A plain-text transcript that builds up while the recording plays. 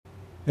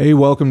Hey,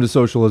 welcome to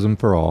Socialism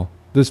for All.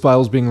 This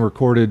file is being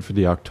recorded for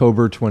the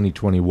October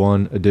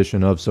 2021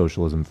 edition of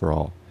Socialism for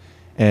All.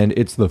 And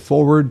it's the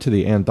foreword to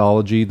the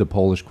Anthology, The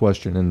Polish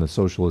Question in the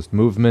Socialist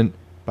Movement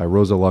by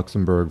Rosa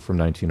Luxemburg from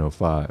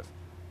 1905.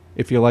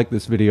 If you like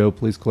this video,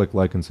 please click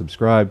like and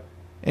subscribe,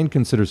 and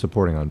consider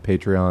supporting on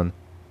Patreon.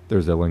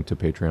 There's a link to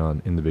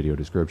Patreon in the video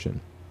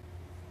description.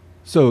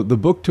 So, the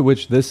book to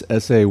which this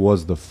essay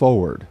was the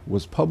foreword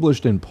was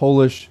published in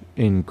Polish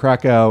in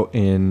Krakow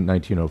in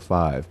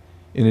 1905.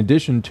 In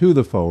addition to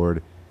the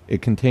foreword,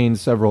 it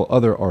contains several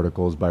other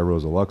articles by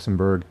Rosa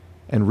Luxemburg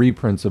and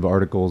reprints of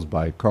articles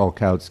by Karl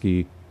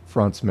Kautsky,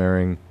 Franz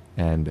Mehring,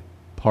 and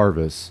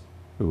Parvis,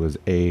 who was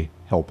A.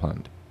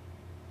 Helphund.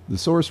 The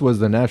source was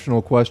the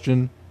National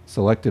Question,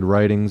 selected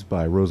writings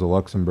by Rosa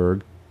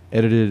Luxemburg,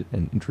 edited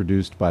and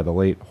introduced by the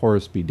late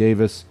Horace B.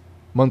 Davis,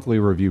 Monthly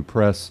Review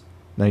Press,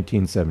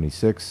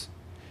 1976.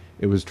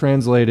 It was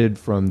translated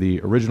from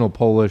the original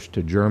Polish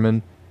to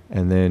German,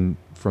 and then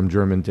from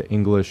German to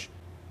English.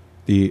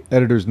 The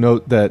editors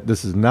note that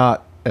this is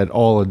not at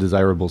all a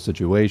desirable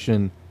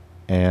situation,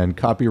 and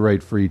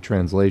copyright-free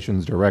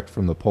translations direct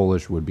from the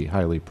Polish would be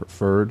highly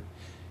preferred.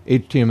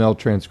 HTML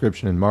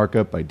transcription and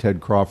markup by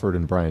Ted Crawford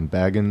and Brian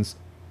Baggins.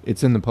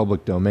 It's in the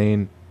public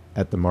domain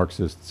at the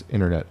Marxists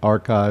Internet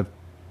Archive.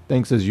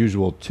 Thanks as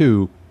usual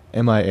to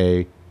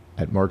MIA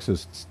at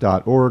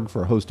Marxists.org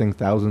for hosting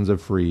thousands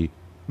of free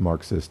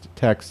Marxist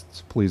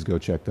texts. Please go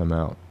check them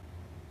out.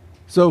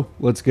 So,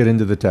 let's get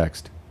into the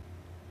text.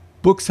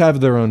 Books have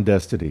their own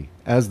destiny,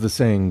 as the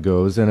saying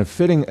goes, and a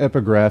fitting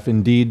epigraph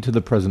indeed to the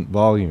present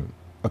volume,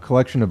 a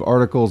collection of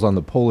articles on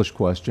the Polish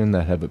question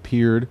that have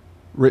appeared,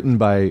 written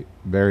by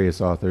various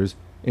authors,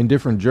 in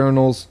different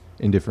journals,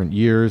 in different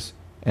years,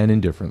 and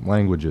in different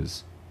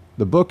languages.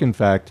 The book, in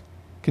fact,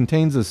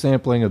 contains a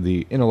sampling of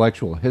the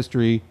intellectual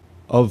history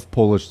of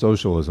Polish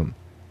socialism,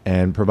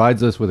 and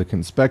provides us with a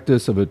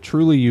conspectus of a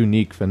truly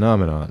unique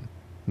phenomenon,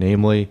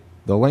 namely,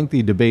 the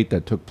lengthy debate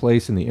that took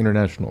place in the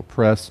international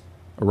press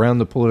around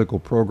the political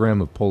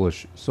program of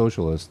Polish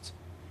socialists,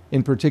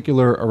 in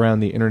particular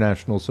around the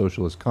International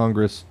Socialist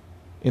Congress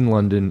in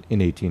London in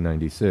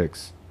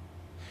 1896.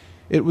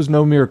 It was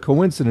no mere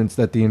coincidence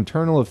that the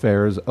internal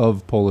affairs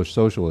of Polish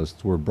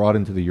socialists were brought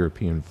into the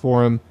European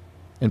Forum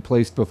and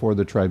placed before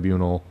the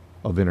Tribunal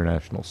of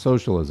International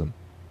Socialism.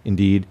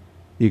 Indeed,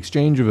 the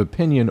exchange of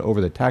opinion over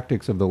the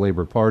tactics of the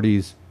labor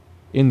parties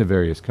in the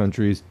various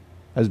countries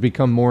has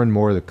become more and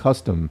more the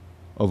custom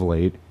of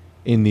late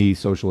in the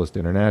Socialist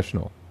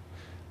International.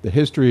 The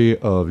history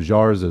of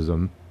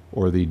Jarzism,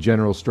 or the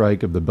general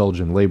strike of the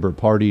Belgian Labour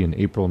Party in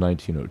April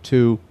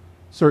 1902,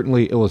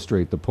 certainly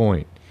illustrate the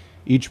point.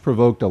 Each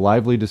provoked a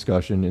lively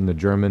discussion in the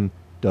German,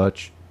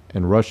 Dutch,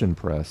 and Russian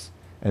press,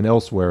 and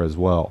elsewhere as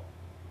well.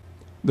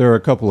 There are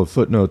a couple of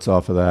footnotes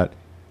off of that.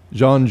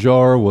 Jean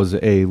Jaurès was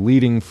a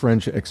leading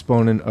French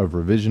exponent of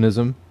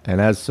revisionism,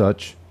 and as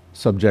such,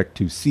 subject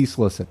to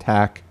ceaseless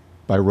attack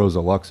by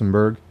Rosa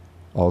Luxemburg.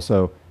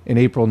 Also, in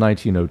April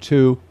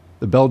 1902,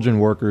 the Belgian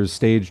workers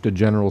staged a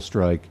general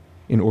strike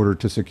in order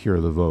to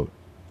secure the vote.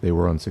 They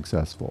were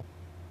unsuccessful.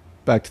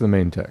 Back to the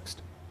main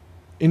text.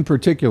 In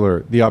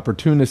particular, the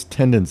opportunist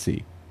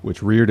tendency,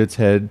 which reared its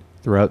head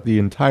throughout the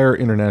entire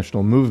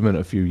international movement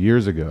a few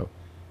years ago,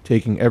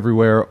 taking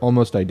everywhere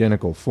almost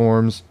identical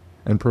forms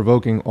and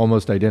provoking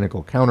almost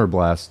identical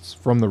counterblasts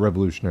from the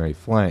revolutionary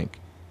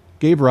flank,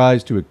 gave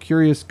rise to a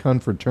curious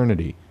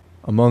confraternity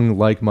among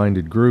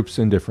like-minded groups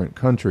in different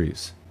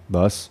countries.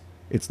 Thus,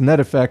 its net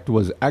effect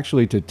was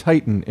actually to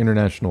tighten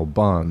international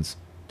bonds,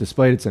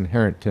 despite its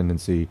inherent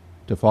tendency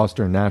to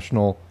foster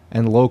national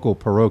and local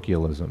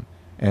parochialism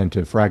and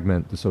to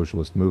fragment the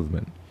socialist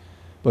movement.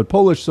 But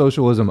Polish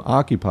socialism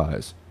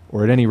occupies,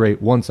 or at any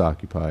rate once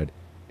occupied,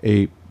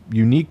 a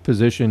unique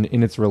position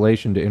in its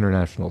relation to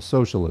international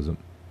socialism,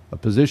 a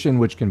position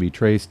which can be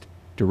traced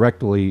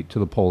directly to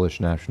the Polish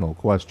national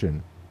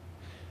question.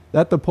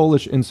 That the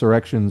Polish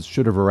insurrections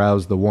should have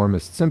aroused the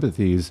warmest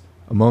sympathies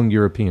among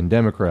European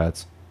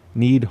Democrats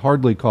need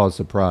hardly cause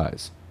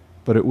surprise,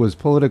 but it was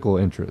political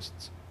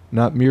interests,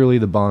 not merely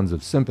the bonds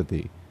of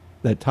sympathy,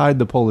 that tied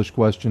the Polish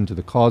question to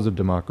the cause of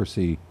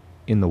democracy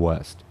in the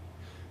West.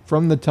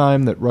 From the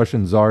time that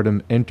Russian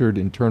Tsardom entered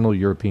internal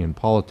European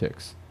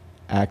politics,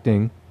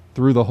 acting,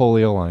 through the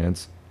Holy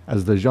Alliance,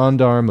 as the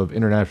gendarme of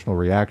international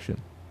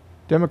reaction,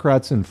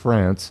 Democrats in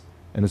France,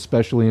 and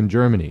especially in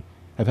Germany,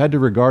 have had to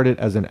regard it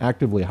as an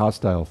actively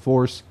hostile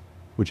force,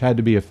 which had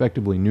to be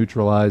effectively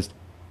neutralized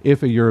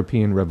if a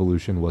European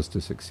revolution was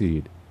to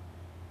succeed.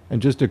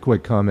 And just a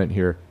quick comment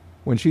here.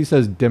 When she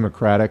says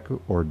democratic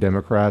or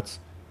Democrats,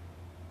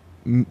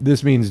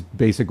 this means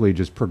basically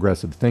just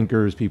progressive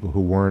thinkers, people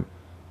who weren't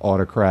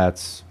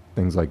autocrats,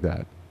 things like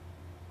that.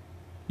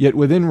 Yet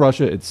within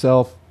Russia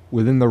itself,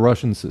 within the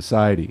Russian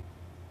society,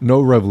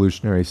 no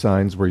revolutionary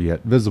signs were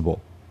yet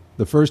visible.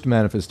 The first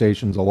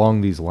manifestations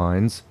along these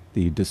lines,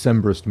 the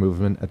Decembrist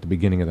movement at the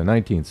beginning of the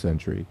 19th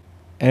century,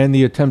 and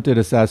the attempted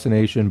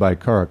assassination by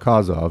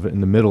Karakazov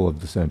in the middle of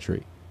the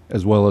century,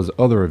 as well as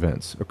other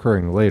events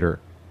occurring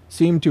later,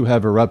 seem to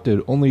have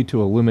erupted only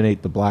to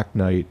illuminate the black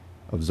night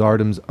of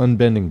Tsardom's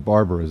unbending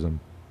barbarism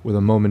with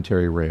a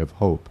momentary ray of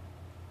hope.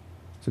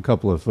 There's a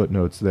couple of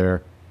footnotes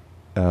there.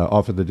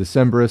 Off of the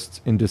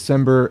Decembrists, in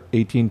December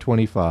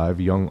 1825,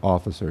 young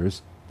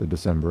officers, the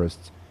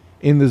Decembrists,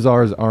 in the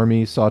Tsar's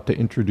army sought to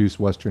introduce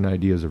Western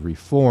ideas of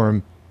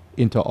reform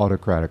into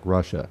autocratic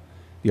Russia.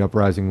 The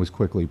uprising was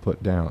quickly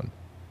put down.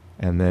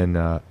 And then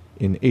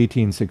in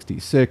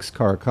 1866,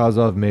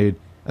 Karakazov made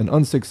an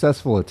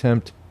unsuccessful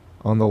attempt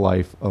on the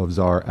life of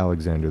Tsar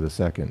Alexander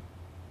II.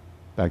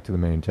 Back to the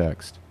main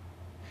text.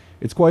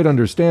 It's quite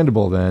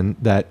understandable, then,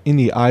 that in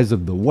the eyes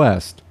of the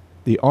West,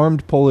 the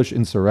armed Polish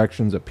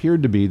insurrections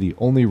appeared to be the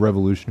only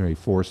revolutionary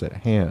force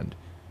at hand.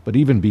 But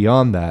even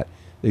beyond that,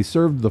 they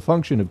served the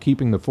function of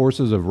keeping the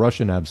forces of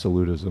Russian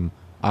absolutism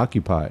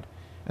occupied,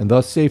 and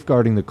thus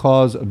safeguarding the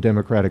cause of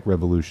democratic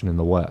revolution in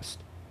the West.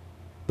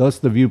 Thus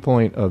the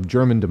viewpoint of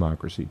German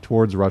democracy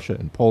towards Russia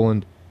and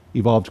Poland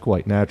evolved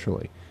quite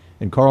naturally,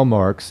 and Karl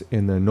Marx,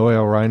 in the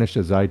Neue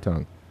Rheinische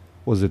Zeitung,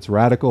 was its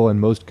radical and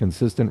most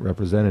consistent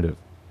representative.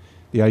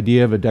 The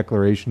idea of a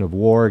declaration of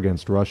war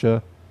against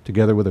Russia,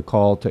 together with a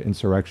call to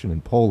insurrection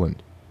in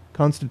Poland,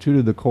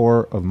 constituted the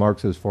core of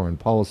Marx's foreign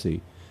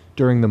policy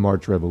during the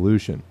March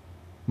Revolution.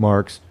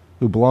 Marx,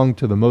 who belonged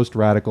to the most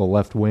radical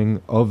left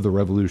wing of the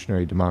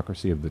revolutionary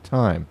democracy of the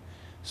time,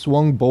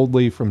 swung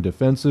boldly from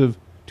defensive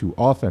to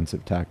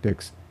offensive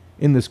tactics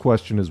in this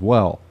question as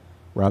well,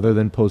 rather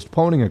than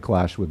postponing a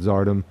clash with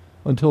Tsardom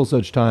until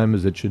such time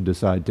as it should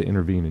decide to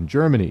intervene in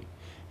Germany.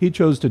 He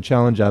chose to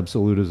challenge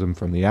absolutism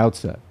from the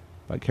outset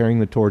by carrying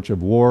the torch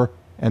of war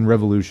and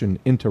revolution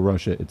into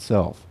Russia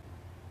itself.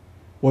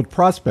 What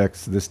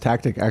prospects this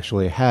tactic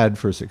actually had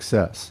for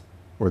success,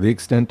 or the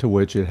extent to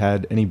which it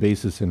had any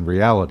basis in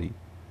reality,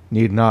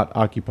 need not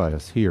occupy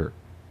us here.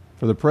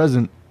 For the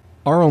present,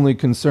 our only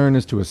concern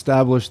is to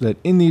establish that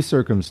in these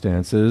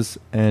circumstances,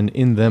 and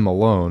in them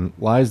alone,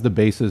 lies the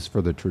basis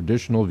for the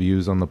traditional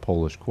views on the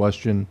Polish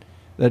question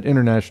that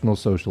international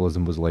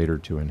socialism was later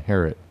to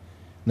inherit.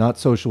 Not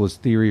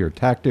socialist theory or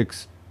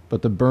tactics,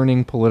 but the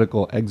burning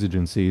political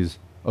exigencies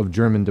of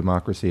German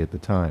democracy at the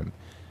time.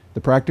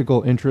 The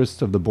practical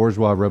interests of the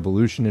bourgeois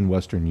revolution in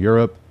Western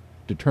Europe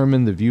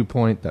determined the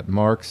viewpoint that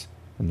Marx,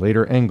 and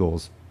later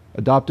Engels,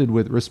 adopted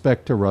with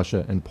respect to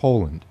Russia and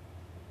Poland.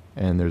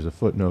 And there's a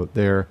footnote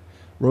there.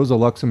 Rosa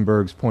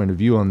Luxemburg's point of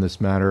view on this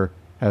matter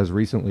has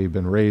recently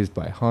been raised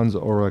by Hans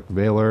Ulrich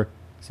Wehler,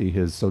 see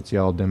his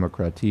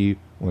Sozialdemokratie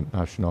und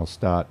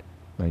Nationalstaat,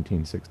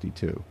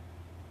 1962.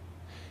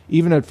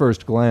 Even at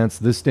first glance,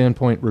 this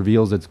standpoint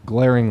reveals its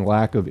glaring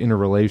lack of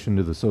interrelation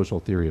to the social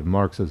theory of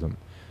Marxism,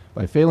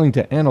 by failing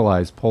to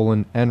analyze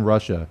Poland and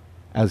Russia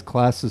as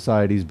class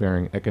societies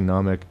bearing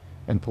economic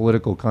and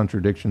political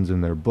contradictions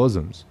in their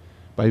bosoms,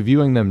 by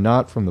viewing them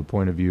not from the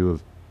point of view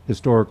of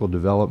historical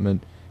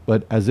development,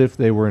 but as if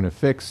they were in a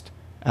fixed,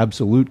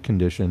 absolute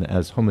condition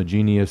as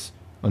homogeneous,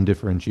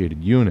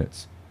 undifferentiated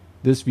units.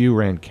 This view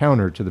ran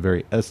counter to the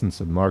very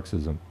essence of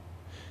Marxism.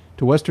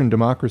 To Western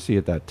democracy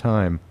at that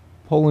time,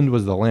 Poland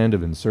was the land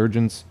of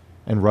insurgents,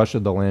 and Russia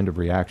the land of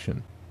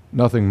reaction.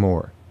 Nothing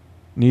more.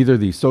 Neither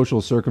the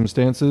social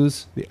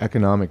circumstances, the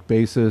economic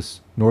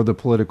basis, nor the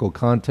political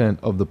content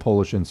of the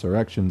Polish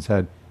insurrections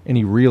had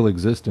any real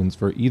existence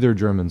for either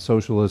German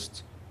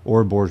socialists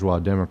or bourgeois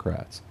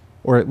Democrats,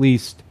 or at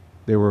least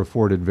they were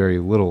afforded very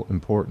little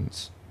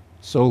importance.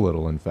 So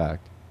little, in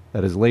fact,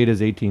 that as late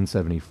as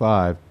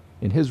 1875,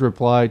 in his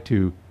reply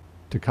to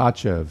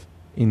Tkachev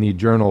in the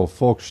journal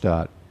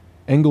Volksstaat,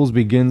 Engels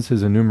begins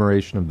his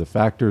enumeration of the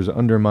factors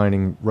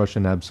undermining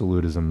Russian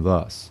absolutism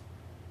thus.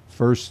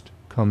 First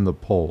come the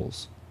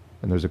Poles.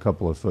 And there's a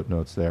couple of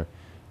footnotes there.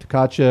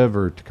 Tkachev,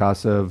 or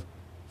Tkasev,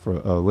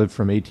 lived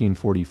from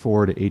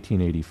 1844 to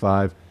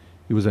 1885.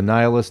 He was a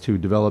nihilist who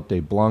developed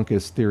a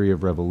Blankist theory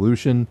of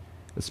revolution,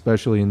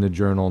 especially in the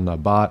journal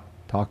Nabat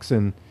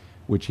Toxin,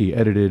 which he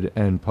edited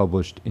and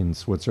published in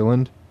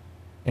Switzerland.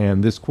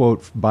 And this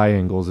quote by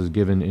Engels is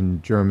given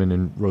in German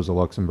in Rosa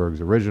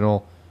Luxemburg's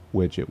original,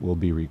 which, it will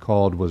be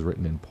recalled, was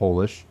written in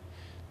Polish.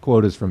 The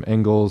quote is from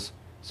Engels,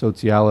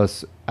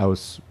 Socialist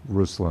aus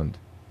Russland,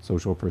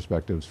 Social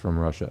Perspectives from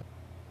Russia.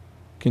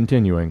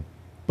 Continuing,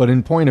 but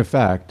in point of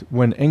fact,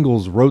 when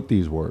Engels wrote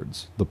these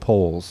words, the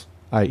Poles,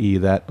 i.e.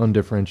 that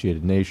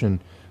undifferentiated nation,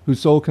 whose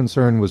sole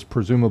concern was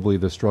presumably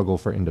the struggle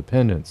for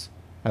independence,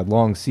 had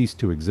long ceased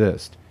to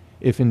exist,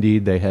 if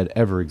indeed they had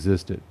ever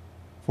existed.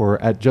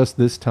 For at just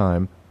this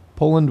time,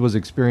 Poland was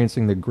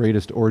experiencing the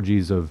greatest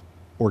orgies of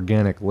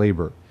organic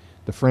labor,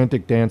 the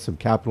frantic dance of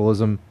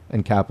capitalism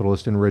and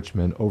capitalist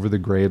enrichment over the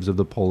graves of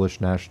the Polish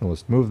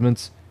nationalist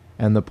movements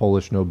and the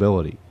Polish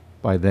nobility,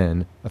 by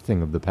then a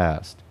thing of the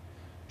past.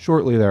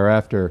 Shortly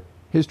thereafter,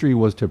 history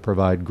was to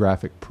provide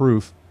graphic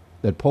proof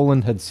that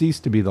Poland had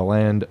ceased to be the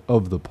land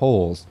of the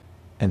Poles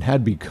and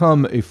had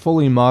become a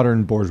fully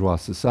modern bourgeois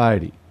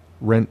society,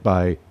 rent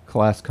by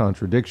class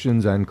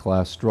contradictions and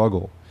class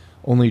struggle.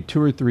 Only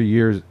 2 or 3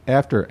 years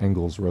after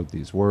Engels wrote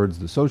these words,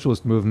 the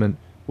socialist movement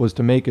was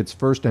to make its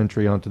first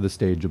entry onto the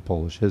stage of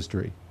Polish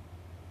history.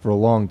 For a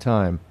long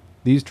time,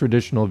 these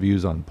traditional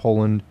views on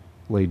Poland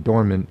lay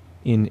dormant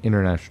in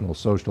international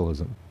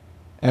socialism.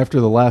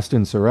 After the last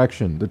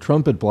insurrection, the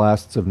trumpet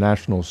blasts of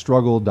national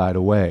struggle died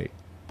away.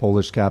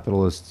 Polish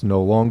capitalists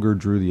no longer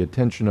drew the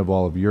attention of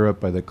all of Europe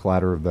by the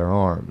clatter of their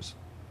arms.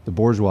 The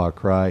bourgeois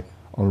cry,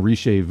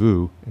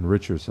 "Enrichez-vous,"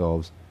 enrich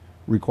yourselves,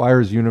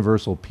 requires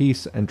universal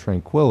peace and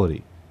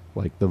tranquility.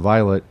 Like the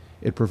violet,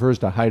 it prefers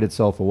to hide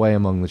itself away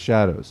among the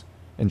shadows,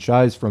 and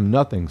shies from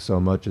nothing so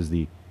much as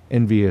the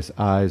envious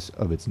eyes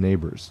of its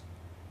neighbors.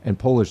 And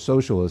Polish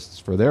socialists,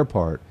 for their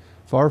part,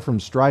 far from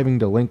striving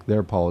to link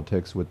their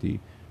politics with the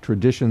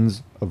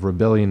traditions of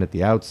rebellion at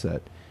the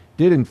outset,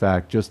 did in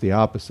fact just the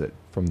opposite.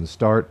 From the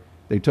start,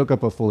 they took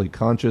up a fully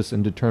conscious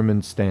and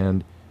determined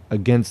stand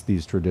against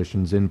these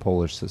traditions in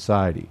Polish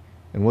society,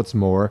 and what's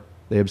more,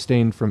 they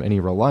abstained from any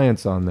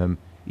reliance on them,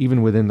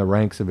 even within the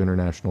ranks of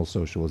international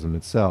socialism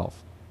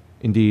itself.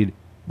 Indeed,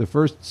 the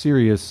first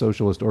serious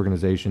socialist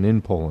organization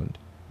in Poland,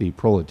 the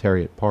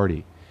Proletariat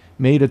Party,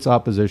 made its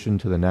opposition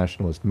to the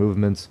nationalist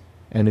movements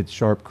and its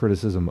sharp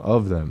criticism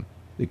of them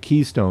the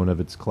keystone of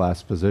its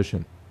class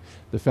position.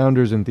 The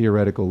founders and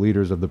theoretical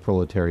leaders of the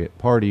Proletariat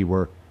Party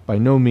were by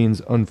no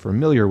means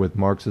unfamiliar with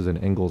Marx's and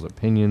Engels'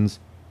 opinions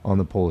on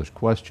the Polish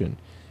question,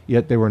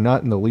 yet they were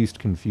not in the least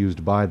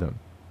confused by them.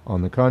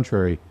 On the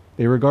contrary,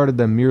 they regarded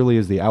them merely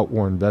as the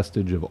outworn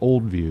vestige of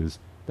old views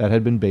that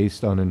had been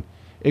based on an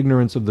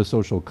ignorance of the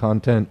social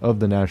content of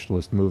the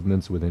nationalist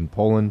movements within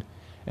Poland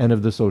and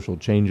of the social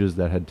changes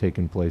that had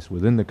taken place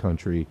within the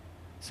country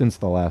since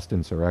the last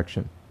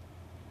insurrection.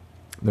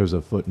 There's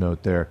a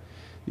footnote there.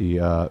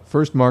 The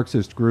first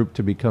Marxist group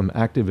to become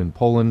active in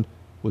Poland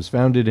was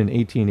founded in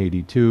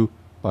 1882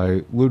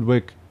 by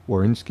Ludwik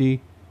Woryński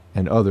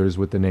and others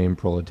with the name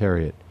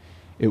Proletariat.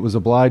 It was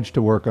obliged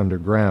to work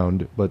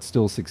underground, but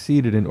still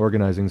succeeded in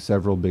organizing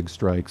several big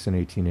strikes in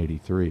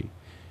 1883.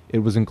 It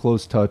was in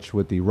close touch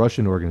with the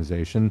Russian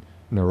organization,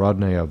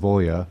 Narodnaya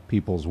Volia,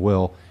 People's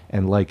Will,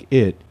 and like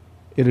it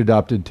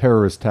adopted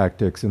terrorist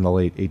tactics in the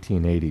late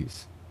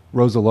 1880s.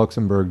 Rosa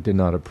Luxemburg did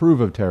not approve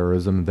of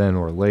terrorism then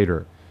or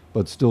later,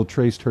 but still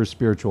traced her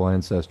spiritual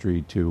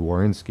ancestry to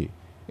Woryński,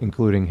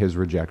 including his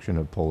rejection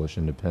of Polish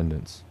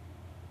independence.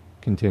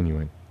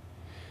 Continuing.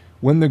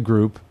 When the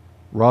group,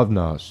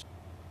 Rownosc,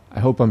 I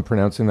hope I'm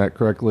pronouncing that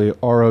correctly,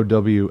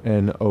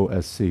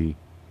 Rownosc,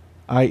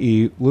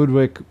 i.e.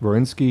 Ludwik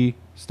Woryński,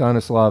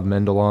 Stanislav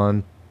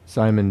Mendelon,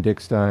 Simon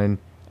Dickstein,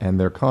 and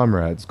their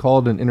comrades,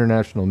 called an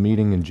international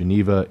meeting in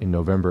Geneva in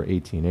November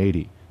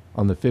 1880,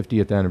 on the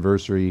 50th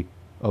anniversary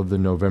of the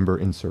November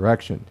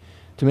insurrection,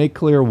 to make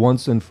clear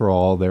once and for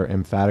all their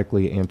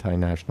emphatically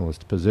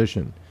anti-nationalist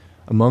position.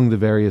 Among the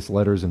various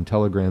letters and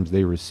telegrams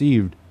they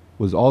received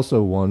was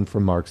also one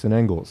from Marx and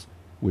Engels,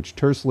 which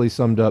tersely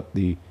summed up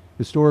the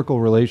historical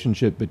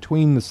relationship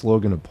between the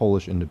slogan of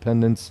Polish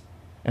independence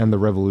and the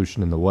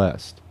revolution in the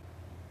West.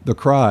 The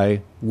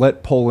cry,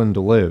 "Let Poland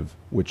live,"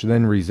 which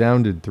then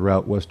resounded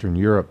throughout Western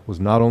Europe, was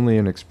not only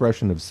an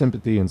expression of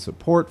sympathy and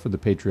support for the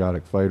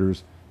patriotic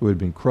fighters who had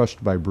been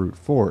crushed by brute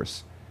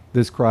force.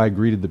 This cry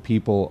greeted the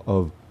people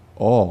of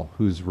all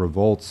whose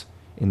revolts,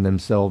 in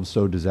themselves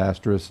so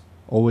disastrous,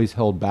 always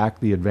held back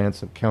the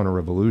advance of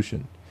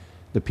counter-revolution.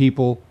 The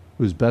people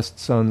whose best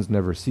sons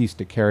never ceased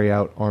to carry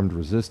out armed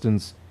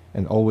resistance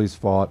and always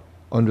fought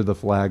under the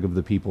flag of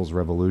the people's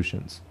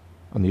revolutions.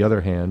 On the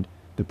other hand,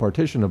 the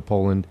partition of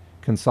Poland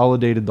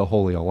consolidated the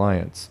Holy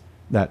Alliance,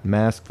 that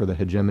mask for the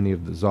hegemony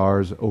of the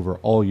Tsars over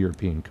all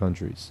European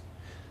countries.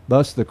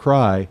 Thus the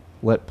cry,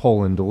 "Let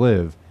Poland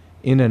live,"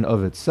 in and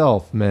of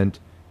itself meant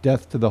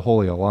death to the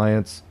Holy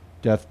Alliance,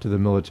 death to the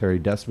military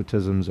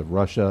despotisms of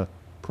Russia,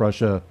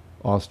 Prussia,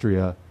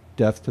 Austria,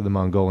 death to the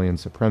Mongolian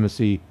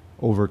supremacy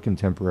over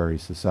contemporary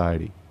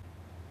society.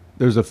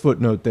 There's a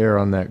footnote there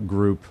on that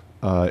group.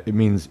 It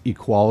means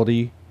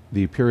equality.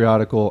 The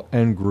periodical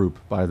and group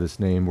by this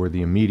name were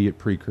the immediate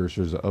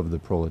precursors of the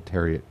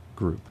proletariat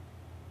group.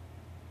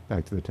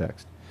 Back to the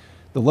text.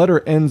 The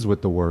letter ends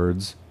with the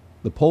words,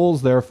 "The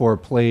Poles therefore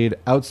played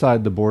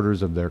outside the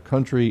borders of their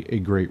country a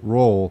great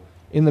role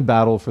in the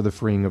battle for the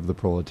freeing of the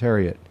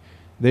proletariat.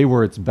 They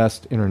were its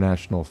best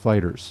international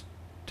fighters.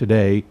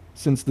 Today,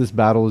 since this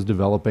battle is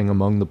developing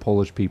among the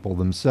Polish people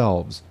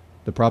themselves,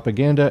 the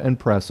propaganda and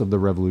press of the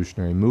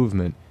revolutionary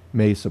movement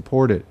may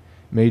support it,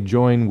 may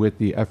join with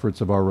the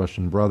efforts of our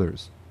Russian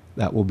brothers.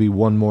 That will be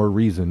one more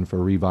reason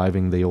for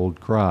reviving the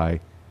old cry,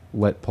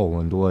 'Let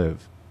Poland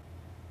live.'"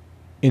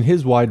 In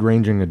his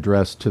wide-ranging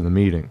address to the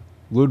meeting,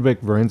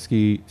 Ludwik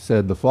Woryński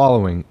said the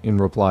following in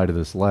reply to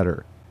this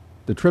letter.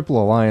 The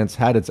Triple Alliance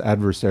had its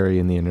adversary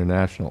in the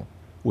International,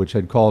 which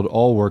had called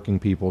all working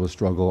people to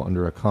struggle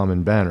under a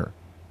common banner,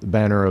 the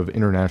banner of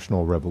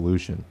international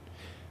revolution,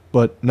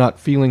 but not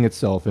feeling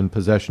itself in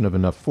possession of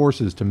enough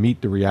forces to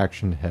meet the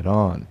reaction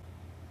head-on.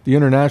 The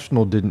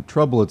International didn't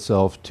trouble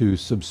itself to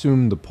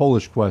subsume the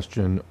Polish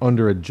question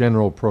under a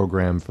general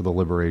program for the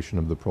liberation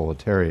of the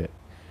proletariat.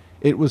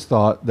 It was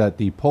thought that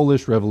the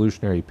Polish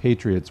revolutionary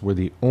patriots were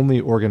the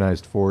only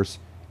organized force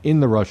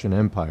in the Russian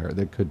Empire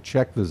that could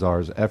check the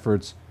Tsar's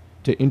efforts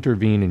to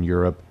intervene in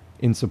Europe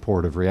in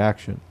support of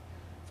reaction.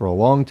 For a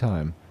long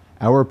time,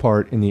 our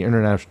part in the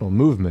international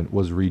movement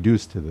was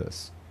reduced to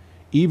this.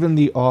 Even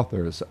the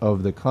authors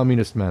of the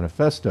Communist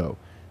Manifesto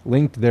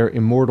linked their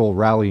immortal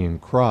rallying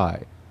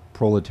cry,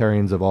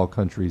 "Proletarians of all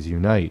countries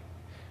unite,"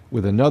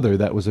 with another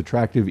that was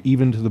attractive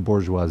even to the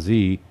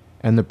bourgeoisie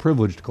and the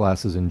privileged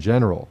classes in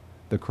general,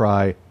 the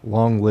cry,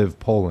 "Long live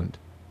Poland."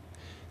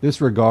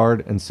 This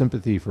regard and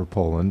sympathy for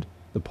Poland,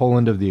 the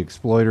Poland of the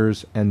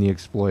exploiters and the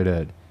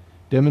exploited,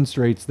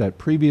 demonstrates that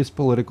previous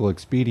political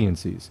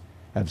expediencies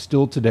have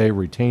still today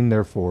retained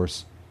their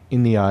force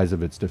in the eyes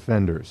of its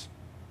defenders.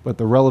 But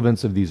the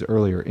relevance of these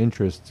earlier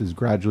interests is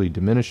gradually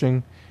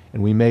diminishing,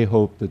 and we may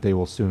hope that they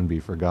will soon be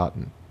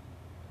forgotten.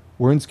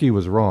 Wierenski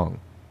was wrong.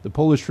 The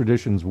Polish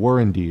traditions were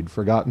indeed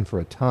forgotten for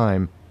a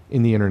time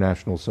in the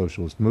international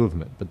socialist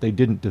movement, but they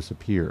didn't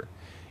disappear,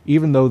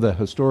 even though the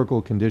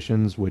historical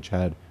conditions which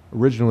had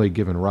originally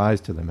given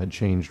rise to them had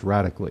changed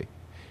radically.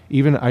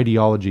 Even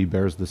ideology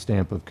bears the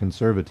stamp of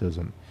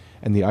conservatism,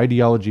 and the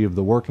ideology of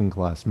the working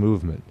class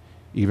movement,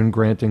 even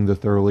granting the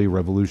thoroughly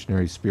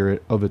revolutionary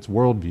spirit of its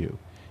worldview,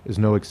 is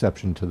no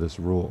exception to this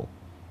rule.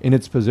 In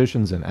its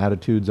positions and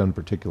attitudes on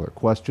particular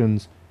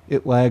questions,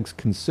 it lags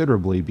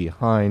considerably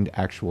behind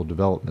actual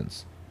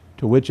developments,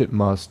 to which it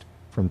must,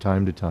 from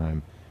time to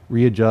time,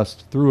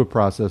 readjust through a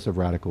process of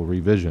radical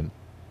revision.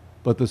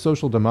 But the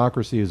social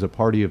democracy is a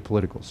party of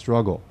political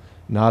struggle,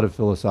 not of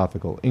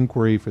philosophical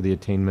inquiry for the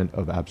attainment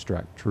of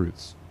abstract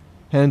truths.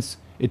 Hence,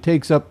 it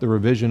takes up the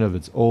revision of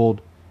its old,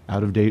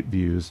 out-of-date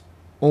views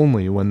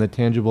only when the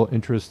tangible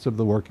interests of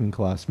the working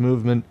class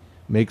movement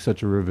make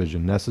such a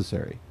revision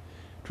necessary.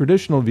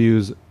 Traditional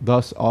views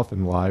thus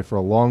often lie for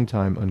a long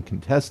time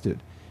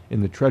uncontested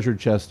in the treasure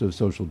chest of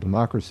social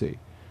democracy,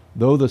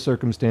 though the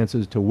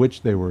circumstances to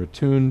which they were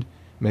attuned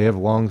may have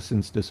long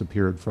since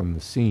disappeared from the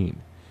scene.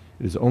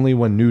 It is only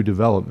when new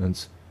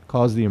developments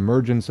cause the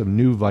emergence of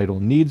new vital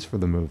needs for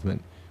the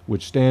movement,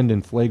 which stand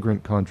in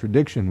flagrant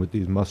contradiction with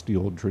these musty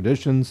old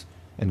traditions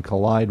and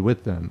collide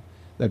with them,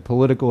 that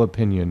political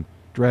opinion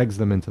drags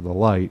them into the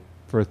light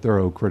for a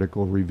thorough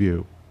critical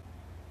review.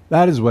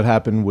 That is what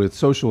happened with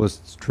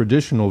socialists'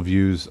 traditional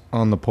views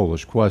on the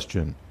Polish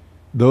question.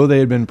 Though they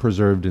had been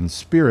preserved in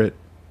spirit,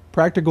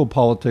 practical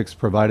politics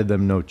provided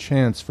them no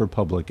chance for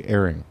public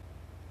airing.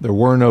 There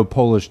were no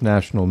Polish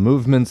national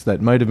movements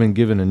that might have been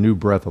given a new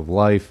breath of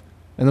life,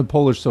 and the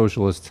Polish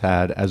socialists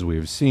had, as we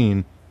have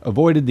seen,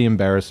 avoided the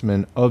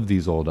embarrassment of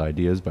these old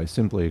ideas by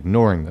simply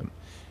ignoring them,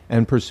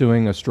 and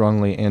pursuing a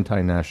strongly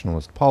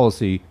anti-nationalist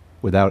policy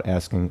without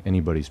asking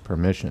anybody's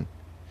permission.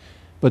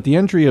 But the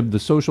entry of the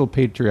social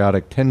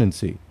patriotic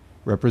tendency,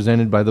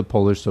 represented by the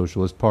Polish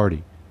Socialist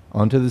Party,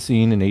 onto the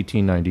scene in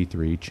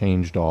 1893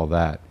 changed all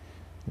that.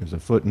 There's a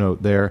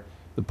footnote there.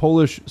 The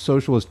Polish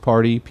Socialist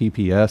Party,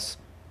 PPS,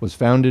 was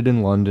founded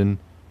in London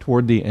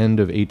toward the end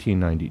of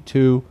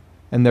 1892,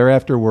 and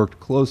thereafter worked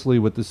closely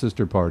with the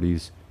sister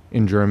parties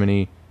in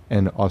Germany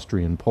and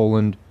Austrian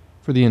Poland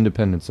for the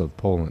independence of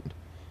Poland.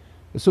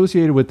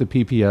 Associated with the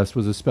PPS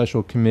was a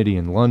special committee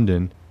in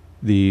London,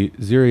 the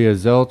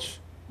Związek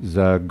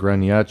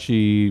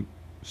Zagraniczny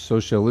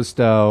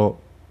Socialistów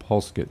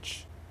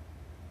Polskich.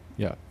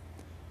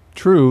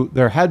 True,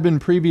 there had been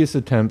previous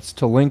attempts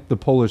to link the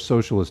Polish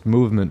socialist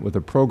movement with a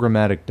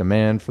programmatic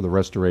demand for the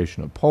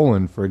restoration of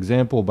Poland, for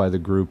example by the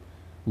group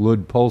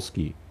Lud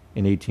Polski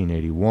in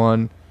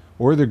 1881,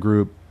 or the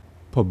group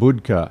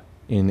Pobudka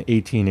in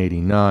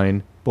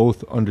 1889,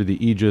 both under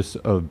the aegis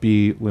of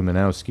B.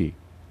 Limanowski.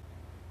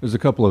 There's a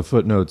couple of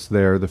footnotes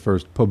there. The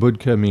first,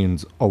 Pobudka,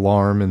 means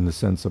alarm in the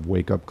sense of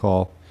wake-up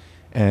call,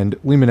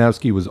 and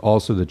Limanowski was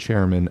also the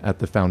chairman at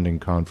the founding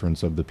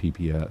conference of the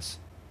PPS.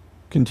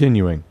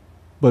 Continuing.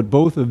 But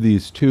both of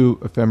these two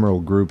ephemeral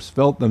groups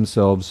felt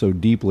themselves so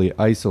deeply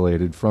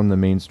isolated from the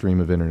mainstream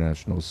of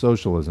international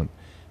socialism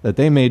that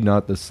they made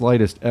not the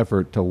slightest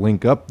effort to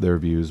link up their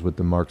views with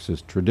the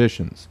Marxist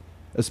traditions,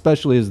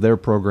 especially as their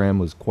program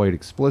was quite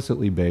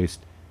explicitly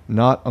based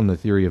not on the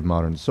theory of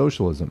modern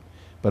socialism,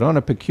 but on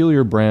a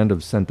peculiar brand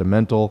of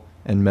sentimental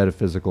and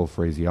metaphysical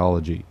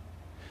phraseology.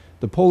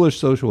 The Polish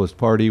Socialist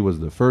Party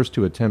was the first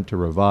to attempt to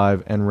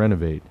revive and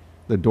renovate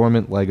the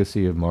dormant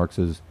legacy of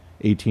Marx's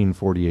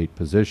 1848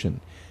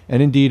 position,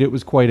 and indeed it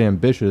was quite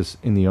ambitious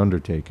in the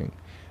undertaking.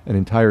 An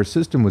entire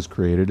system was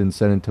created and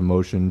set into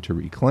motion to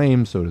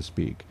reclaim, so to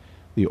speak,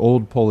 the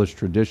old Polish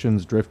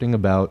traditions drifting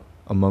about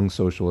among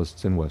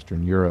socialists in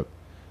Western Europe.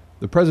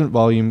 The present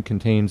volume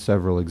contains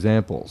several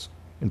examples,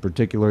 in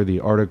particular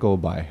the article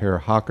by Herr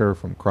Hacker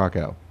from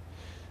Krakow.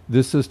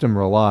 This system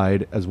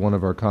relied, as one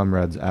of our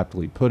comrades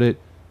aptly put it,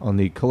 on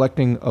the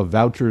collecting of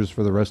vouchers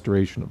for the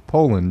restoration of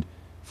Poland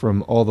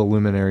from all the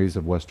luminaries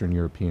of Western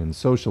European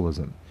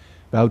socialism,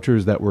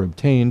 vouchers that were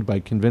obtained by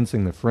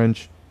convincing the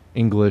French,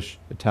 English,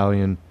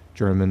 Italian,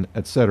 German,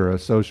 etc.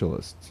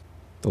 socialists.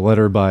 The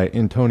letter by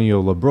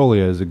Antonio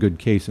Labroglia is a good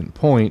case in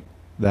point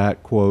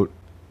that, quote,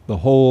 the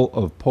whole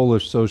of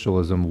Polish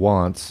socialism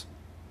wants,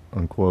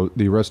 unquote,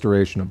 the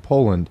restoration of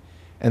Poland,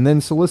 and then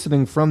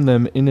soliciting from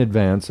them in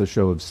advance a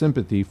show of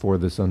sympathy for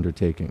this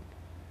undertaking.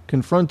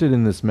 Confronted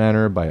in this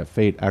manner by a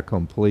fait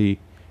accompli,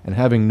 and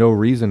having no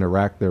reason to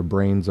rack their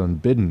brains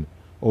unbidden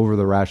over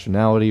the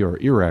rationality or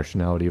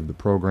irrationality of the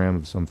program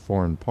of some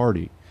foreign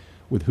party,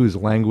 with whose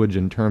language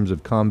and terms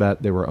of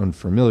combat they were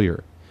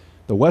unfamiliar.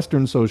 The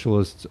Western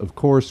socialists, of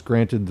course,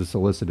 granted the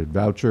solicited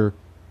voucher,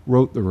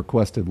 wrote the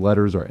requested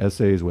letters or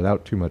essays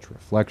without too much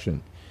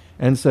reflection,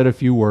 and said a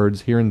few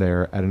words here and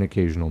there at an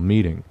occasional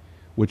meeting,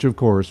 which of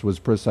course was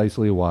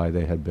precisely why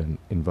they had been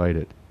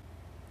invited.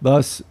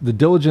 Thus, the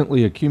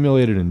diligently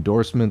accumulated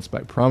endorsements by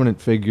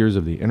prominent figures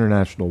of the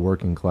international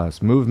working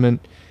class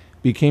movement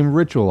became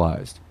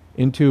ritualized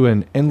into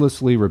an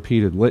endlessly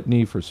repeated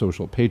litany for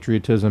social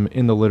patriotism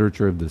in the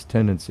literature of this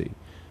tendency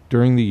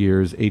during the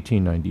years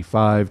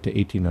 1895 to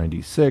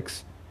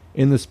 1896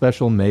 in the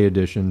special May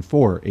edition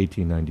for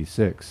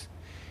 1896,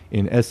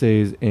 in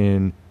essays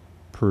in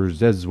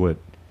Przesyt,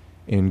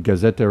 in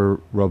Gazeta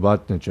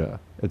Robotnicza,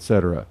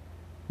 etc.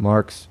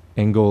 Marx,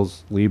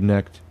 Engels,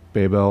 Liebknecht,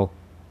 Bebel,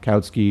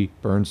 Kautsky,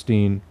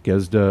 Bernstein,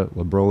 Gesda,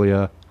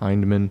 Labrolia,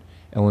 Hindman,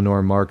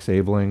 Eleanor Marx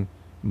Aveling,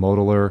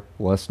 Modeler,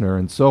 Lessner,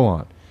 and so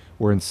on,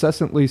 were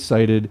incessantly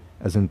cited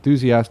as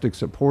enthusiastic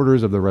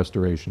supporters of the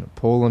restoration of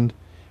Poland.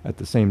 At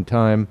the same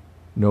time,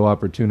 no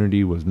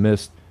opportunity was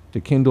missed to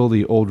kindle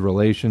the old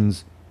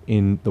relations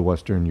in the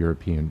Western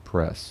European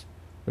press.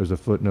 There's a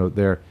footnote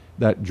there.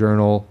 That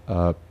journal,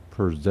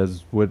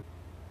 Przesyt,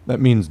 that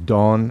means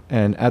dawn,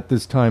 and at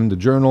this time the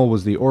journal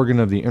was the organ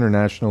of the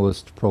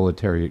internationalist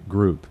proletariat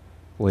group.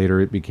 Later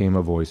it became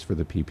a voice for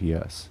the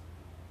PPS.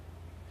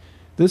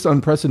 This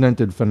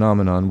unprecedented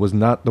phenomenon was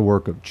not the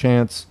work of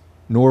chance,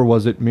 nor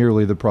was it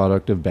merely the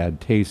product of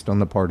bad taste on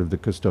the part of the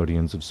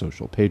custodians of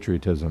social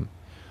patriotism.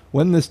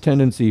 When this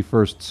tendency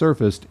first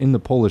surfaced in the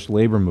Polish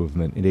labor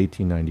movement in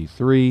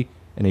 1893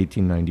 and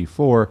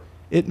 1894,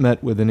 it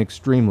met with an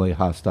extremely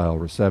hostile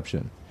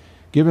reception.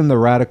 Given the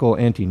radical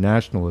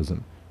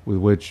anti-nationalism with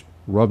which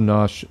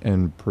Rubnosh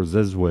and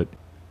Przesyt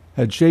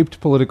had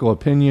shaped political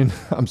opinion,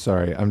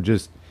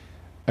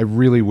 I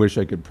really wish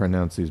I could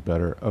pronounce these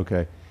better.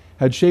 Okay.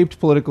 Had shaped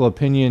political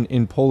opinion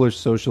in Polish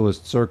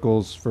socialist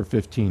circles for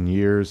 15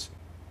 years,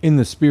 in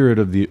the spirit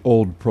of the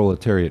old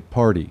proletariat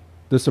party.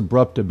 This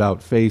abrupt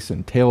about-face,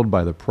 entailed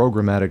by the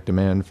programmatic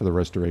demand for the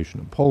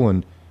restoration of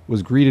Poland,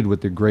 was greeted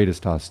with the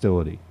greatest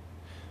hostility.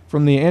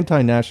 From the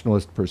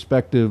anti-nationalist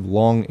perspective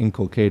long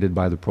inculcated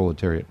by the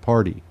proletariat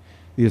party,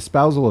 the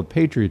espousal of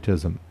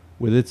patriotism,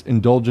 with its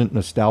indulgent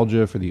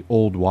nostalgia for the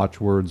old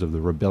watchwords of the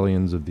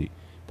rebellions of the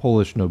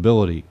Polish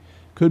nobility,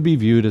 could be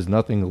viewed as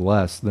nothing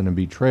less than a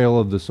betrayal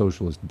of the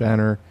socialist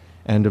banner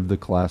and of the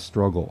class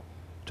struggle.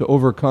 To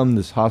overcome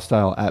this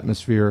hostile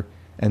atmosphere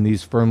and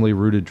these firmly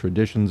rooted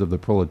traditions of the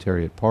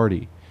proletariat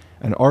party,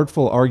 an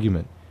artful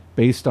argument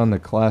based on the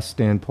class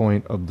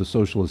standpoint of the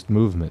socialist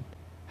movement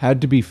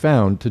had to be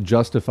found to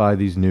justify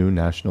these new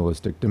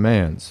nationalistic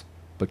demands.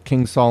 But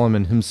King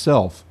Solomon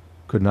himself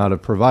could not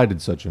have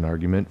provided such an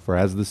argument, for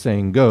as the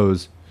saying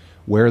goes,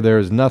 where there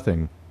is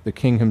nothing, the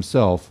king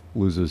himself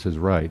loses his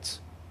rights.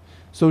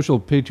 Social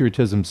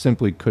patriotism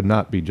simply could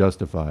not be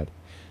justified.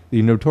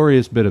 The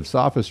notorious bit of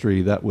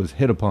sophistry that was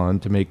hit upon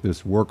to make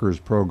this workers'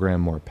 program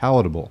more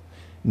palatable,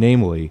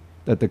 namely,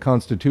 that the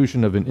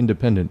constitution of an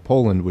independent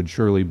Poland would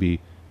surely be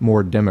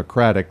more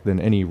democratic than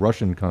any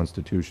Russian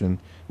constitution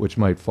which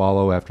might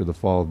follow after the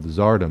fall of the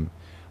Tsardom,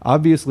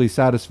 obviously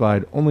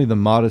satisfied only the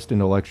modest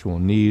intellectual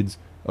needs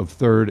of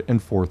third-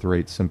 and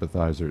fourth-rate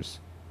sympathizers.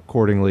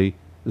 Accordingly,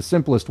 the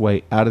simplest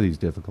way out of these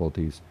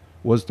difficulties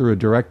was through a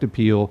direct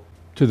appeal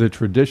to the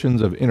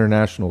traditions of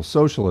international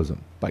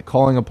socialism by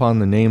calling upon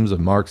the names of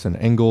Marx and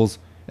Engels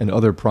and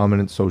other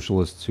prominent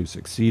socialists who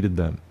succeeded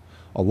them.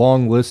 A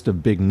long list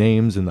of big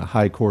names in the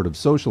High Court of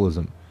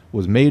Socialism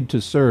was made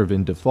to serve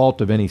in default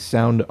of any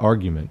sound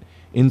argument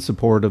in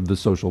support of the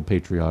social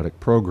patriotic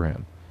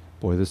program.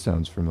 Boy, this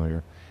sounds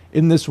familiar.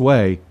 In this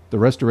way, the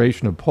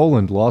restoration of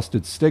Poland lost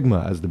its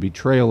stigma as the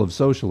betrayal of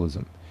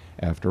socialism.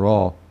 After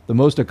all, the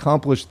most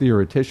accomplished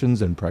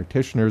theoreticians and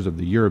practitioners of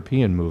the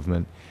European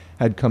movement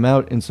had come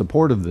out in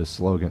support of this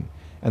slogan,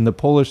 and the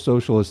Polish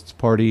Socialist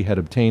Party had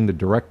obtained the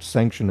direct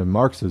sanction of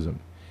Marxism.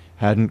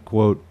 Hadn't,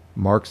 quote,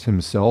 Marx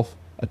himself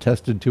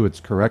attested to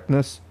its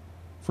correctness?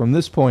 From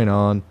this point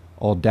on,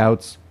 all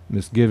doubts,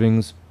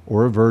 misgivings,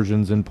 or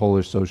aversions in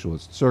Polish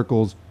socialist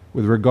circles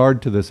with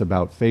regard to this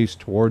about-face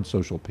toward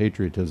social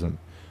patriotism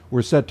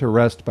were set to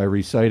rest by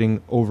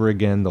reciting over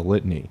again the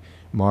litany,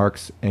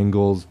 Marx,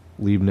 Engels,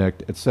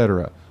 Liebknecht,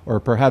 etc., or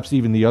perhaps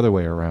even the other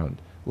way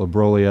around,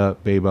 Labrolia,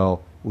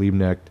 Bebel,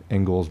 Liebknecht,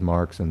 Engels,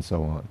 Marx, and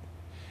so on.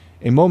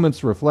 A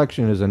moment's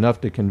reflection is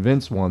enough to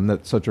convince one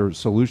that such a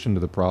solution to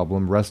the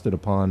problem rested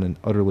upon an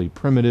utterly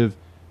primitive,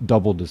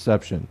 double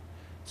deception.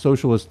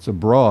 Socialists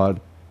abroad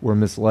were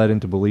misled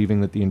into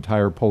believing that the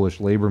entire Polish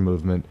labor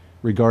movement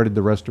regarded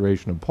the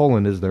restoration of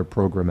Poland as their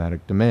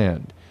programmatic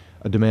demand,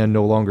 a demand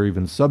no longer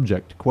even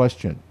subject to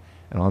question,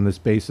 and on this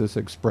basis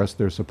expressed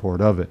their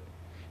support of it.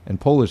 And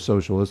Polish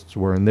socialists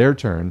were in their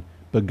turn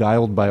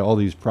beguiled by all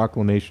these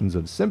proclamations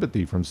of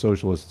sympathy from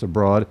socialists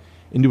abroad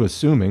into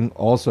assuming,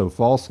 also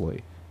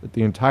falsely, that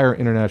the entire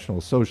international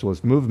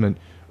socialist movement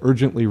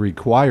urgently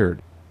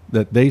required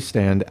that they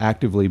stand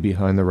actively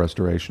behind the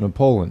restoration of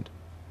Poland.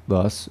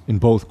 Thus, in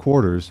both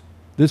quarters,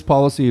 this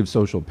policy of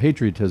social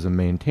patriotism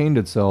maintained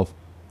itself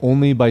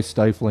only by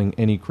stifling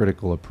any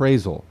critical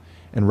appraisal,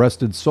 and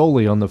rested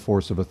solely on the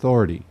force of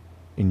authority,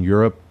 in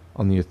Europe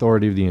on the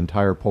authority of the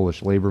entire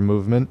Polish labor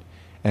movement,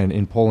 and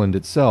in Poland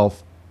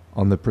itself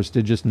on the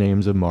prestigious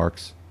names of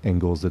Marx,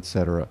 Engels,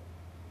 etc.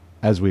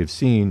 As we have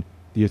seen,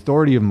 the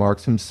authority of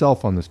Marx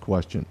himself on this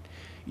question,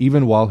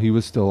 even while he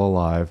was still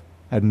alive,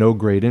 had no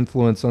great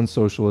influence on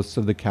socialists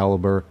of the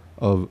caliber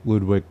of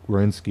Ludwik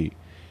Wierenski.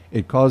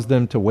 It caused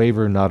them to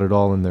waver not at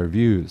all in their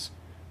views,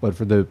 but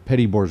for the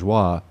petty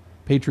bourgeois,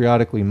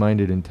 patriotically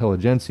minded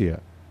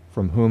intelligentsia,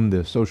 from whom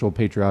the social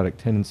patriotic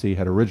tendency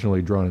had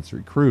originally drawn its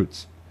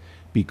recruits,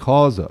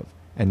 because of,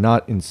 and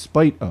not in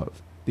spite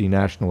of, the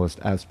nationalist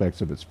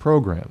aspects of its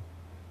program.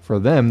 For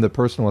them, the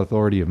personal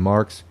authority of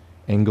Marx,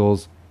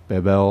 Engels,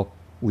 Bebel,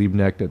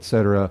 Liebknecht,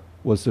 etc.,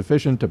 was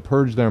sufficient to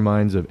purge their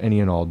minds of any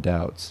and all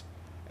doubts.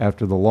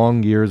 After the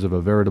long years of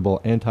a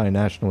veritable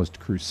anti-nationalist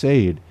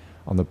crusade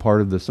on the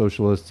part of the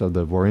socialists of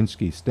the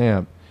Wierenski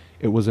stamp,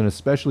 it was an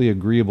especially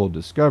agreeable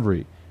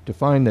discovery to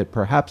find that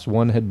perhaps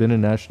one had been a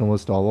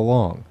nationalist all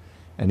along,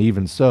 and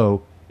even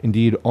so,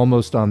 indeed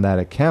almost on that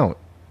account,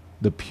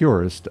 the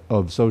purest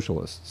of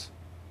socialists.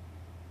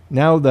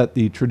 Now that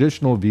the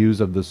traditional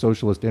views of the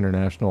Socialist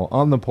International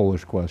on the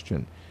Polish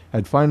question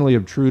had finally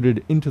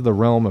obtruded into the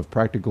realm of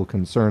practical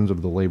concerns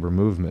of the labor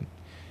movement,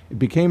 it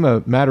became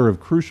a matter of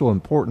crucial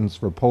importance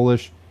for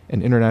Polish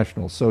and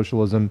international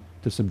socialism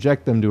to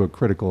subject them to a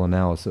critical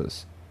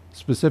analysis.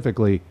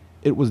 Specifically,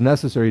 it was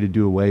necessary to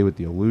do away with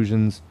the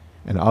illusions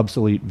and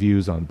obsolete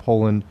views on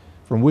Poland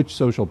from which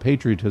social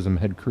patriotism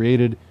had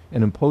created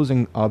an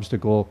imposing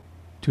obstacle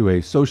to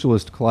a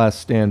socialist class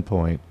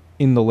standpoint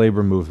in the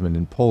labor movement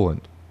in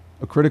Poland.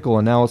 A critical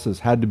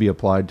analysis had to be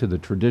applied to the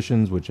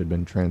traditions which had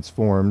been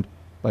transformed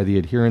by the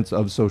adherents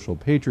of social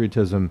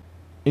patriotism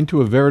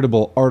into a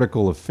veritable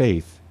article of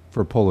faith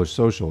for Polish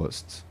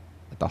socialists.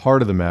 At the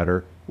heart of the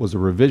matter was a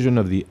revision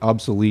of the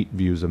obsolete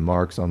views of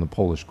Marx on the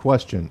Polish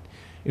question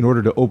in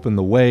order to open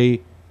the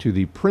way to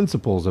the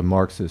principles of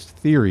Marxist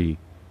theory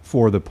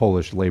for the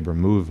Polish labor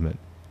movement.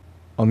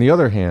 On the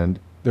other hand,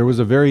 there was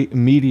a very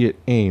immediate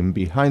aim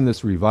behind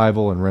this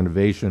revival and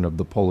renovation of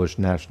the Polish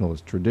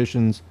nationalist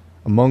traditions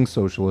among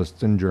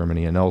socialists in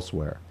Germany and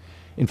elsewhere.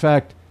 In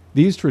fact,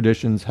 these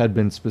traditions had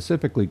been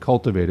specifically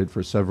cultivated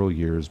for several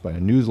years by a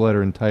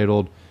newsletter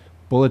entitled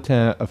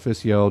Bulletin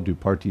officiel du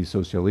Parti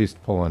Socialiste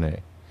Polonais,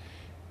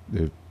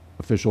 the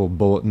official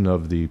bulletin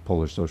of the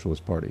Polish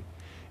Socialist Party.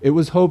 It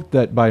was hoped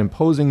that by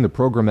imposing the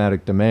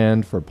programmatic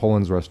demand for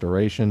Poland's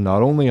restoration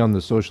not only on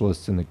the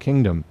socialists in the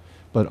kingdom,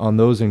 but on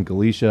those in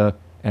Galicia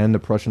and the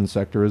Prussian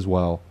sector as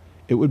well,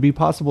 it would be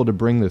possible to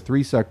bring the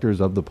three sectors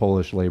of the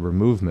Polish labor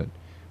movement,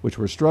 which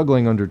were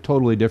struggling under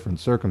totally different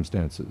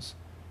circumstances,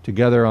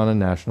 together on a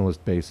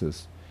nationalist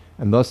basis,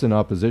 and thus in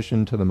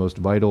opposition to the most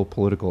vital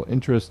political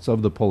interests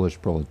of the Polish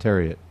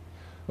proletariat.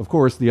 Of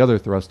course, the other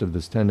thrust of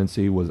this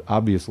tendency was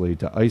obviously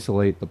to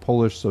isolate the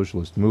Polish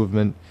socialist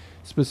movement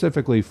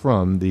specifically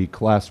from the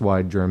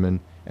class-wide German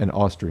and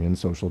Austrian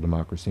social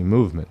democracy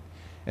movement,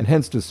 and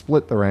hence to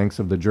split the ranks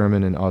of the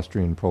German and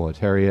Austrian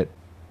proletariat,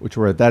 which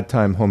were at that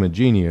time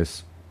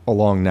homogeneous,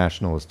 along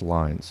nationalist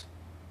lines.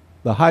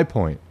 The high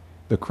point,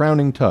 the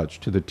crowning touch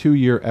to the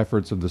 2-year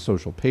efforts of the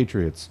Social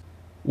Patriots,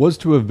 was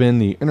to have been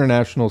the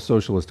International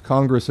Socialist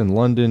Congress in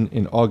London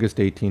in August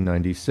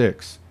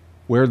 1896,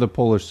 where the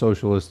Polish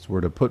socialists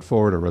were to put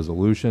forward a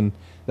resolution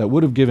that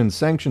would have given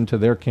sanction to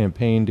their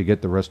campaign to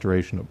get the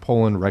restoration of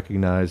Poland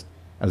recognized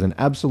as an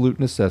absolute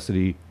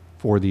necessity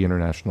for the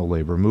international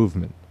labor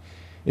movement.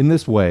 In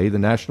this way, the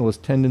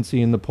nationalist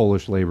tendency in the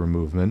Polish labor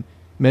movement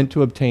meant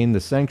to obtain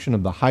the sanction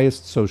of the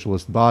highest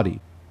socialist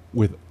body,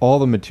 with all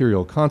the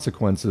material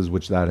consequences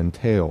which that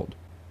entailed.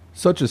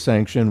 Such a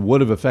sanction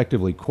would have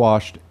effectively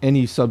quashed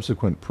any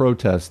subsequent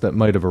protests that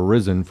might have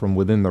arisen from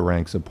within the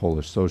ranks of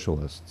Polish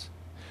socialists.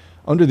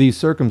 Under these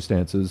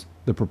circumstances,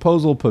 the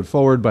proposal put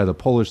forward by the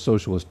Polish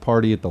Socialist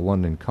Party at the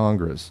London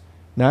Congress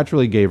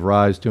naturally gave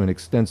rise to an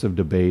extensive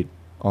debate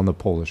on the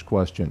Polish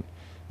question.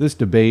 This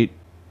debate,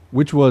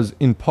 which was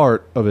in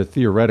part of a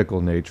theoretical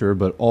nature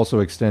but also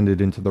extended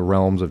into the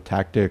realms of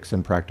tactics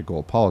and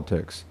practical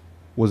politics,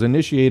 was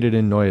initiated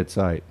in Neue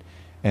Zeit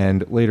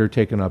and later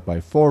taken up by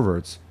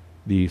Foreword,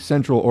 the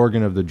central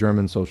organ of the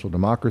German Social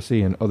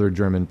Democracy and other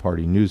German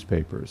party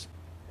newspapers,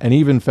 and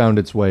even found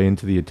its way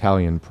into the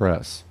Italian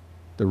press.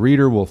 The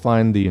reader will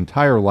find the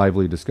entire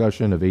lively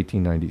discussion of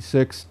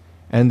 1896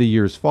 and the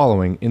years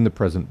following in the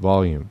present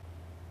volume.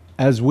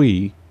 As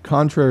we,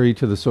 contrary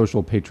to the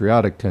social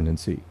patriotic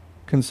tendency,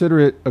 consider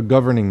it a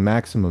governing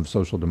maxim of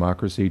social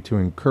democracy to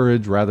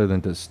encourage rather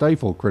than to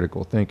stifle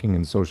critical thinking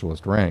in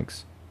socialist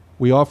ranks,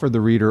 we offer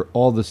the reader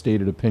all the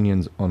stated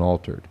opinions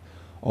unaltered,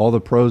 all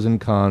the pros and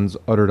cons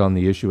uttered on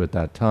the issue at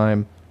that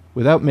time,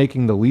 without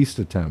making the least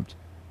attempt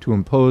to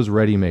impose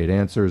ready-made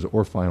answers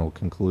or final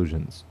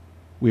conclusions.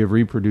 We have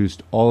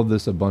reproduced all of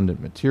this abundant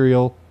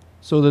material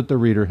so that the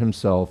reader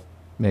himself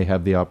may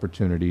have the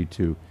opportunity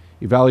to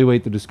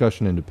evaluate the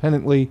discussion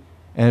independently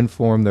and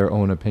form their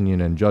own opinion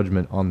and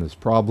judgment on this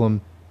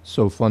problem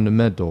so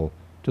fundamental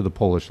to the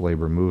Polish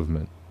labor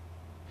movement.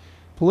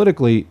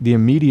 Politically, the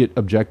immediate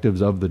objectives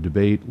of the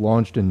debate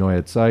launched in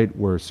Neue Zeit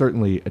were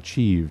certainly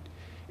achieved.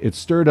 It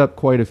stirred up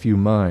quite a few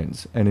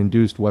minds and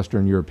induced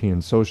Western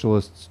European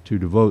socialists to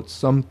devote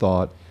some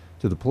thought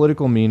to the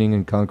political meaning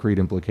and concrete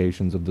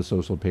implications of the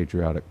Social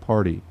Patriotic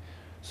Party,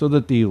 so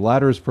that the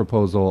latter's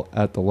proposal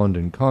at the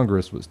London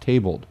Congress was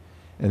tabled,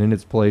 and in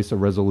its place a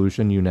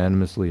resolution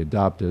unanimously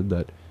adopted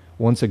that,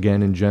 once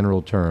again in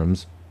general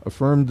terms,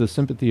 affirmed the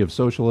sympathy of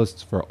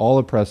socialists for all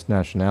oppressed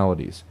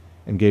nationalities,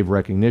 and gave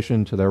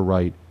recognition to their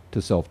right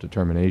to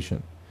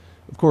self-determination.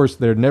 Of course,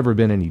 there had never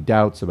been any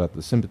doubts about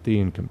the sympathy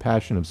and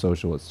compassion of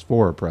socialists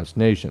for oppressed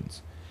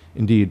nations.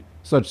 Indeed,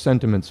 such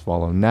sentiments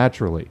follow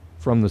naturally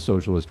from the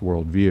socialist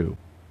worldview.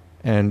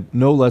 And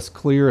no less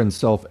clear and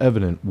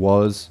self-evident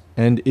was,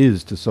 and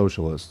is to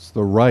socialists,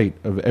 the right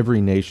of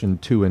every nation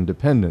to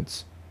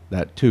independence.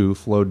 That, too,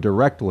 flowed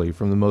directly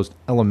from the most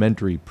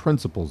elementary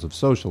principles of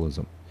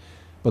socialism.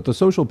 But the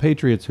social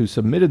patriots who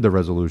submitted the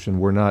resolution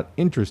were not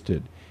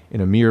interested in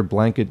a mere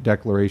blanket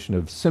declaration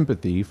of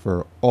sympathy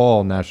for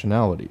all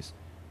nationalities.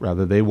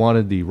 Rather, they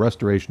wanted the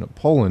restoration of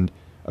Poland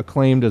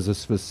acclaimed as a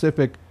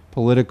specific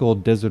political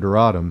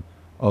desideratum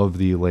of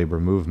the labor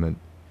movement.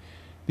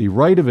 The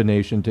right of a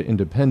nation to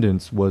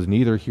independence was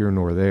neither here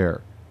nor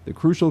there. The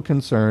crucial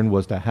concern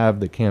was to have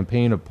the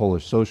campaign of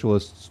Polish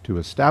socialists to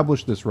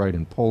establish this right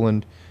in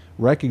Poland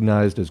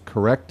recognized as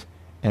correct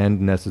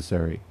and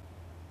necessary.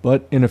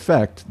 But in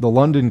effect, the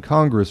London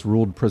Congress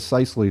ruled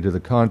precisely to the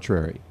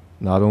contrary.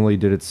 Not only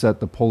did it set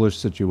the Polish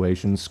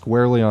situation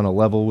squarely on a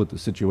level with the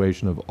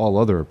situation of all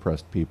other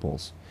oppressed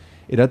peoples,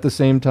 it at the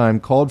same time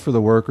called for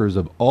the workers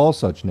of all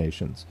such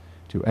nations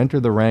to enter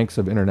the ranks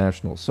of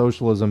international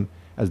socialism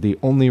as the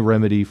only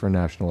remedy for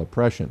national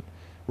oppression,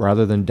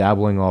 rather than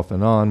dabbling off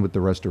and on with the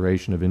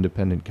restoration of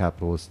independent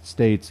capitalist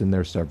states in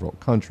their several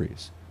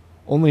countries.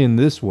 Only in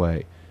this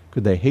way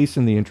could they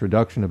hasten the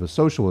introduction of a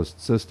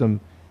socialist system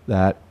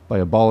that, by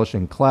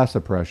abolishing class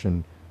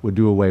oppression, would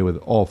do away with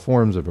all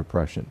forms of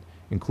oppression,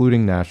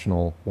 including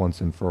national,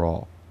 once and for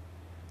all.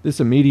 This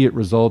immediate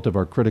result of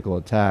our critical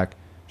attack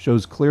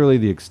shows clearly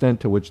the extent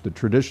to which the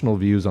traditional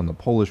views on the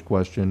Polish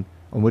question,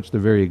 on which the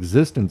very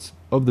existence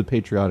of the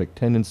patriotic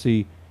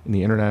tendency in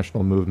the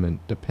international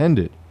movement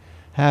depended,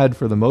 had,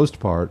 for the most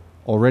part,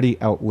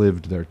 already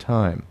outlived their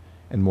time,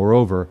 and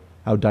moreover,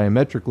 how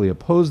diametrically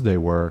opposed they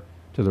were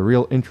to the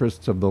real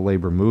interests of the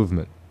labor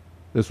movement.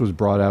 This was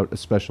brought out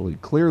especially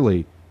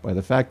clearly by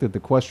the fact that the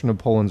question of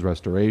Poland's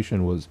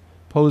restoration was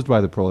posed by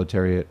the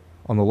proletariat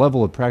on the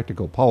level of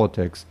practical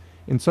politics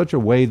in such a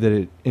way that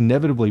it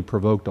inevitably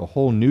provoked a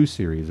whole new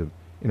series of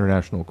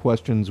international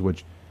questions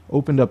which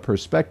opened up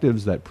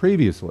perspectives that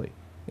previously,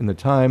 in the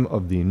time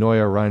of the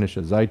Neue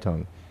Rheinische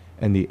Zeitung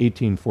and the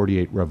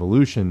 1848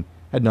 revolution,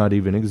 had not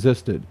even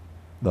existed.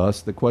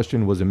 Thus, the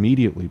question was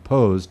immediately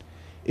posed: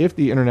 if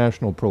the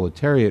international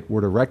proletariat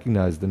were to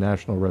recognize the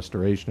national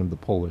restoration of the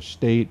Polish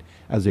state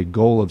as a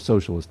goal of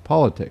socialist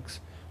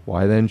politics,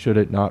 why then should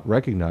it not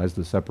recognize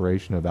the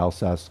separation of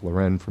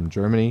Alsace-Lorraine from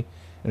Germany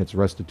and its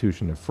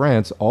restitution of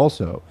France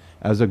also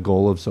as a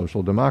goal of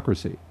social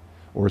democracy,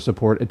 or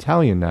support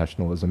Italian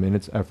nationalism in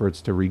its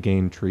efforts to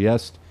regain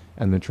Trieste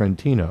and the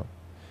Trentino?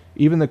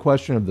 Even the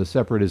question of the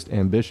separatist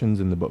ambitions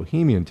in the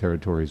Bohemian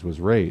territories was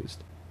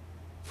raised.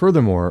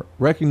 Furthermore,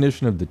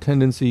 recognition of the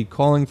tendency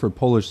calling for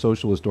Polish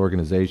socialist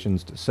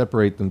organizations to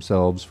separate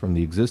themselves from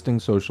the existing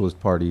socialist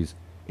parties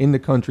in the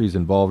countries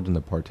involved in the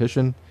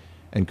partition,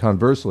 and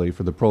conversely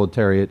for the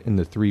proletariat in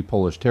the three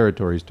Polish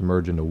territories to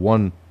merge into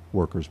one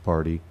workers'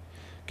 party,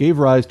 gave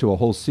rise to a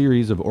whole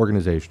series of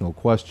organizational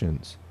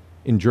questions.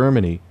 In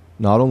Germany,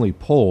 not only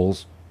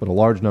Poles, but a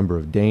large number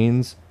of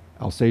Danes,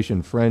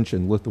 Alsatian French,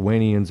 and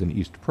Lithuanians in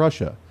East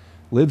Prussia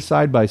lived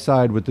side by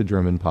side with the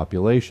German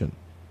population.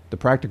 The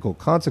practical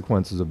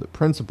consequences of the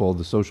principle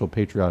the social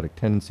patriotic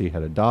tendency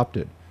had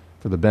adopted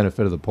for the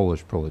benefit of the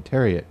Polish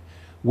proletariat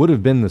would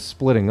have been the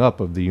splitting up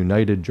of the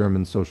united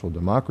German social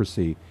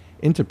democracy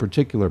into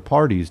particular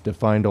parties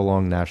defined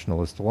along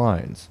nationalist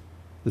lines.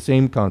 The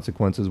same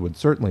consequences would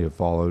certainly have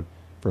followed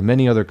for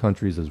many other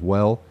countries as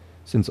well,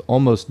 since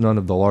almost none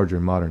of the larger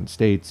modern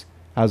states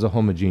has a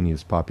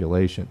homogeneous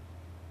population.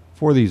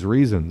 For these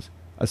reasons,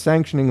 a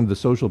sanctioning of the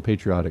social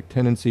patriotic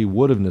tendency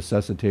would have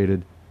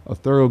necessitated a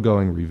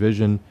thoroughgoing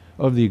revision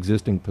of the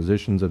existing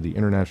positions of the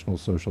international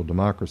social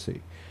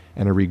democracy,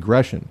 and a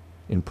regression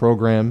in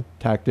program,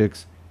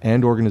 tactics,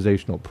 and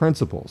organizational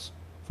principles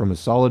from a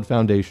solid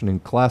foundation in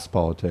class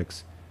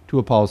politics to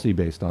a policy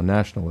based on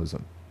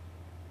nationalism.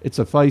 It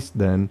sufficed,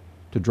 then,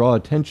 to draw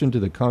attention to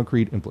the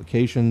concrete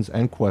implications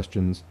and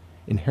questions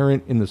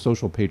inherent in the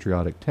social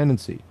patriotic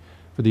tendency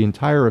for the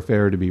entire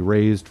affair to be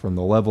raised from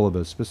the level of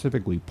a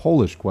specifically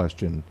Polish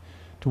question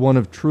to one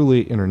of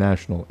truly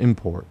international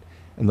import,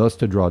 and thus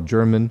to draw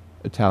German,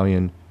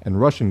 Italian, and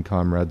Russian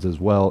comrades as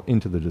well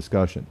into the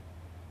discussion,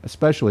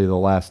 especially the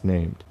last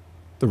named.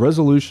 The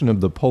resolution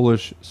of the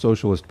Polish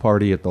Socialist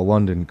Party at the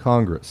London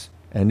Congress,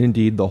 and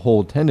indeed the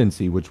whole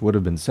tendency which would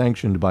have been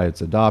sanctioned by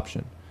its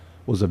adoption,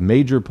 was of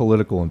major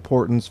political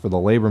importance for the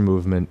labor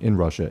movement in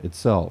Russia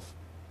itself.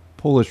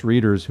 Polish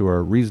readers who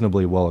are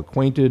reasonably well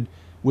acquainted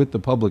with the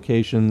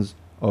publications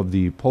of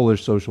the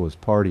Polish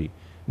Socialist Party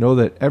know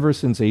that ever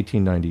since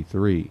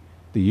 1893,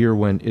 the year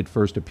when it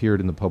first appeared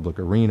in the public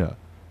arena,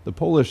 the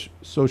Polish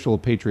social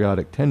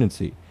patriotic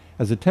tendency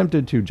has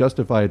attempted to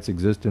justify its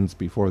existence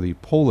before the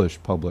Polish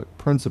public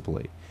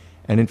principally,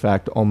 and in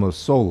fact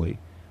almost solely,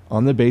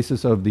 on the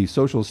basis of the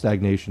social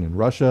stagnation in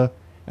Russia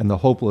and the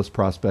hopeless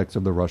prospects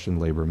of the Russian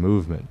labor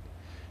movement.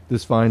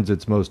 This finds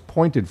its most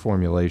pointed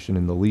formulation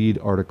in the lead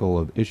article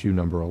of issue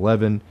number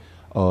 11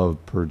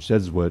 of Per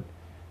Jesuit,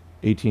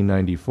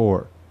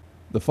 1894.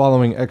 The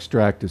following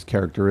extract is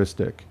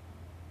characteristic.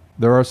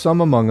 There are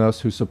some among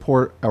us who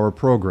support our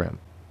program,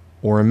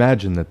 or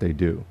imagine that they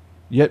do,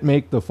 yet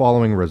make the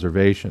following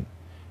reservation.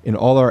 In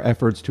all our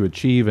efforts to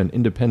achieve an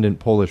independent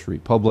Polish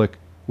republic,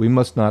 we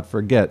must not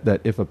forget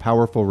that if a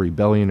powerful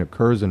rebellion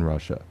occurs in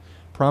Russia,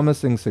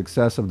 promising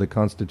success of the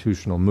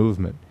constitutional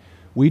movement,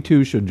 we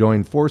too should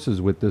join forces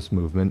with this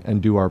movement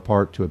and do our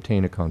part to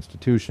obtain a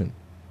constitution.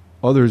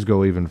 Others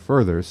go even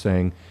further,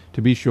 saying,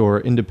 to be sure,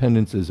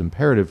 independence is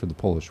imperative for the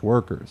Polish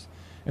workers,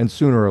 and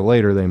sooner or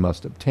later they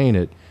must obtain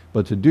it,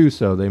 but to do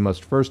so they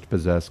must first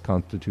possess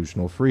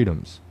constitutional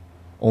freedoms.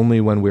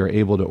 Only when we are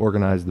able to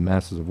organize the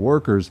masses of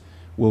workers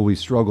will we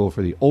struggle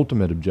for the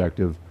ultimate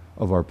objective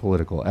of our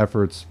political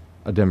efforts,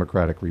 a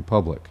democratic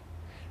republic.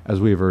 As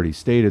we have already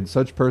stated,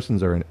 such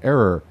persons are in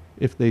error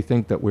if they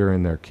think that we are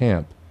in their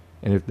camp,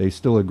 and if they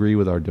still agree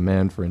with our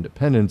demand for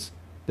independence,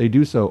 they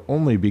do so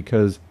only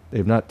because they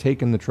have not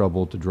taken the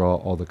trouble to draw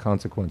all the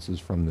consequences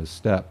from this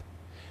step.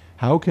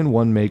 How can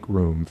one make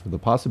room for the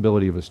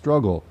possibility of a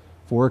struggle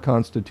for a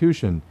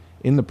constitution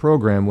in the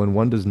program when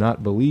one does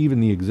not believe in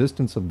the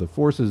existence of the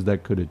forces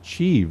that could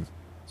achieve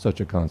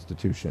such a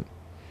constitution?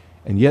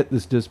 And yet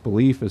this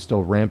disbelief is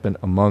still rampant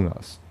among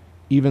us,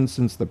 even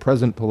since the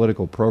present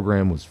political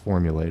program was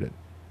formulated.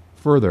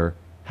 Further,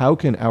 how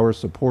can our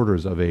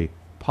supporters of a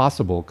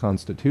possible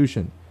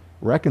constitution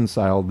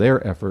reconcile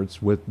their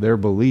efforts with their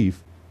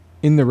belief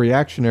in the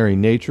reactionary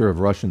nature of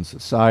Russian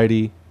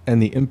society and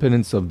the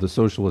impotence of the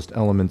socialist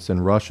elements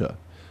in Russia,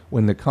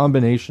 when the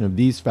combination of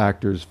these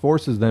factors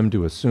forces them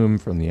to assume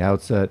from the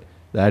outset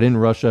that in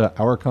Russia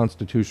our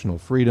constitutional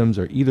freedoms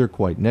are either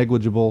quite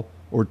negligible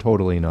or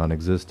totally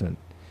non-existent?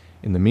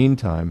 In the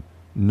meantime,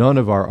 none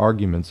of our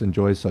arguments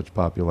enjoys such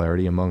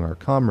popularity among our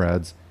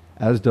comrades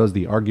as does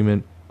the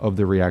argument of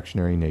the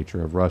reactionary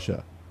nature of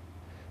Russia.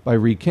 By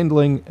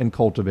rekindling and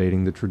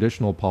cultivating the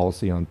traditional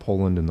policy on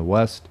Poland in the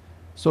West,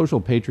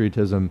 social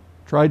patriotism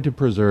tried to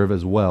preserve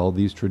as well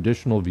these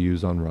traditional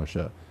views on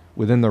Russia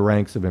within the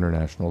ranks of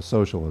international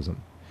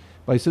socialism.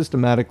 By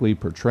systematically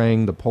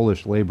portraying the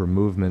Polish labor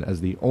movement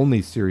as the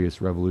only serious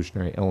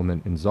revolutionary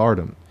element in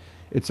Tsardom,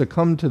 it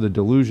succumbed to the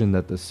delusion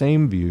that the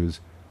same views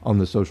on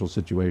the social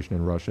situation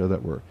in Russia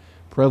that were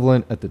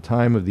prevalent at the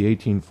time of the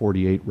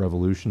 1848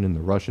 revolution in the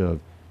Russia of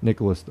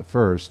Nicholas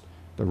I,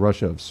 the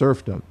Russia of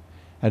serfdom,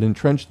 had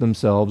entrenched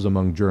themselves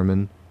among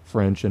German,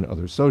 French, and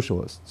other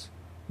socialists.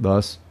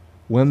 Thus,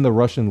 when the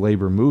Russian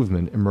labor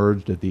movement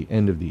emerged at the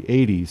end of the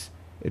 80s,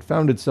 it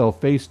found itself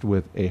faced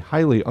with a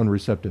highly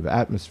unreceptive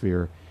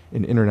atmosphere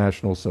in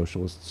international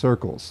socialist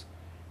circles.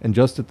 And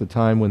just at the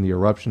time when the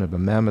eruption of a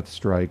mammoth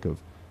strike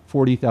of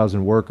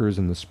 40,000 workers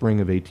in the spring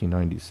of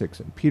 1896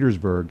 in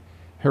Petersburg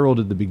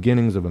heralded the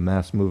beginnings of a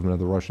mass movement of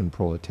the Russian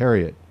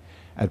proletariat,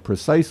 at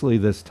precisely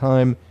this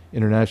time,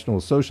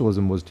 International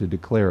Socialism was to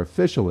declare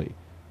officially,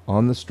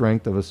 on the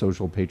strength of a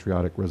social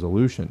patriotic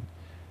resolution,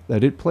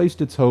 that it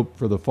placed its hope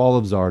for the fall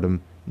of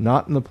Tsardom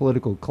not in the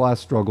political class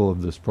struggle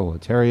of this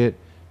proletariat,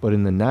 but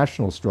in the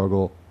national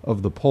struggle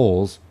of the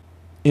Poles,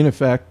 in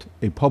effect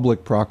a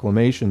public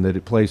proclamation that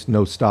it placed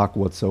no stock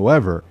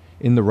whatsoever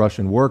in the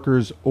Russian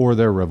workers or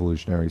their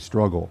revolutionary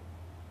struggle.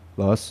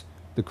 Thus,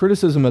 the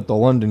criticism at the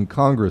London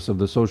Congress of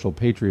the Social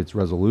Patriots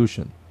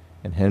Resolution,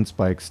 and hence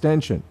by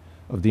extension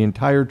of the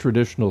entire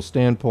traditional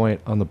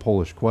standpoint on the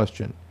Polish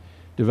question,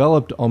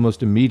 developed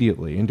almost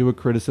immediately into a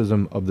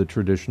criticism of the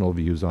traditional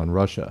views on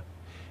Russia.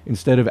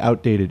 Instead of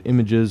outdated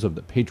images of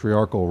the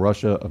patriarchal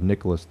Russia of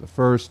Nicholas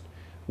I,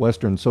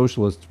 Western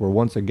socialists were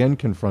once again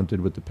confronted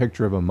with the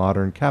picture of a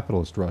modern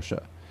capitalist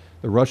Russia,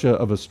 the Russia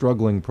of a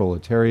struggling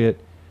proletariat,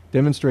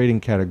 demonstrating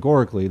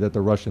categorically that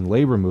the Russian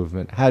labor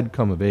movement had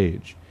come of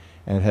age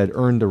and had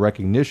earned the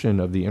recognition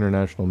of the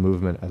international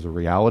movement as a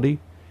reality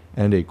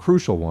and a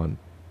crucial one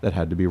that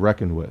had to be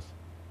reckoned with.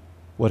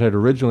 What had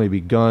originally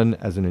begun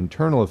as an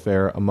internal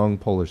affair among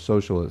Polish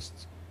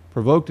socialists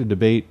provoked a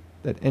debate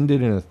that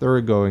ended in a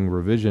thoroughgoing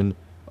revision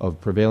of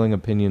prevailing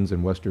opinions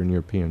in Western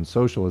European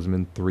socialism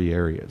in three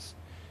areas: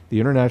 the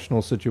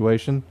international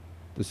situation,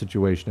 the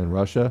situation in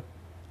Russia,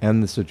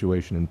 and the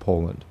situation in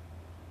Poland.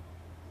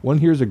 One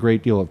hears a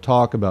great deal of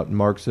talk about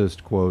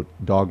Marxist, quote,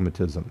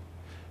 dogmatism,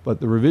 but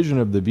the revision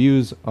of the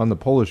views on the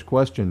Polish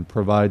question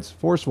provides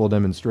forceful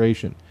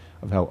demonstration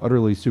of how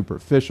utterly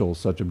superficial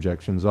such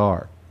objections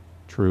are.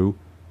 True,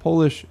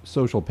 Polish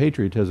social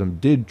patriotism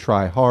did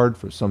try hard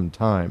for some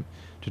time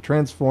to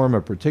transform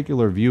a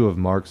particular view of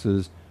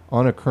Marx's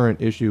on a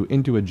current issue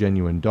into a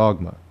genuine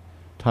dogma,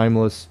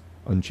 timeless,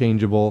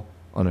 unchangeable,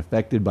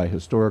 unaffected by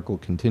historical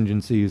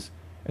contingencies,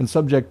 and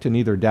subject to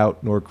neither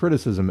doubt nor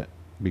criticism,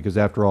 because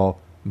after all,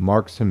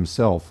 Marx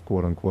himself,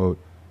 quote unquote,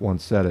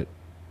 once said it.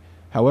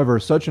 However,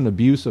 such an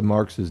abuse of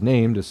Marx's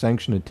name to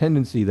sanction a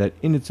tendency that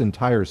in its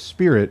entire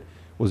spirit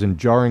was in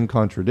jarring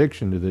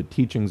contradiction to the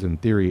teachings and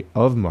theory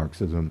of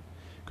Marxism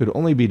could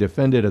only be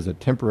defended as a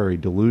temporary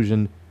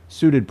delusion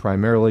suited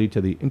primarily to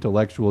the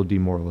intellectual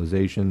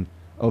demoralization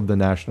of the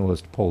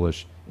nationalist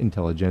Polish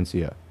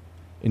intelligentsia.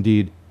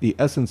 Indeed, the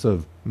essence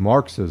of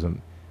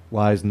Marxism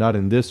lies not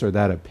in this or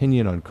that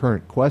opinion on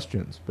current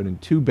questions, but in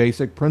two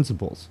basic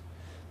principles: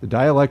 the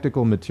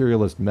dialectical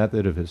materialist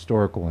method of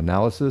historical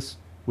analysis,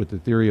 with the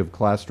theory of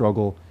class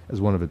struggle as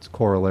one of its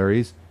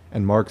corollaries,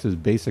 and Marx's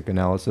basic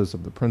analysis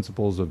of the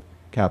principles of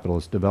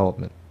capitalist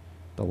development.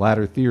 The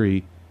latter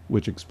theory,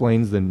 which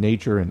explains the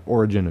nature and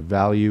origin of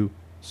value,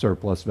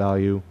 surplus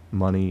value,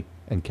 money,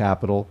 and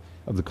capital,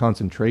 of the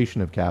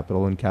concentration of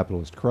capital in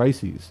capitalist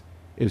crises,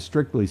 is,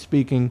 strictly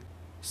speaking,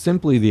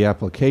 simply the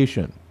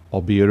application,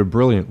 albeit a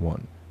brilliant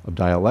one, of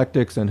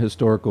dialectics and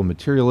historical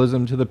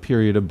materialism to the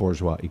period of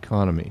bourgeois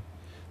economy.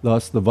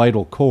 Thus, the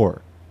vital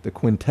core, the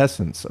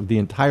quintessence of the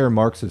entire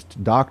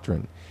Marxist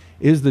doctrine,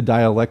 is the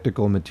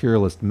dialectical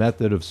materialist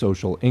method of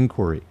social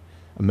inquiry,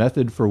 a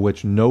method for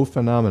which no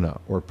phenomena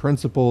or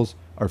principles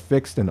are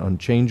fixed and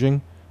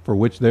unchanging, for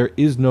which there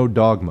is no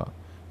dogma,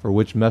 for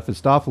which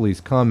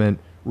Mephistopheles' comment,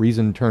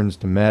 "Reason turns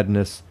to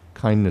madness,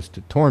 kindness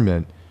to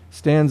torment,"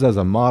 stands as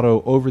a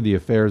motto over the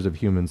affairs of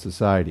human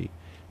society,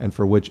 and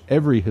for which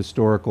every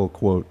historical,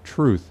 quote,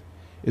 truth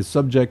is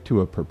subject to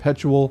a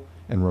perpetual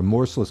and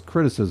remorseless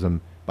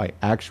criticism by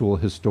actual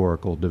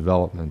historical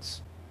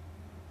developments.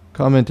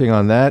 Commenting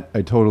on that,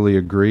 I totally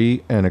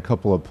agree, and a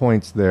couple of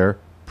points there.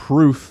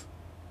 Proof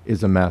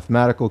is a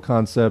mathematical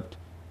concept.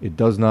 It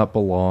does not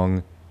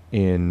belong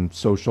in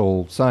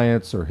social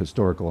science or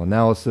historical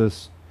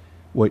analysis.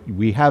 What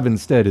we have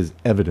instead is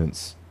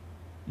evidence.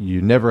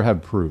 You never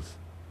have proof.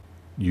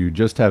 You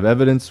just have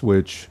evidence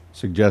which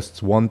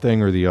suggests one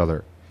thing or the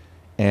other.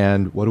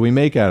 And what do we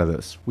make out of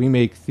this? We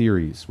make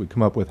theories. We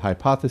come up with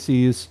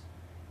hypotheses,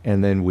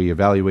 and then we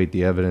evaluate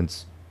the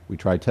evidence. We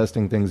try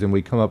testing things, and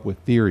we come up with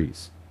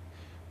theories.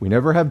 We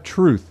never have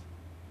truth.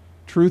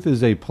 Truth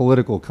is a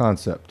political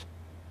concept.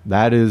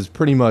 That is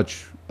pretty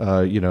much,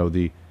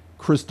 the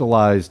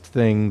crystallized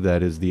thing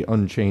that is the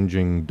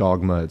unchanging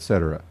dogma,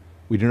 etc.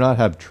 We do not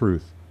have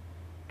truth.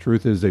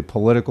 Truth is a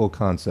political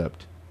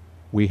concept.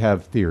 We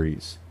have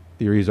theories.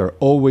 Theories are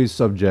always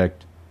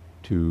subject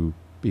to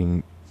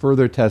being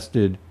further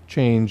tested,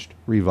 changed,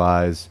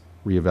 revised,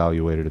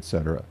 reevaluated,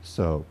 etc.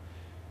 So,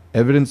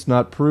 evidence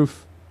not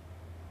proof,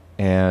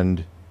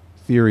 and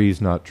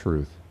theories not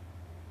truth.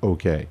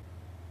 Okay.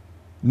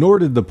 Nor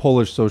did the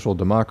Polish social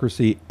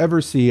democracy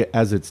ever see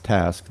as its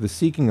task the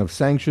seeking of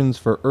sanctions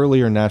for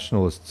earlier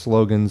nationalist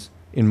slogans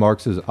in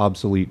Marx's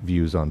obsolete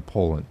views on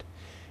Poland.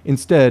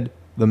 Instead,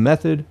 the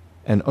method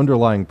and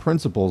underlying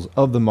principles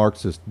of the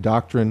Marxist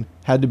doctrine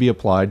had to be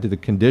applied to the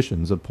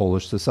conditions of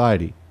Polish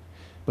society.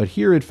 But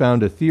here it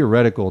found a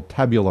theoretical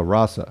tabula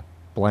rasa,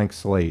 blank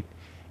slate,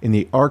 in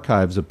the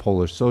archives of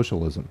Polish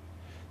socialism.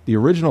 The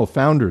original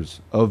founders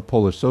of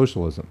Polish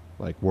socialism,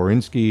 like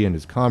Wawrinski and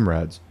his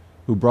comrades,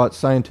 who brought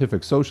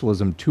scientific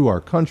socialism to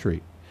our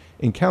country,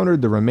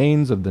 encountered the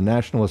remains of the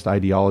nationalist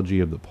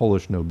ideology of the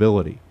Polish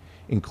nobility,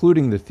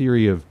 including the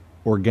theory of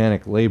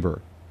organic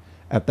labor,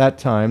 at that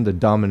time the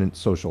dominant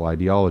social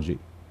ideology.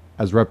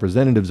 As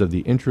representatives of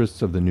the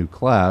interests of the new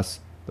class,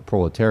 the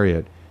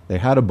proletariat, they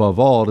had above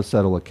all to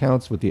settle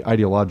accounts with the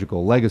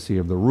ideological legacy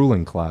of the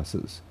ruling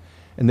classes,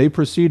 and they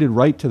proceeded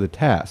right to the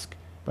task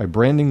by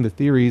branding the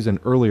theories and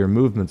earlier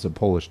movements of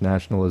Polish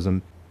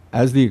nationalism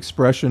as the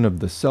expression of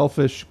the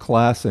selfish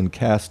class and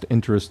caste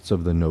interests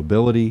of the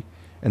nobility,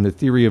 and the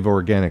theory of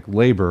organic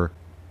labor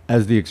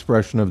as the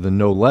expression of the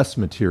no less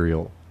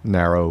material,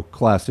 narrow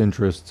class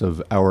interests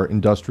of our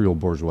industrial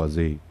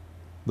bourgeoisie.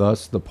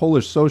 Thus, the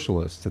Polish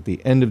socialists at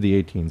the end of the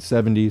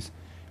 1870s,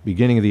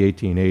 beginning of the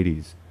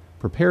 1880s,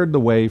 prepared the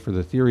way for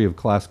the theory of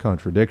class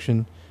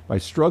contradiction by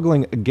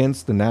struggling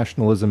against the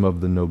nationalism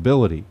of the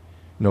nobility,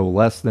 no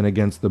less than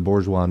against the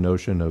bourgeois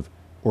notion of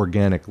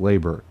organic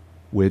labor,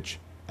 which,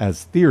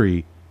 as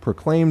theory,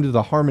 proclaimed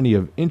the harmony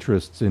of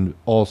interests in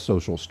all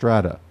social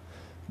strata.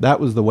 That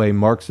was the way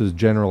Marx's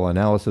general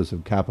analysis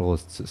of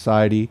capitalist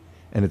society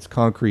and its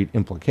concrete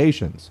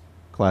implications,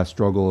 class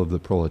struggle of the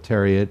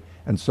proletariat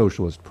and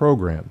socialist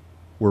program,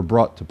 were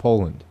brought to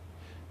Poland.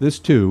 This,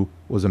 too,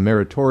 was a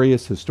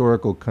meritorious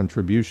historical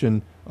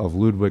contribution of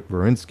Ludwik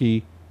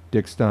Wawrinski,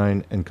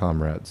 Dickstein, and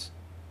comrades.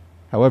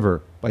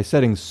 However, by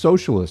setting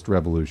socialist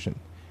revolution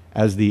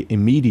as the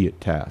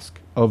immediate task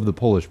of the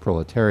Polish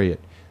proletariat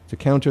to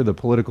counter the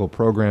political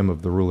program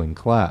of the ruling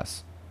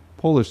class,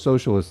 Polish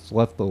socialists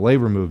left the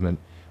labor movement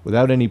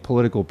without any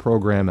political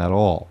program at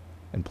all,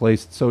 and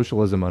placed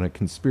socialism on a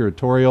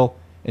conspiratorial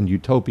and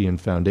utopian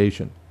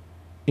foundation.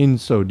 In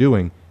so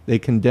doing, they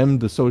condemned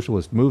the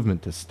socialist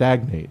movement to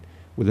stagnate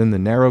within the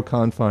narrow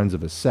confines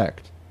of a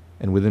sect,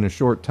 and within a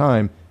short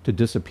time to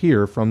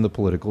disappear from the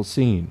political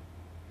scene.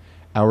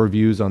 Our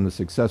views on the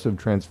successive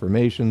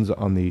transformations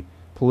on the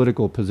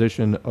political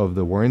position of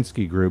the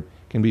Warinsky group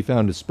can be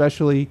found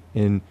especially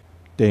in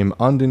Dem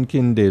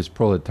Andenken des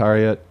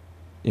Proletariat,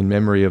 in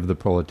memory of the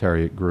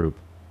proletariat group.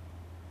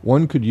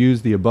 One could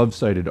use the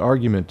above-cited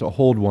argument to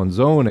hold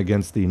one's own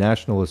against the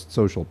nationalist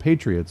social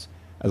patriots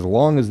as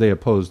long as they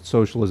opposed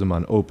socialism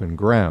on open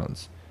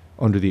grounds,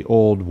 under the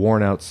old,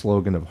 worn-out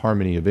slogan of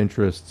harmony of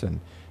interests and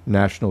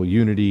national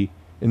unity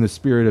in the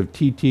spirit of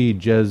T.T.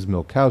 Jez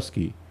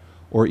Milkowski,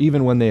 or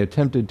even when they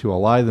attempted to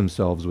ally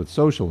themselves with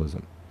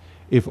socialism,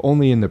 if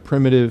only in the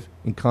primitive,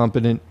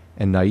 incompetent,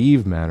 and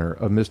naive manner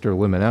of Mr.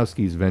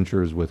 Limanowski's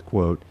ventures with,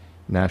 quote,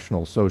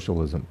 National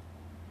Socialism.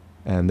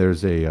 And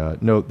there's a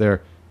note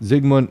there.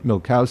 Zygmunt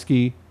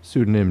Milkowski,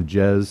 pseudonym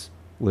Jez,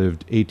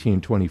 lived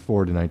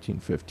 1824 to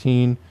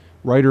 1915,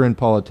 writer and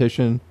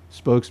politician,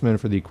 spokesman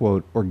for the,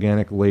 quote,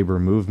 organic labor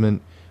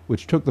movement,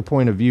 which took the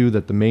point of view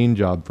that the main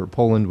job for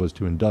Poland was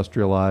to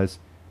industrialize,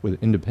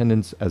 with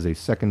independence as a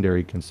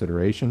secondary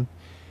consideration.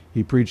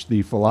 He preached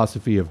the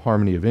philosophy of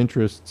harmony of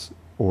interests,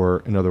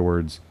 or, in other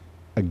words,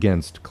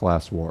 against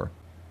class war.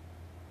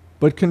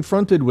 But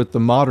confronted with the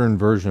modern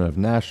version of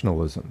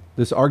nationalism,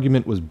 this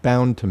argument was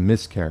bound to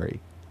miscarry,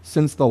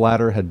 since the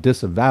latter had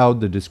disavowed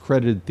the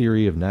discredited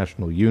theory of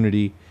national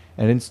unity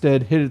and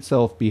instead hid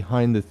itself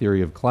behind the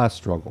theory of class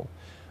struggle,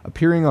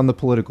 appearing on the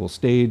political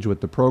stage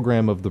with the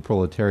program of the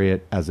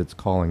proletariat as its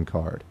calling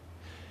card.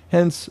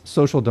 Hence,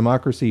 social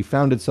democracy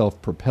found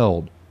itself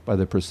propelled by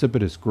the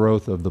precipitous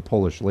growth of the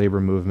Polish labor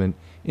movement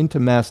into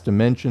mass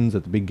dimensions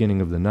at the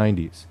beginning of the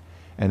 90s,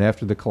 and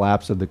after the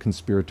collapse of the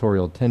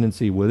conspiratorial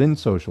tendency within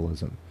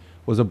socialism,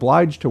 was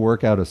obliged to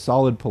work out a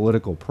solid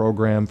political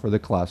program for the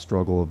class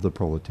struggle of the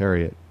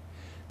proletariat.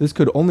 This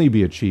could only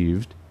be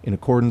achieved, in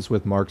accordance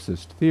with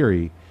Marxist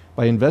theory,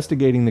 by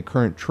investigating the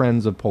current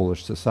trends of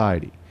Polish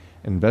society,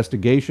 an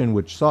investigation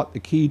which sought the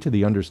key to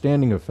the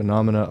understanding of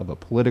phenomena of a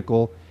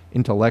political,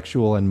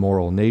 intellectual, and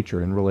moral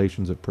nature in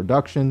relations of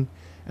production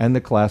and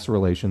the class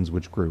relations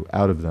which grew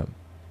out of them.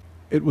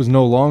 It was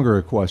no longer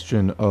a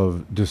question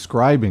of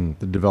describing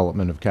the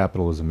development of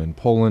capitalism in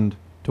Poland,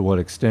 to what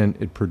extent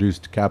it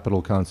produced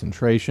capital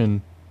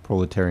concentration,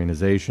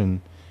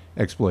 proletarianization,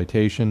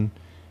 exploitation,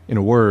 in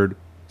a word,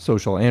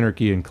 social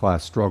anarchy and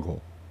class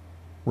struggle.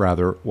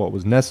 Rather, what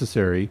was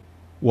necessary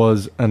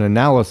was an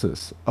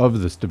analysis of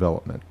this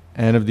development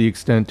and of the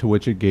extent to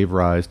which it gave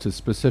rise to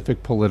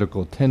specific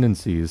political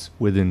tendencies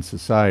within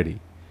society.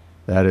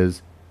 That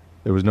is,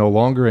 there was no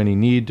longer any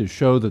need to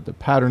show that the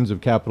patterns of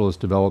capitalist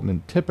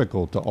development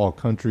typical to all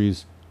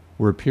countries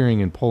were appearing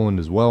in Poland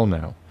as well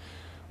now.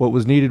 What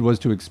was needed was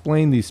to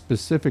explain the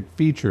specific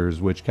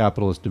features which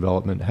capitalist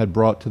development had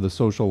brought to the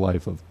social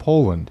life of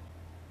Poland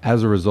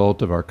as a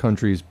result of our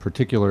country's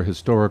particular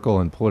historical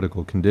and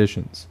political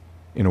conditions.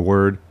 In a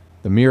word,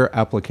 the mere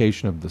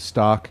application of the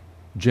stock,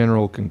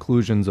 general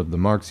conclusions of the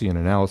Marxian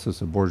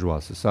analysis of bourgeois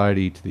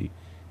society to the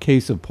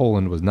case of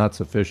Poland was not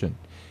sufficient.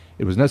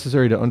 It was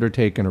necessary to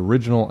undertake an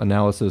original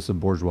analysis of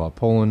bourgeois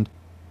Poland,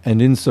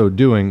 and in so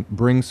doing,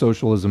 bring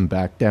socialism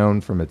back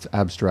down from its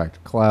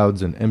abstract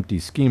clouds and empty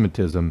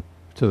schematism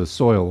to the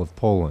soil of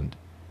Poland.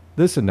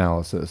 This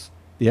analysis,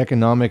 the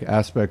economic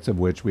aspects of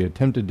which we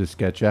attempted to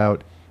sketch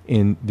out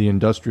in The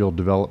Industrial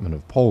Development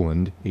of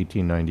Poland,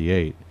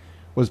 1898,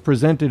 was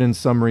presented in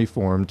summary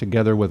form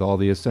together with all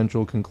the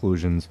essential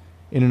conclusions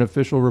in an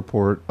official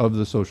report of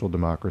the social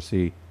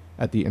democracy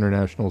at the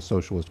International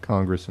Socialist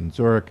Congress in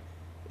Zurich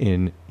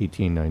in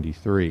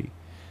 1893.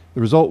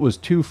 The result was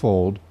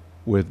twofold,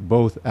 with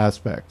both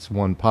aspects,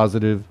 one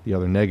positive, the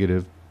other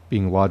negative,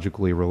 being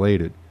logically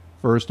related.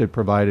 First, it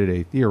provided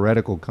a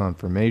theoretical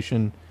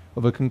confirmation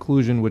of a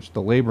conclusion which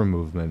the labor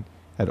movement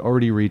had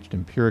already reached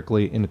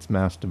empirically in its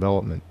mass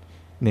development,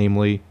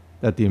 namely,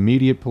 that the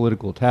immediate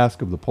political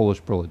task of the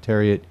Polish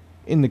proletariat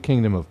in the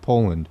Kingdom of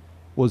Poland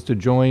was to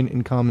join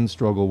in common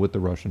struggle with the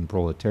Russian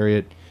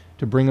proletariat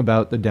to bring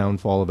about the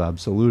downfall of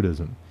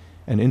absolutism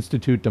and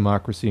institute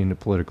democracy into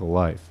political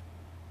life.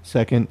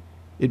 Second,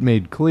 it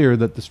made clear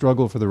that the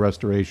struggle for the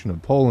restoration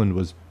of Poland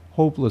was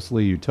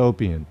hopelessly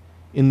utopian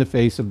in the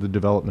face of the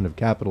development of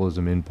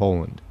capitalism in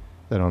Poland,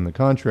 that on the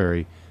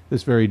contrary,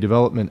 this very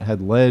development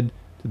had led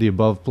to the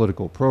above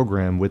political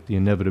program with the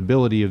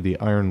inevitability of the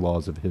iron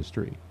laws of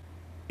history.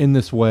 In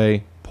this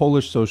way,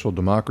 Polish social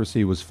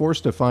democracy was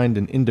forced to find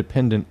an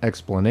independent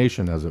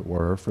explanation, as it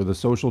were, for the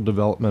social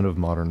development of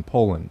modern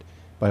Poland,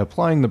 by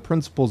applying the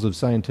principles of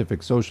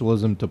scientific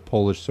socialism to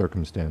Polish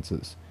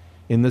circumstances,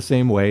 in the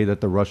same way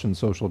that the Russian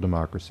social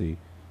democracy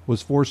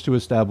was forced to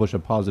establish a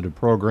positive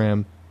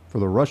program for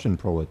the Russian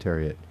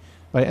proletariat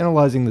by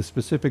analyzing the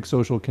specific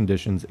social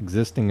conditions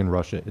existing in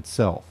Russia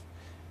itself,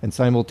 and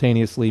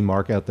simultaneously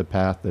mark out the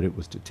path that it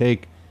was to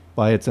take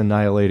by its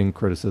annihilating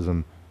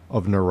criticism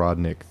of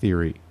Narodnik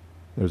theory.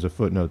 There's a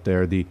footnote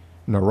there. The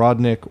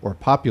Narodnik, or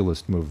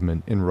populist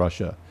movement in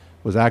Russia,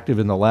 was active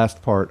in the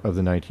last part of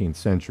the 19th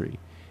century.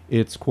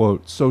 Its,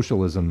 quote,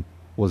 socialism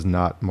was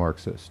not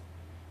Marxist.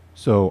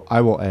 So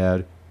I will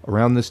add,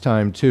 around this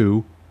time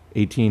too,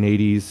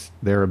 1880s,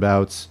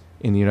 thereabouts,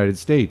 in the United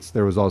States,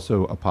 there was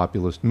also a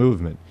populist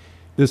movement.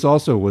 This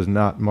also was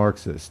not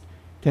Marxist.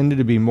 tended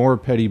to be more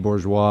petty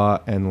bourgeois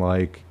and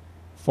like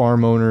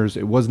farm owners.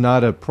 It was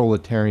not a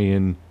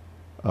proletarian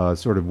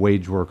sort of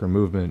wage worker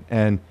movement.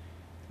 And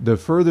the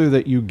further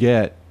that you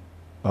get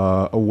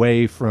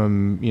away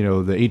from, you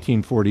know, the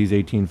 1840s,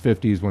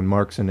 1850s, when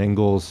Marx and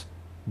Engels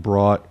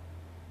brought,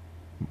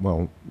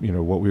 well, you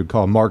know, what we would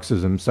call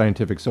Marxism,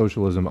 scientific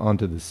socialism,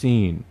 onto the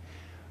scene,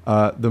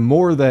 the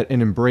more that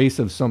an embrace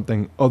of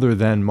something other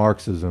than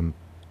Marxism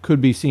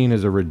could be seen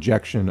as a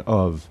rejection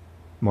of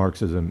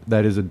Marxism.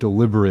 That is a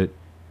deliberate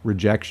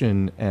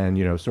rejection and,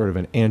 you know, sort of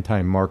an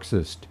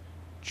anti-Marxist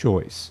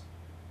choice.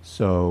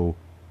 So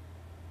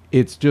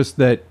it's just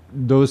that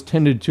those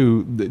tended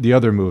to, the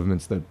other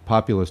movements, the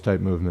populist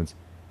type movements,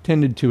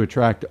 tended to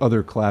attract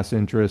other class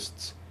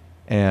interests.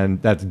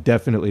 And that's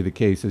definitely the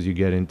case as you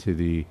get into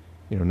the,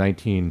 you know,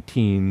 19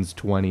 teens,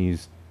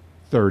 20s,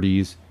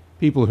 30s.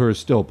 People who are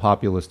still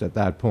populist at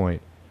that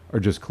point are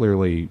just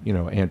clearly, you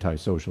know,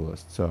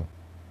 anti-socialist. So,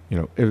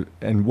 you know,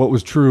 and what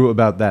was true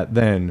about that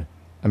then,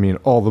 I mean,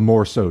 all the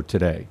more so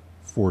today,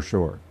 for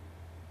sure.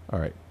 All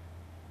right.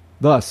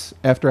 Thus,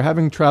 after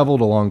having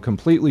traveled along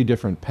completely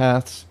different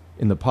paths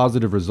in the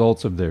positive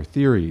results of their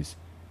theories,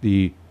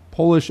 the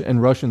Polish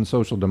and Russian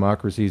social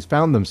democracies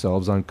found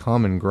themselves on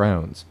common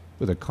grounds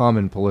with a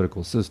common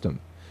political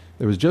system.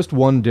 There was just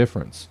one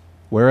difference.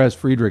 Whereas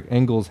Friedrich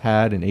Engels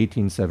had, in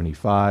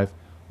 1875,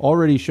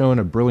 already shown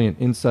a brilliant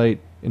insight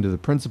into the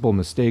principal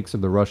mistakes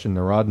of the Russian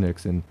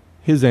Narodniks in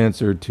his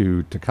answer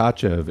to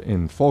Tkachev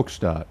in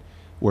Volksstaat,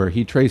 where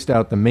he traced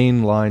out the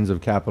main lines of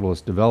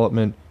capitalist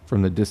development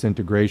from the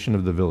disintegration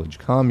of the village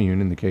commune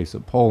in the case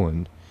of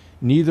Poland,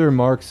 neither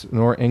Marx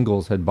nor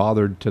Engels had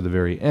bothered to the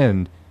very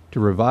end to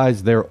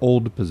revise their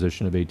old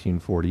position of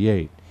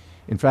 1848.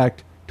 In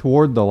fact,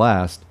 toward the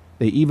last,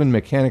 they even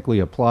mechanically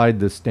applied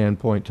this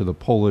standpoint to the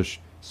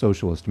Polish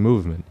socialist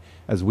movement,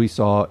 as we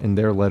saw in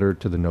their letter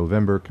to the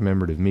November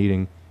commemorative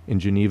meeting in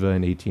Geneva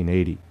in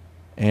 1880,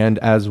 and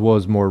as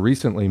was more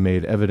recently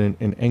made evident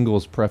in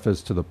Engels'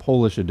 preface to the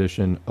Polish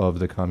edition of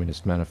the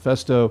Communist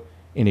Manifesto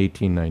in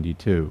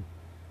 1892.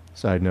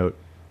 Side note,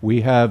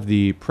 we have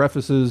the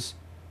prefaces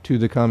to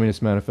the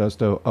Communist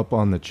Manifesto up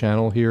on the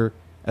channel here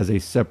as a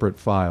separate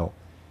file.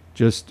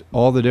 Just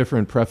all the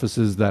different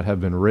prefaces that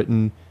have been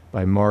written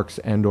by Marx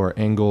and or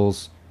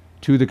Engels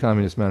to the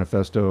Communist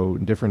Manifesto,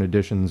 different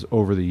editions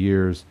over the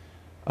years.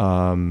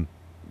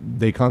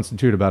 They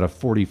constitute about a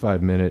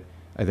 45-minute,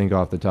 I think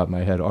off the top of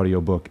my head,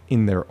 audiobook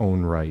in their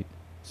own right.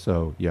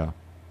 So, yeah.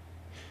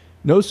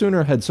 No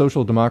sooner had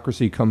social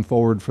democracy come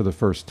forward for the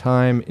first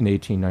time in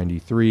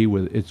 1893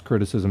 with its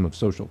criticism of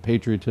social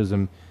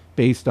patriotism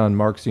based on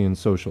Marxian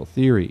social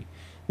theory,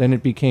 then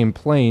it became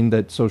plain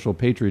that social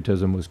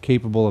patriotism was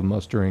capable of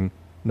mustering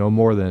no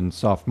more than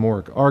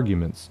sophomoric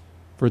arguments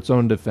for its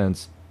own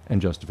defense and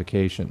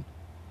justification.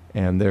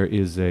 And there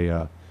is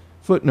a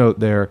footnote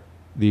there.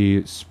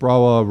 The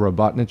Sprawa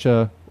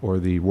Robotnicza, or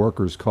the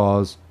Workers'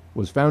 Cause,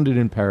 was founded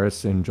in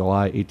Paris in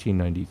July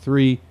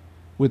 1893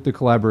 with the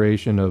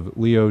collaboration of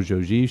Leo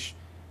Jojic,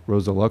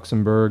 Rosa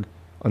Luxemburg,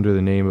 under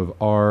the name of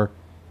R.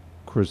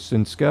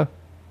 Krusinska,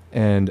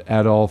 and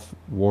Adolf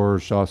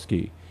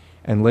Warshawski,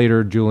 and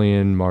later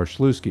Julian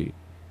Marszlewski.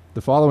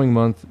 The following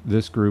month,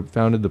 this group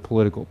founded the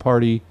political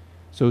party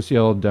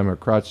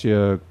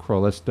Socjaldemokracja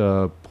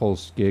Królestwa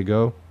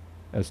Polskiego,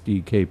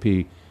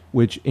 SDKP,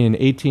 which in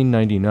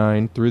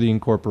 1899, through the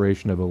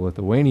incorporation of a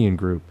Lithuanian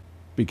group,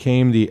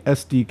 became the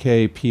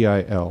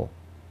SDK-PIL.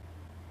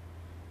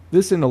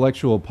 This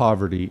intellectual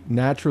poverty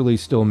naturally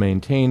still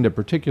maintained a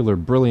particular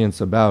brilliance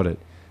about it,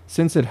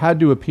 since it had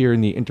to appear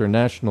in the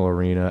international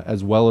arena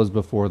as well as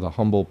before the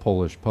humble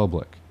Polish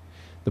public.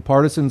 The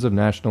partisans of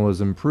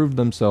nationalism proved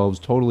themselves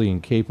totally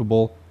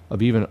incapable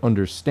of even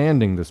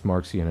understanding this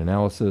Marxian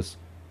analysis,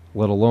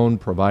 let alone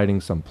providing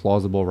some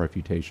plausible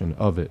refutation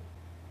of it.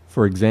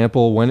 For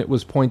example, when it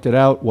was pointed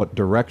out what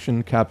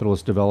direction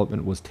capitalist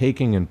development was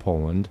taking in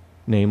Poland,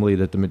 namely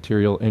that the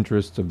material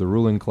interests of the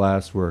ruling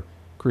class were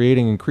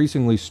creating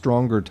increasingly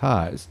stronger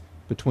ties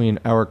between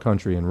our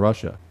country and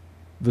Russia,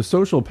 the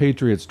social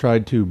patriots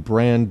tried to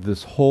brand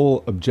this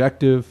whole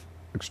objective,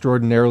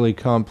 extraordinarily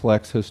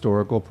complex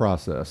historical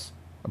process,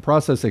 a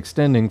process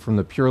extending from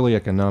the purely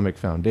economic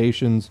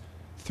foundations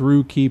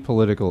through key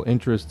political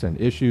interests and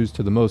issues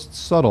to the most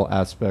subtle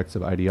aspects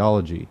of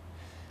ideology,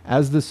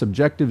 as the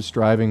subjective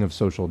striving of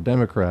social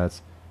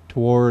democrats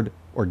toward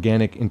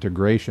organic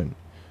integration,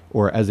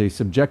 or as a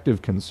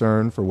subjective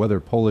concern for whether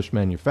Polish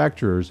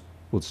manufacturers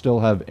would still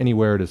have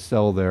anywhere to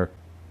sell their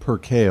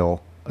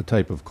percale, a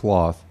type of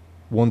cloth,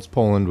 once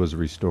Poland was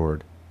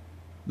restored.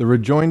 The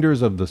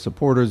rejoinders of the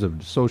supporters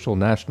of social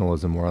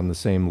nationalism were on the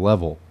same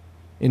level.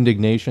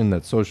 Indignation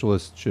that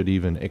socialists should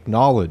even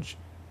acknowledge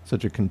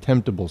such a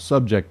contemptible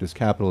subject as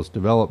capitalist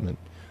development,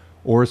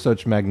 or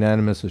such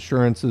magnanimous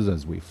assurances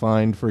as we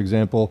find, for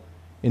example,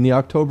 in the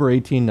October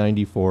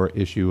 1894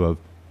 issue of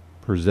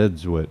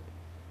Przezdwit,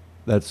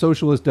 that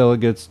socialist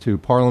delegates to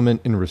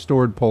Parliament in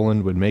restored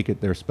Poland would make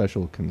it their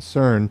special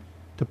concern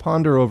to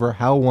ponder over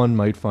how one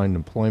might find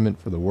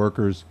employment for the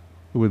workers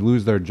who would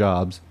lose their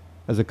jobs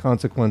as a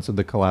consequence of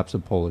the collapse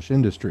of Polish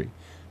industry,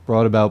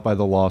 brought about by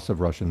the loss of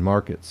Russian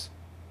markets.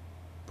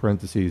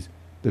 Parentheses,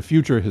 the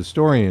future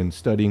historian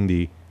studying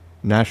the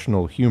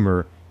national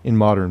humor in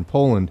modern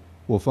Poland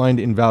will find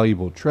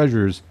invaluable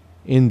treasures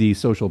in these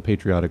social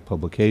patriotic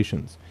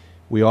publications.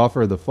 We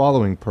offer the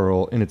following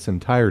pearl in its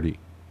entirety.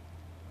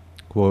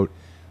 Quote,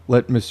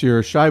 let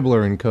Monsieur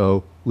Scheibler and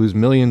Co. lose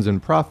millions in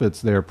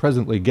profits they are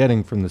presently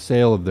getting from the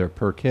sale of their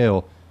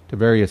percale to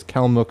various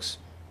Kalmucks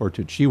or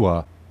to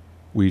Chiwa.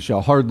 We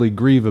shall hardly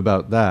grieve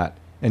about that,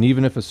 and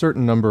even if a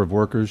certain number of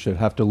workers should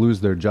have to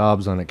lose their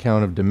jobs on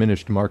account of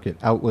diminished market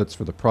outlets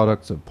for the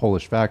products of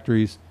Polish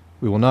factories,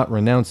 we will not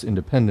renounce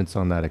independence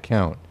on that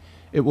account.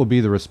 It will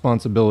be the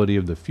responsibility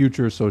of the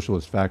future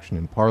socialist faction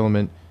in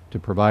Parliament to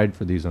provide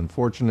for these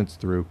unfortunates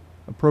through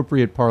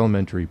appropriate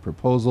parliamentary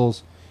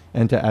proposals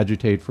and to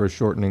agitate for a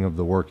shortening of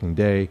the working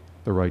day,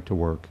 the right to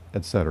work,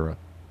 etc.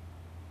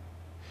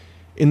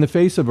 In the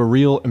face of a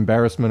real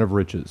embarrassment of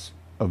riches,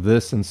 of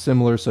this and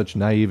similar such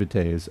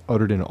naivetés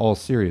uttered in all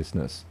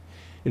seriousness,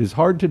 it is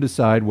hard to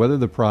decide whether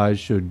the prize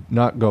should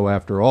not go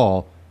after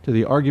all to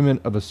the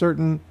argument of a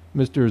certain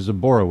Mr.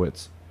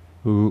 Zaborowitz,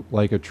 who,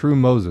 like a true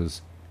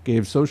Moses,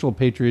 gave social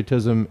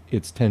patriotism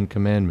its 10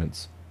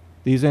 commandments.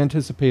 These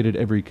anticipated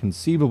every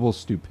conceivable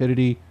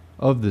stupidity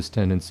of this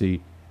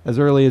tendency as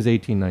early as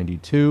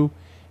 1892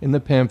 in the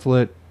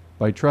pamphlet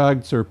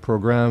Beitrag zur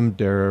Programm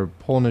der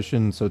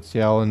polnischen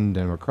Sozialen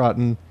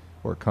Demokraten,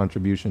 or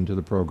Contribution to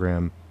the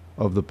Program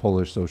of the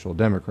Polish Social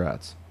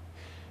Democrats.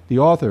 The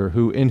author,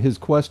 who in his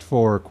quest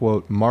for,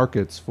 quote,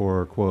 markets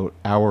for, quote,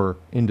 our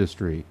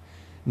industry,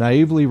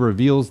 naively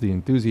reveals the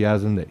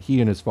enthusiasm that he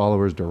and his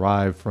followers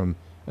derive from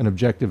an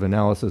objective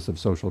analysis of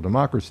social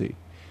democracy,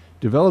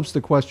 develops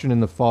the question in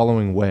the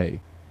following way,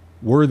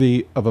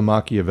 worthy of a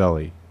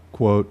Machiavelli,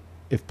 quote,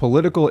 if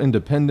political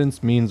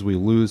independence means we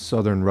lose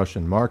southern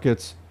Russian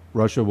markets,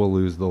 Russia will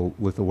lose the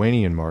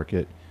Lithuanian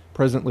market,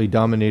 presently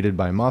dominated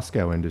by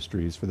Moscow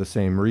industries for the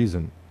same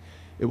reason.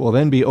 It will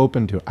then be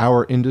open to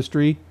our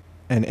industry,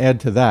 and add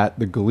to that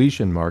the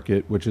Galician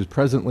market, which is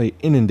presently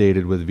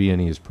inundated with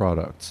Viennese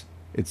products.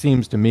 It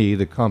seems to me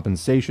the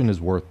compensation is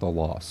worth the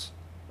loss."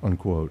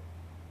 Unquote.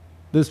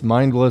 This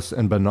mindless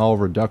and banal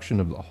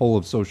reduction of the whole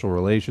of social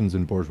relations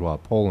in bourgeois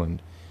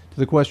Poland to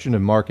the question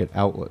of market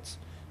outlets,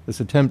 this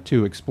attempt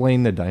to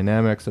explain the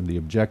dynamics of the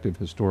objective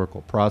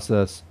historical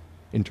process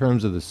in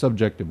terms of the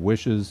subjective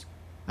wishes,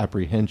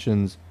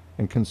 apprehensions,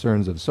 and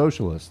concerns of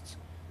socialists,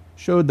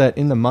 showed that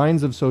in the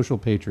minds of social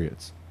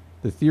patriots,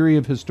 the theory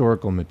of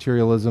historical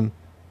materialism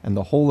and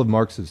the whole of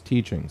Marx's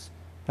teachings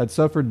had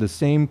suffered the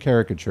same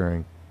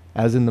caricaturing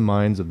as in the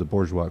minds of the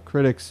bourgeois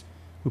critics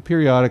who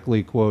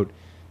periodically, quote,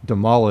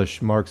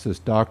 demolish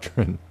Marxist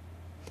doctrine.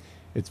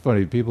 It's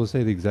funny, people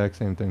say the exact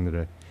same thing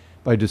today,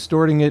 by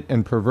distorting it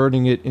and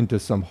perverting it into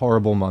some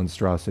horrible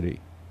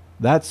monstrosity.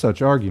 That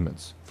such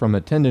arguments, from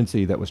a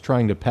tendency that was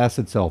trying to pass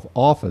itself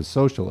off as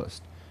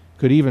socialist,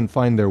 could even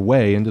find their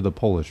way into the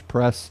Polish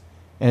press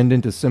and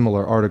into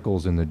similar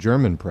articles in the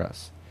German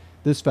press.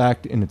 This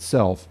fact in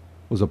itself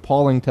was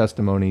appalling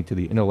testimony to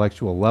the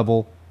intellectual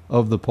level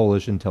of the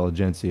Polish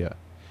intelligentsia.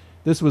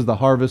 This was the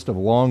harvest of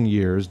long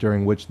years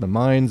during which the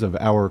minds of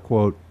our,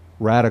 quote,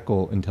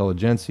 radical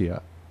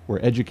intelligentsia were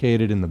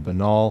educated in the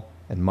banal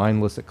and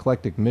mindless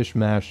eclectic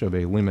mishmash of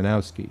a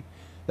Limanowski,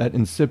 that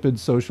insipid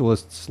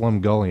socialist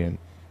slumgullion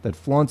that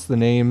flaunts the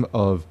name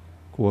of,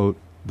 quote,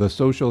 the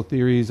social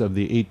theories of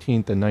the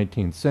 18th and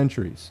 19th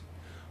centuries,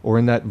 or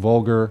in that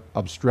vulgar,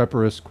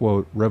 obstreperous,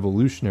 quote,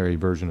 revolutionary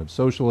version of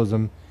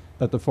socialism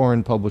that the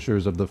foreign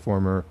publishers of the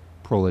former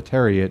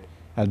proletariat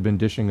had been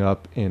dishing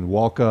up in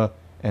Walka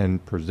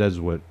and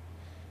Przezwit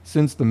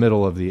since the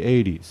middle of the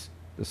 80s.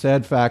 The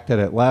sad fact had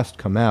at last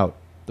come out.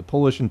 The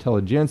Polish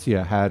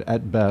intelligentsia had,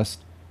 at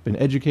best, been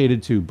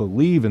educated to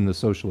believe in the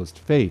socialist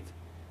faith,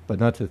 but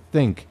not to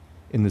think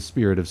in the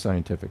spirit of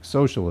scientific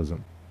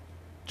socialism.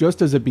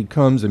 Just as it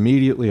becomes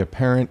immediately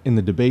apparent in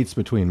the debates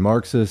between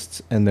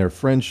Marxists and their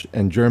French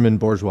and German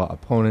bourgeois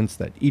opponents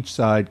that each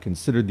side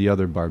considered the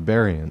other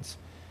barbarians,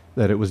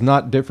 that it was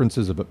not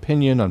differences of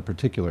opinion on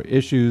particular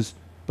issues,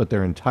 but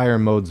their entire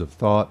modes of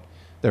thought,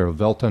 their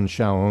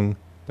Weltanschauung,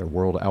 their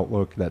world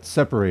outlook, that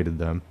separated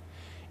them,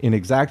 in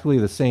exactly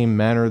the same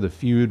manner the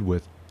feud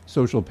with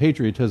social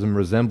patriotism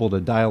resembled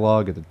a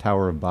dialogue at the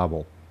Tower of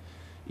Babel.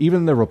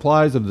 Even the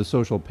replies of the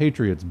social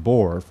patriots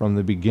bore, from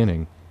the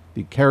beginning,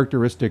 the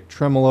characteristic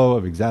tremolo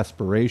of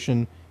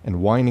exasperation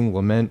and whining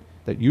lament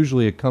that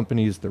usually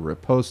accompanies the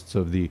ripostes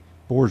of the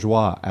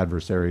bourgeois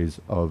adversaries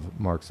of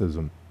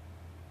Marxism.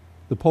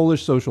 The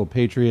Polish social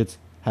patriots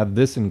have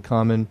this in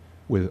common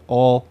with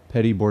all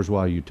petty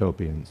bourgeois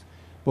utopians.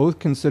 Both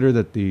consider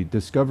that the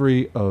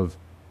discovery of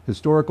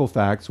historical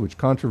facts which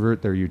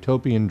controvert their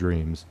utopian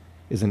dreams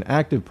is an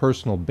act of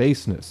personal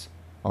baseness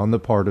on the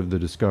part of the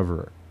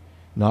discoverer.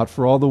 Not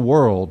for all the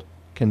world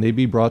can they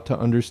be brought to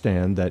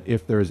understand that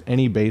if there is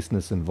any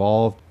baseness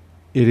involved,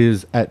 it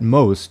is at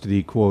most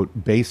the,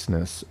 quote,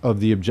 baseness of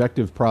the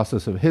objective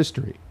process of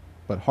history,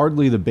 but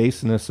hardly the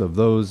baseness of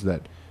those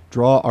that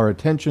draw our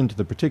attention to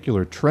the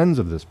particular trends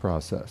of this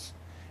process,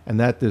 and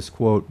that this,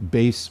 quote,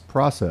 base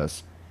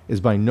process is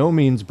by no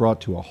means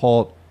brought to a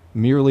halt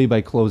merely by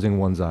closing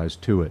one's eyes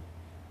to it.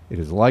 It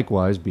is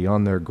likewise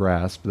beyond their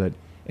grasp that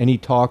any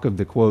talk of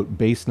the, quote,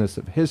 baseness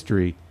of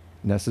history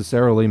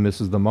necessarily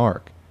misses the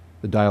mark.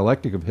 The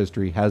dialectic of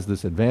history has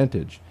this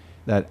advantage,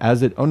 that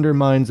as it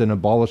undermines and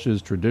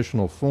abolishes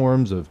traditional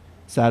forms of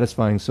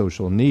satisfying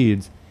social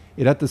needs,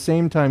 it at the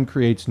same time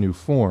creates new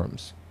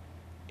forms.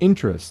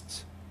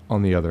 Interests,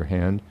 on the other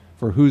hand,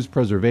 for whose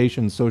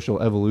preservation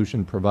social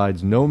evolution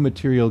provides no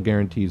material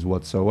guarantees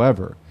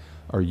whatsoever,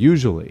 are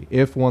usually,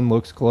 if one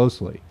looks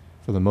closely,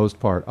 for the most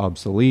part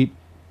obsolete,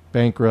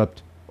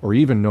 bankrupt, or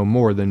even no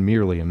more than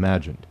merely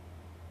imagined.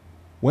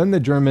 When the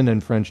German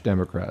and French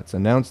Democrats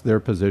announced their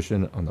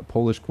position on the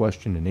Polish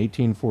question in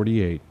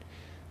 1848,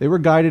 they were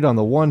guided on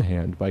the one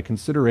hand by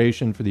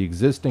consideration for the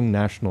existing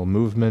national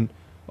movement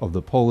of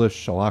the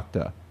Polish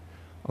Szlachta.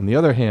 On the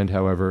other hand,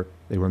 however,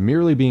 they were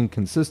merely being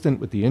consistent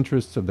with the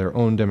interests of their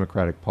own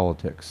democratic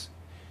politics.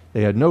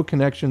 They had no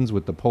connections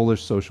with the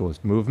Polish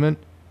socialist movement,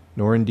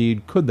 nor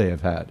indeed could they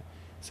have had,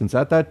 since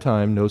at that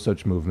time no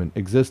such movement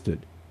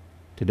existed.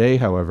 Today,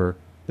 however,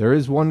 there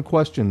is one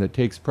question that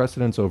takes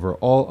precedence over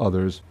all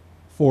others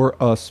for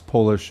us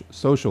Polish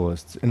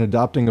socialists in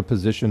adopting a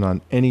position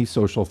on any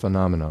social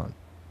phenomenon.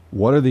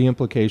 What are the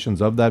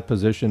implications of that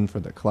position for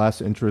the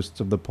class interests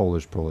of the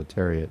Polish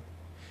proletariat?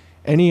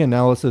 Any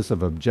analysis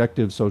of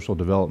objective social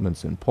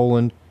developments in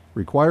Poland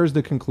requires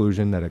the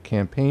conclusion that a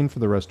campaign for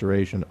the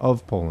restoration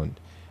of Poland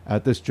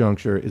at this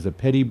juncture is a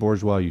petty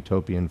bourgeois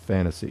utopian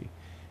fantasy,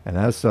 and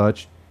as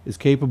such is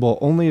capable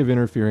only of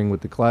interfering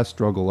with the class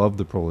struggle of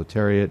the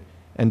proletariat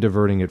and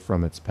diverting it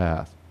from its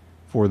path.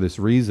 For this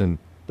reason,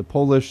 the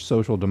Polish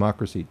social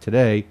democracy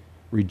today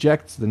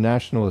rejects the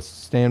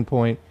nationalist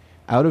standpoint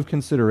out of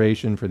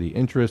consideration for the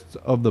interests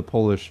of the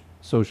Polish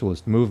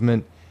socialist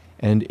movement,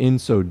 and in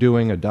so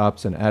doing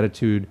adopts an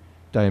attitude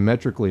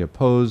diametrically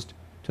opposed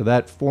to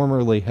that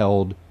formerly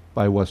held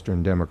by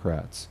Western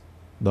Democrats.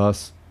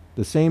 Thus,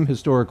 the same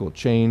historical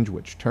change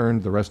which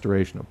turned the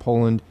restoration of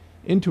Poland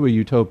into a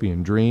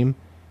utopian dream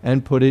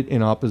and put it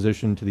in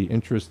opposition to the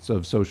interests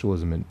of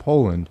socialism in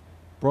Poland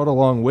brought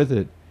along with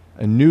it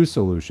a new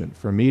solution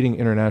for meeting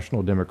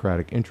international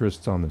democratic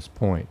interests on this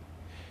point.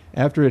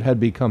 After it had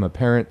become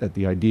apparent that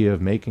the idea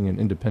of making an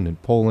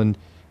independent Poland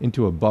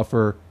into a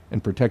buffer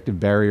and protective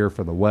barrier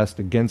for the West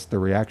against the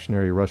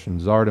reactionary Russian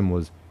Tsardom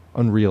was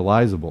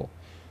unrealizable,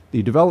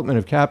 the development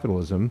of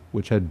capitalism,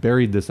 which had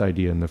buried this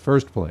idea in the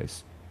first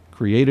place,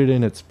 created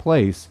in its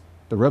place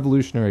the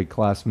revolutionary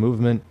class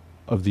movement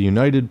of the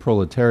united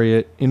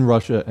proletariat in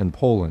Russia and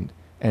Poland,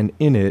 and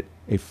in it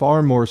a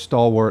far more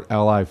stalwart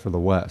ally for the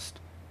West,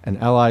 an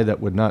ally that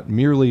would not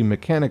merely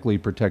mechanically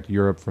protect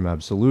Europe from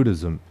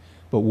absolutism,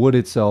 but would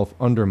itself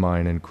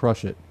undermine and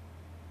crush it.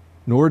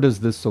 Nor does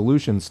this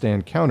solution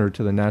stand counter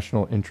to the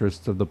national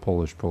interests of the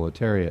Polish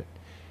proletariat.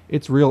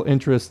 Its real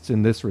interests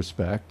in this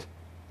respect,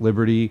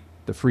 liberty,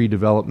 the free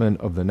development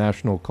of the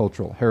national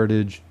cultural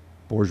heritage,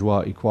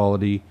 bourgeois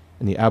equality,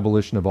 and the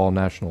abolition of all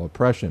national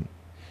oppression,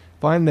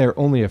 find their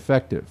only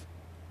effective,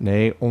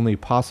 nay, only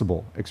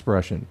possible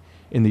expression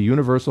in the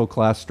universal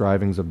class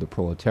strivings of the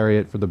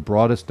proletariat for the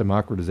broadest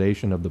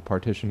democratization of the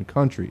partitioned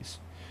countries,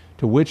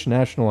 to which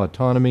national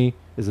autonomy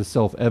is a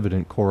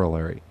self-evident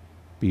corollary.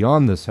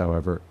 Beyond this,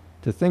 however,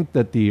 to think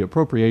that the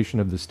appropriation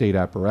of the state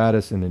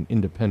apparatus in an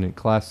independent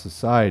class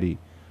society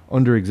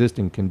under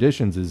existing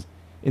conditions is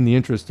in the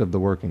interest of the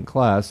working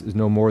class is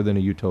no more than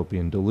a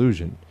utopian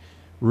delusion,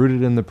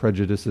 rooted in the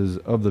prejudices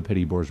of the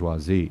petty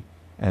bourgeoisie,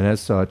 and as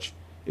such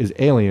is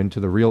alien to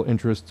the real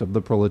interests of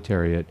the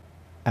proletariat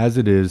as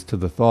it is to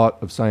the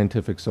thought of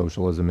scientific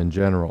socialism in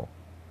general.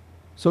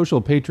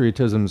 Social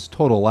patriotism's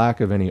total lack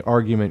of any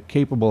argument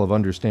capable of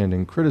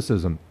understanding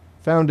criticism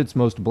found its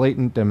most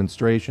blatant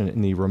demonstration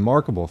in the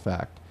remarkable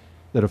fact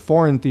that a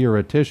foreign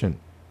theoretician,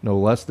 no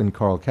less than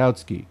Karl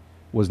Kautsky,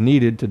 was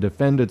needed to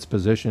defend its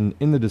position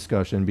in the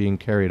discussion being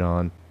carried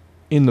on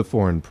in the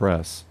foreign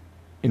press.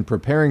 In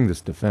preparing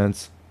this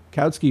defense,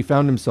 Kautsky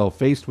found himself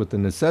faced with the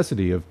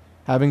necessity of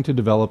having to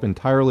develop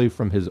entirely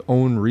from his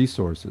own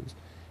resources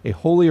a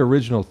wholly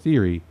original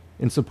theory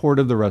in support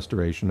of the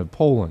restoration of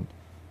Poland,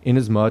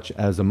 inasmuch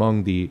as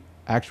among the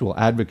actual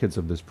advocates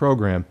of this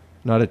program,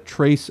 not a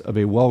trace of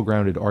a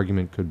well-grounded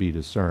argument could be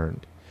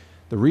discerned.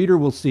 The reader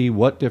will see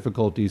what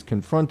difficulties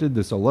confronted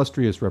this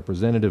illustrious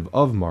representative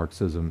of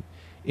Marxism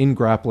in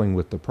grappling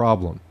with the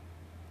problem.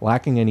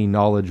 Lacking any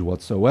knowledge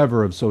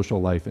whatsoever of social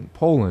life in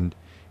Poland,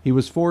 he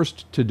was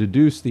forced to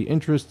deduce the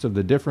interests of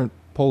the different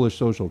Polish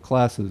social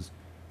classes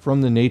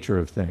from the nature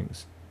of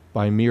things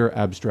by mere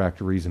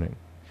abstract reasoning.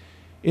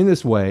 In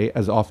this way,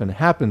 as often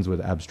happens with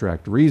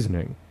abstract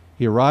reasoning,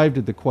 he arrived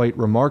at the quite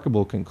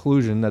remarkable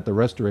conclusion that the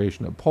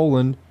restoration of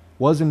Poland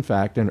was in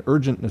fact an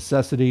urgent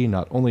necessity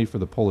not only for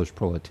the Polish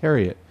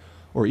proletariat,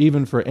 or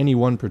even for any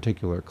one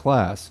particular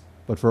class,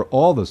 but for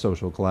all the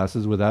social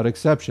classes without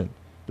exception,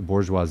 the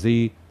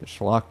bourgeoisie, the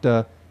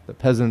Szlachta, the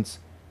peasants,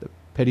 the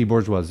petty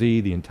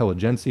bourgeoisie, the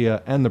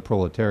intelligentsia, and the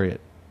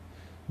proletariat.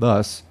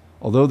 Thus,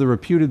 although the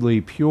reputedly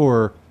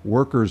pure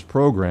workers'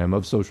 program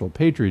of social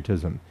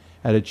patriotism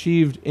had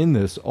achieved in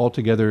this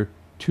altogether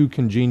too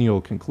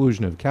congenial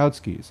conclusion of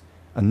Kautsky's,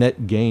 a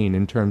net gain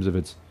in terms of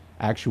its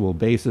actual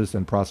basis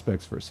and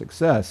prospects for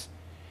success,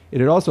 it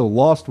had also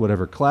lost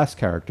whatever class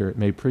character it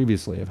may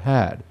previously have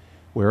had,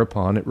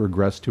 whereupon it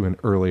regressed to an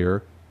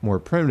earlier, more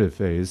primitive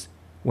phase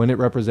when it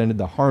represented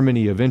the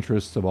harmony of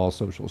interests of all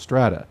social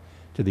strata,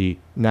 to the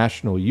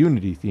national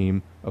unity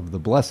theme of the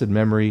blessed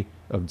memory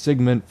of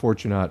Zygmunt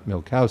Fortunat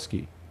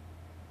Miłkowski.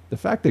 The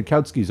fact that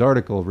Kautsky's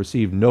article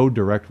received no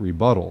direct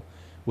rebuttal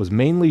was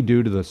mainly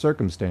due to the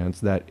circumstance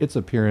that its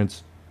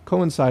appearance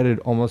coincided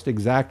almost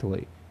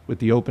exactly with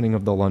the opening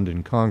of the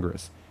London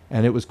Congress,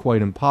 and it was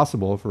quite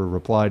impossible for a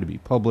reply to be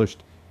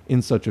published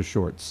in such a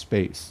short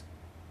space.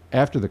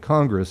 After the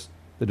Congress,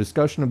 the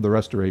discussion of the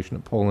restoration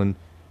of Poland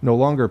no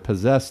longer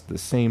possessed the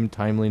same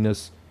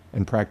timeliness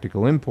and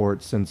practical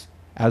import since,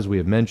 as we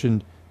have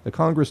mentioned, the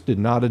Congress did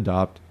not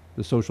adopt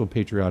the social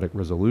patriotic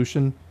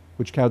resolution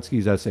which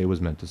Kautsky's essay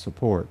was meant to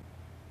support.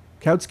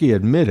 Kautsky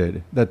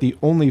admitted that the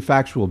only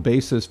factual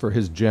basis for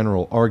his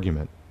general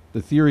argument,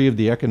 the theory of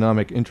the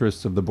economic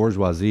interests of the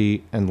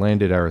bourgeoisie and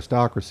landed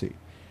aristocracy,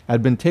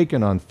 had been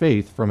taken on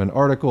faith from an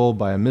article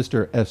by a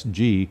Mr.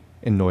 S.G.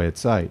 in Neue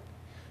Zeit.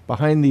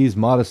 Behind these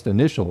modest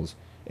initials,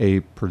 a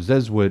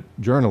Przesyt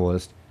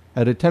journalist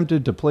had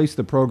attempted to place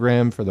the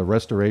program for the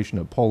restoration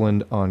of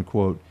Poland on,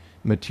 quote,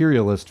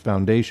 materialist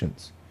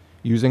foundations,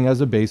 using as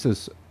a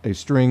basis a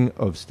string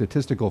of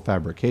statistical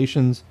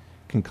fabrications,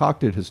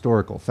 concocted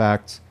historical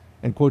facts,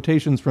 and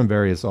quotations from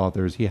various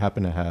authors he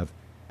happened to have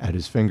at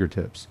his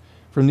fingertips.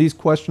 From these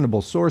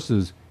questionable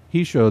sources,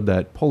 he showed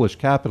that Polish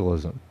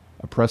capitalism,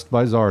 oppressed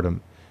by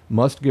Tsardom,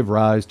 must give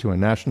rise to a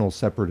national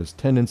separatist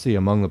tendency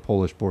among the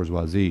Polish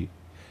bourgeoisie.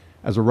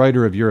 As a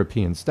writer of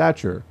European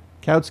stature,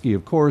 Kautsky,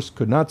 of course,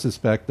 could not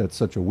suspect that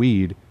such a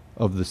weed,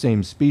 of the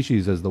same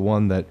species as the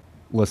one that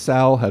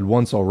Lassalle had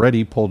once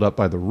already pulled up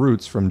by the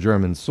roots from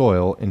German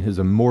soil in his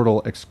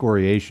immortal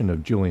excoriation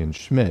of Julian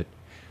Schmidt,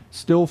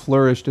 still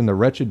flourished in the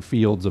wretched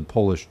fields of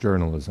Polish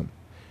journalism.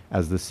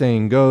 As the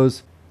saying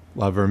goes,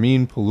 la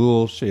vermine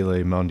pullule chez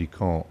les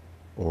mendicants,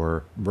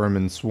 or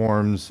vermin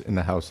swarms in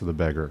the house of the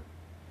beggar.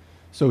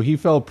 So he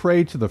fell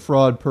prey to the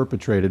fraud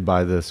perpetrated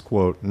by this,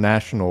 quote,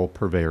 national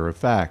purveyor of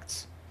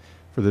facts.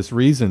 For this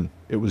reason,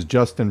 it was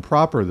just and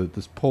proper that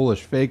this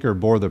Polish faker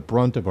bore the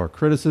brunt of our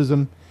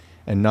criticism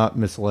and not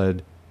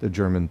misled the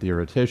German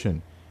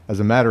theoretician. As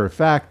a matter of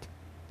fact,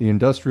 the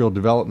industrial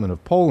development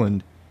of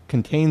Poland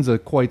contains a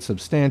quite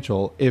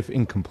substantial, if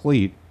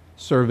incomplete,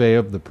 survey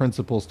of the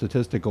principal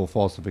statistical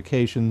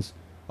falsifications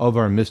of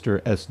our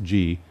Mr.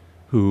 S.G.,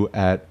 who,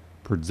 at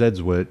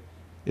Przesyt,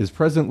 is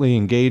presently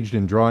engaged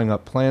in drawing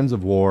up plans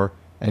of war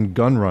and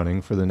gun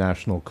running for the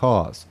national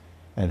cause,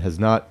 and has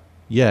not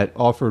yet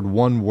offered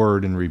one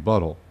word in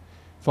rebuttal.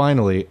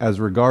 Finally, as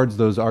regards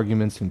those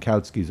arguments in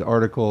Kautsky's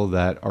article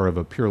that are of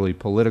a purely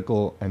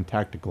political and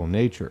tactical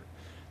nature,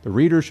 the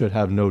reader should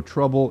have no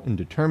trouble in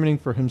determining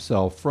for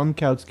himself from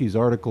Kautsky's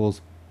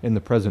articles in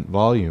the present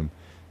volume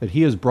that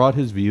he has brought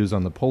his views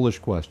on the Polish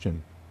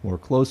question more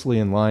closely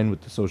in line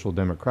with the social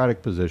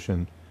democratic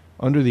position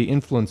under the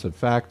influence of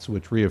facts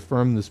which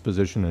reaffirm this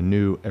position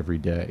anew every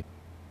day.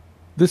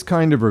 This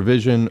kind of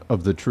revision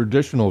of the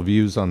traditional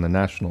views on the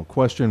national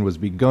question was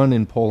begun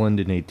in Poland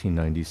in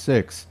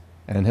 1896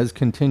 and has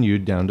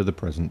continued down to the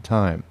present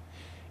time.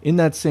 In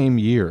that same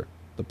year,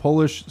 the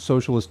Polish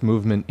socialist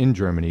movement in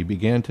Germany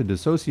began to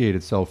dissociate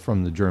itself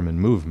from the German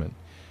movement,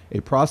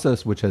 a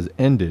process which has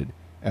ended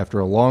after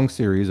a long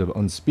series of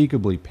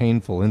unspeakably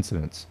painful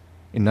incidents.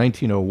 In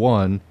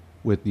 1901,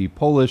 with the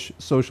Polish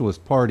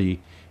Socialist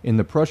Party in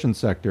the Prussian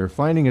sector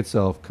finding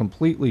itself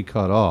completely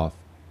cut off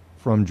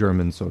from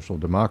German social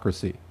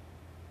democracy.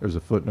 There's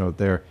a footnote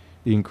there.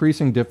 The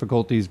increasing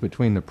difficulties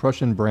between the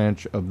Prussian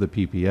branch of the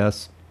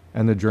PPS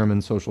and the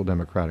German Social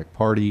Democratic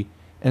Party,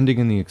 ending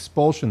in the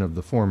expulsion of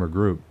the former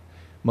group,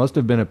 must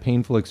have been a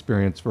painful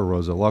experience for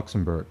Rosa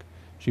Luxemburg.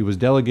 She was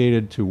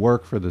delegated to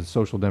work for the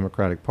Social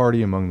Democratic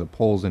Party among the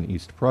Poles in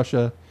East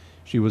Prussia.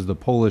 She was the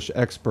Polish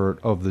expert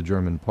of the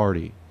German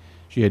party.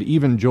 She had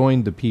even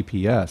joined the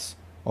PPS,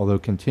 although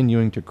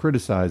continuing to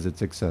criticize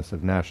its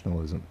excessive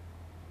nationalism.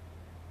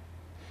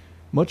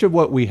 Much of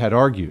what we had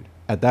argued,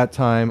 at that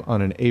time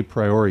on an a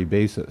priori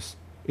basis,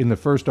 in the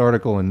first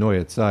article in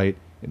Neue Zeit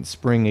in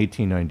spring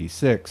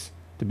 1896,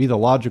 to be the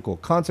logical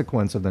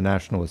consequence of the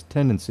nationalist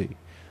tendency,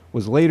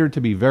 was later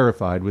to be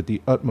verified with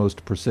the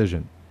utmost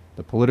precision.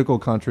 The political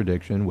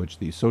contradiction which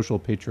the social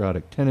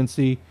patriotic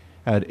tendency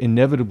had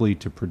inevitably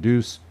to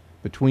produce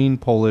between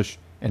Polish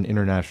and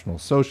international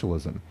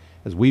socialism,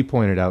 as we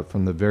pointed out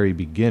from the very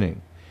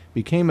beginning,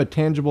 became a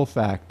tangible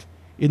fact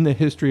in the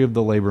history of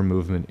the labor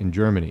movement in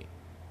Germany.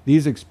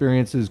 These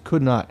experiences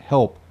could not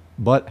help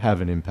but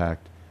have an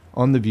impact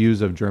on the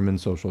views of German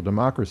social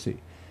democracy,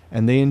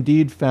 and they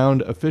indeed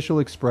found official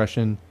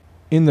expression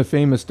in the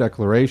famous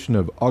declaration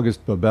of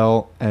August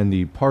Bebel and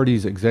the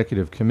party's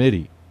executive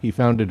committee. He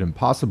found it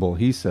impossible,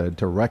 he said,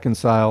 to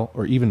reconcile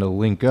or even to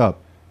link up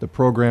the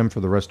program for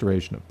the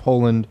restoration of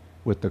Poland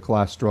with the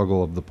class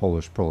struggle of the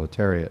Polish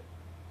proletariat.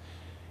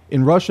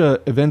 In Russia,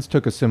 events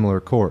took a similar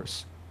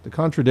course. The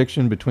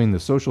contradiction between the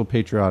social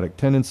patriotic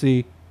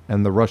tendency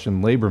and the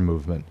Russian labor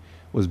movement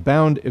was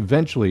bound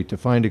eventually to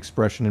find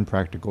expression in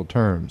practical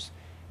terms,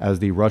 as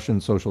the Russian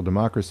social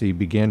democracy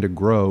began to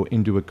grow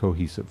into a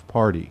cohesive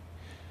party.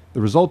 The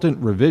resultant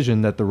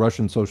revision that the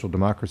Russian social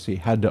democracy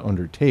had to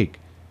undertake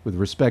with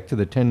respect to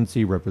the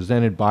tendency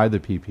represented by the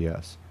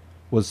PPS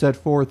was set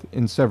forth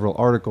in several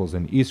articles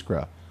in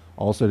Iskra,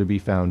 also to be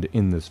found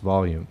in this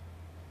volume.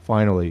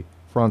 Finally,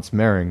 Franz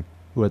Mehring,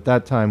 who at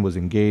that time was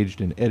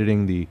engaged in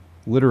editing the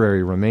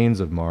literary remains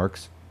of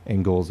Marx,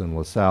 Engels, and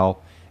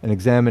Lassalle, and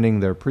examining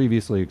their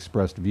previously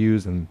expressed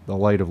views in the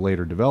light of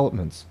later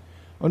developments,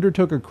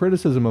 undertook a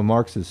criticism of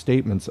Marx's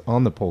statements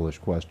on the Polish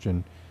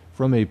question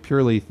from a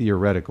purely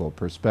theoretical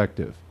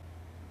perspective.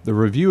 The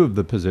review of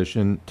the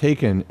position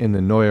taken in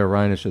the Neue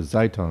Rheinische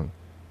Zeitung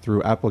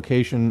through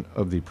application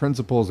of the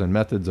principles and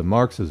methods of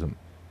Marxism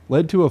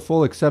led to a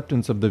full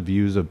acceptance of the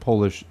views of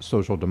Polish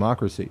social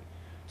democracy,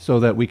 so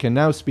that we can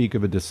now speak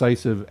of a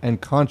decisive and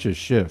conscious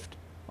shift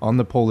on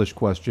the Polish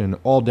question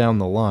all down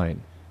the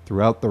line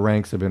throughout the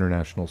ranks of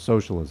international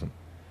socialism.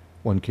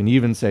 One can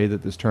even say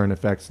that this turn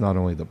affects not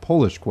only the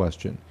Polish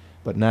question,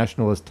 but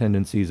nationalist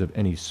tendencies of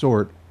any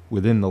sort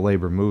within the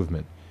labor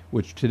movement,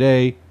 which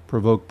today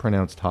provoke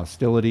pronounced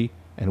hostility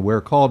and,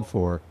 where called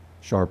for,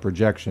 sharp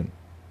rejection.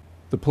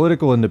 The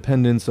political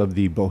independence of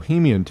the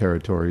Bohemian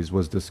territories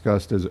was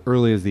discussed as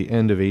early as the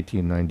end of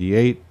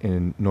 1898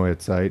 in Neue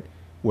Zeit,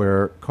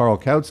 where Karl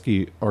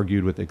Kautsky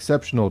argued with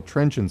exceptional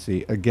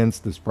trenchancy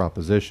against this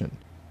proposition,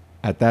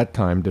 at that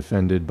time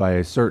defended by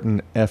a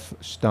certain F.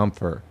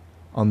 Stampfer,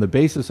 on the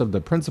basis of the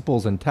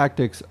principles and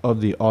tactics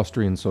of the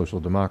Austrian social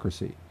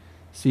democracy.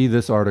 See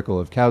this article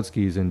of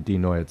Kautsky's in Die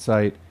Neue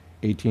Zeit,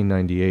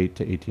 1898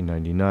 to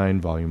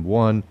 1899, Volume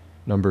 1,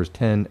 numbers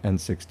 10 and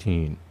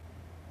 16.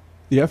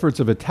 The efforts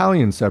of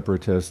Italian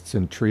separatists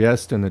in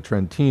Trieste and the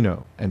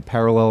Trentino, and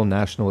parallel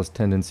nationalist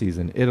tendencies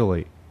in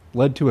Italy,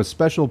 led to a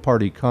special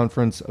party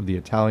conference of the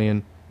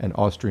Italian and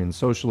Austrian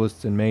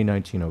socialists in May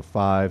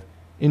 1905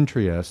 in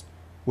Trieste,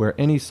 where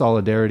any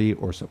solidarity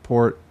or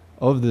support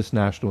of this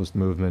nationalist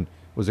movement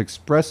was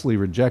expressly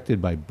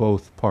rejected by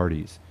both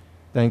parties,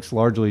 thanks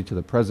largely to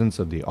the presence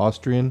of the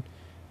Austrian,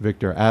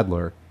 Victor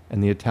Adler,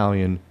 and the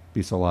Italian,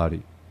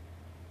 Bisalati.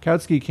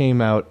 Kautsky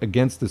came out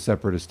against the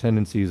separatist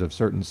tendencies of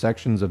certain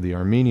sections of the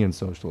Armenian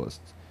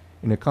socialists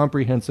in a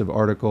comprehensive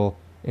article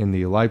in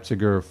the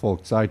Leipziger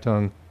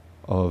Volkszeitung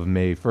of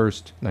May 1,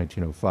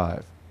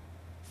 1905.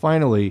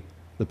 Finally,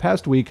 the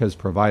past week has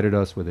provided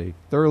us with a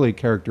thoroughly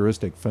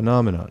characteristic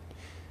phenomenon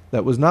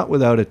that was not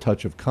without a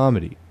touch of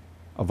comedy,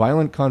 a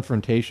violent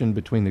confrontation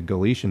between the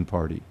Galician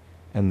Party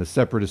and the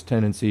separatist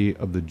tendency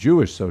of the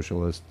Jewish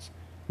socialists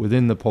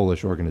within the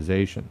Polish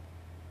organization.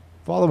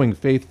 Following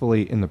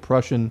faithfully in the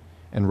Prussian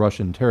and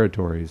Russian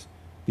territories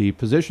the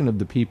position of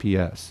the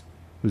PPS,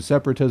 whose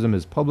separatism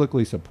is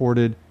publicly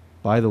supported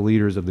by the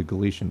leaders of the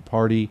Galician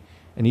Party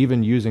and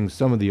even using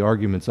some of the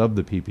arguments of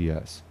the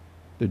PPS,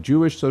 the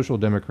Jewish Social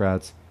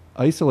Democrats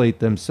isolate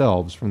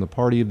themselves from the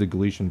party of the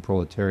Galician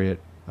proletariat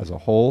as a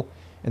whole,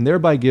 and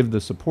thereby give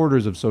the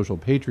supporters of social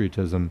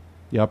patriotism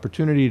the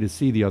opportunity to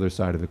see the other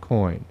side of the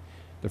coin,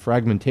 the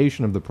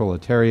fragmentation of the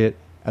proletariat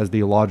as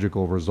the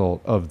logical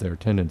result of their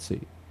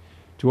tendency.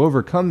 To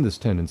overcome this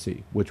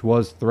tendency, which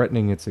was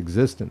threatening its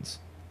existence,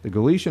 the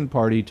Galician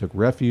Party took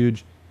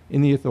refuge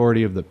in the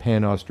authority of the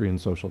Pan-Austrian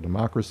Social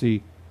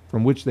Democracy,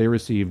 from which they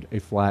received a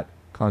flat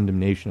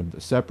condemnation of the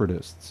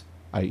separatists,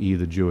 i.e.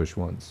 the Jewish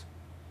ones.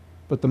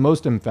 But the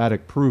most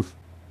emphatic proof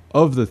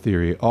of the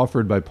theory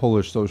offered by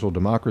Polish social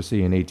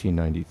democracy in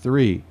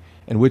 1893,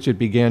 and which it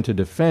began to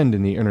defend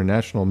in the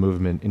international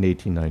movement in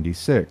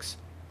 1896,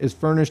 is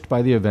furnished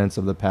by the events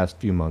of the past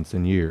few months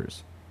and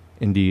years.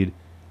 Indeed,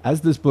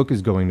 as this book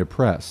is going to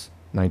press,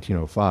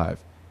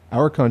 1905,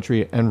 our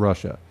country and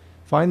Russia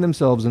find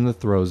themselves in the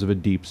throes of a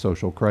deep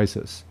social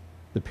crisis.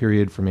 The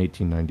period from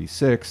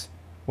 1896,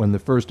 when the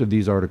first of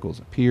these articles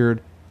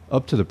appeared,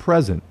 up to the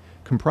present,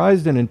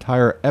 comprised an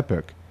entire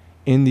epoch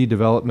in the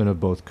development of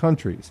both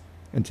countries,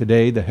 and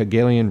today the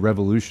Hegelian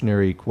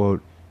revolutionary,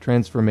 quote,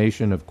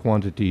 transformation of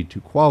quantity to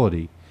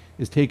quality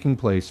is taking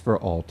place for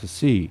all to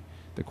see.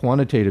 The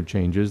quantitative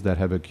changes that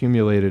have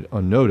accumulated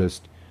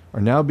unnoticed are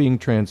now being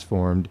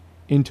transformed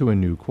into a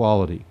new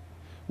quality.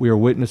 We are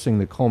witnessing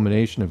the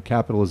culmination of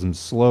capitalism's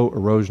slow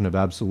erosion of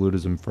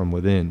absolutism from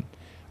within,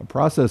 a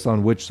process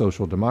on which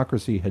social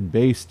democracy had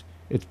based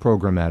its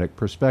programmatic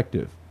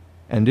perspective.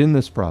 And in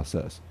this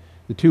process,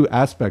 the two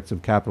aspects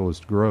of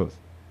capitalist growth,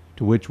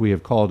 to which we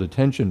have called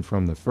attention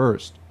from the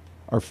first,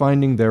 are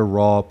finding their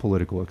raw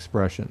political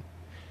expression.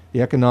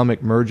 The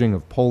economic merging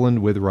of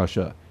Poland with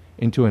Russia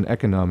into an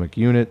economic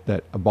unit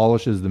that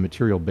abolishes the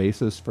material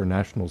basis for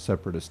national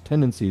separatist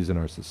tendencies in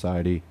our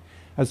society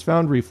has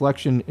found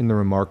reflection in the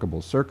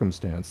remarkable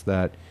circumstance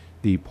that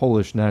the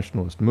Polish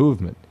nationalist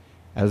movement,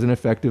 as an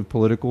effective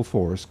political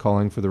force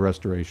calling for the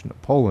restoration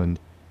of Poland,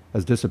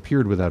 has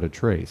disappeared without a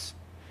trace.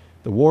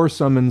 The war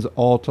summons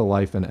all to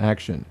life and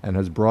action and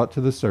has brought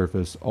to the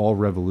surface all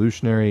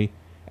revolutionary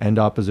and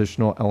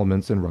oppositional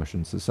elements in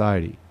Russian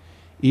society.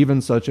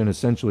 Even such an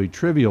essentially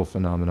trivial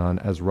phenomenon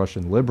as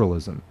Russian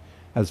liberalism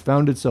has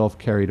found itself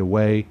carried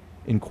away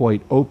in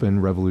quite open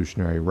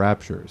revolutionary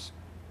raptures.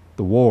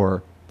 The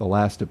war, the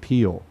last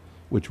appeal,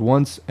 which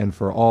once and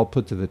for all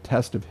put to the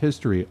test of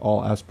history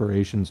all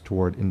aspirations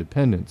toward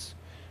independence,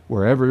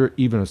 wherever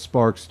even a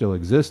spark still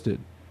existed,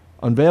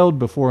 unveiled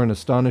before an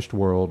astonished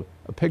world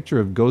a picture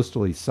of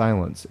ghostly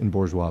silence in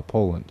bourgeois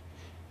Poland.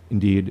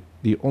 Indeed,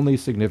 the only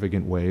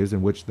significant ways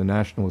in which the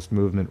nationalist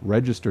movement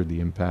registered the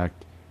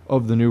impact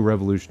of the new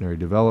revolutionary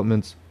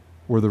developments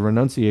were the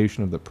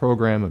renunciation of the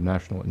program of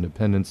national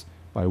independence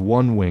by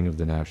one wing of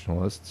the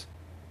nationalists,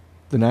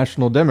 the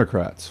National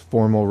Democrats'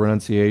 formal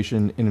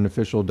renunciation in an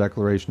official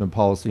declaration of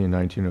policy in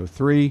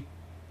 1903,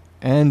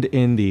 and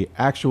in the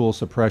actual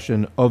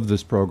suppression of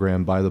this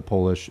program by the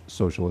Polish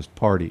Socialist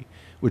Party,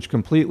 which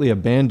completely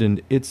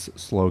abandoned its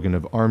slogan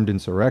of armed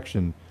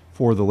insurrection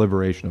for the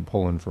liberation of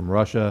Poland from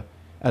Russia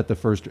at the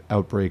first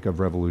outbreak of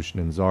revolution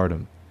in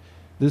Tsardom.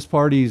 This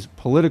party's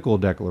political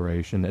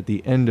declaration at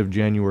the end of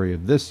January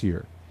of this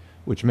year,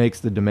 which makes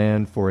the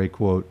demand for a,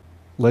 quote,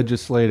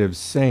 legislative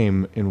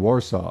Sejm in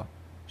Warsaw,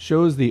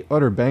 shows the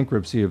utter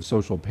bankruptcy of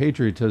social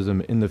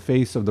patriotism in the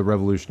face of the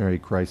revolutionary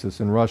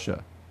crisis in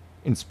Russia.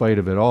 In spite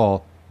of it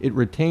all, it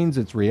retains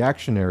its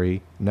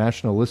reactionary,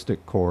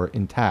 nationalistic core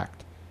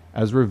intact,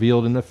 as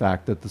revealed in the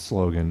fact that the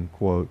slogan,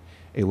 quote,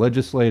 a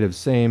legislative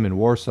Sejm in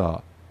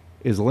Warsaw,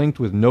 is linked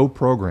with no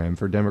program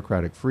for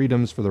democratic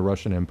freedoms for the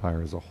Russian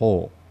Empire as a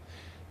whole.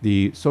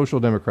 The Social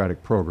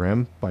Democratic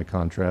program, by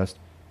contrast,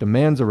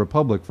 demands a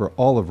republic for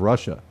all of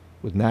Russia,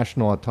 with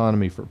national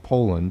autonomy for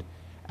Poland,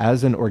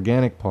 as an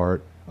organic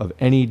part of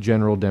any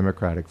general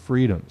democratic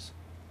freedoms.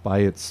 By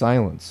its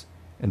silence,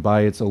 and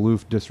by its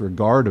aloof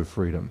disregard of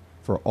freedom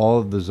for all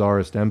of the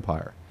Tsarist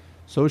Empire,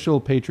 social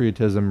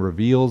patriotism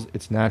reveals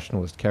its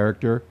nationalist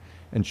character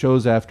and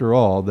shows, after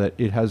all, that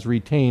it has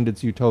retained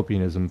its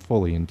utopianism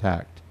fully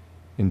intact.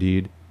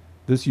 Indeed,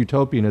 this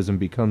utopianism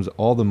becomes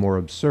all the more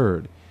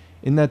absurd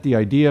in that the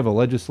idea of a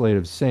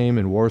legislative Sejm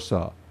in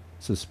Warsaw,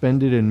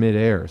 suspended in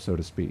mid-air, so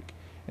to speak,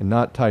 and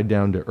not tied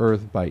down to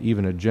earth by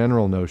even a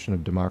general notion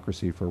of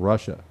democracy for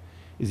Russia,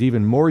 is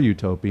even more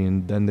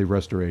utopian than the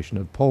restoration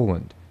of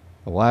Poland.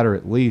 The latter,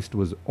 at least,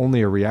 was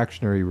only a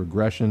reactionary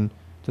regression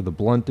to the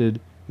blunted,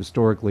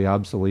 historically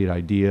obsolete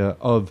idea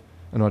of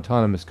an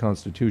autonomous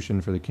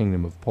constitution for the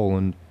Kingdom of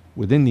Poland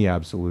within the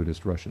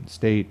absolutist Russian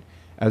state,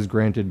 as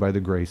granted by the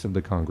grace of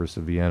the Congress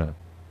of Vienna.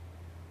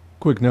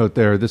 Quick note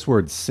there, this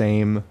word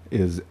Sejm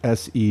is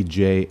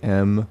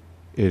S-E-J-M.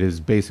 It is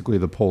basically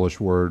the Polish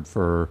word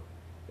for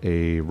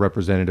a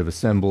representative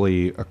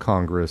assembly, a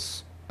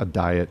congress, a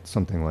diet,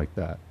 something like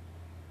that.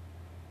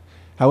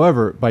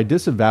 However, by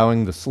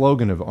disavowing the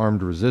slogan of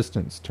armed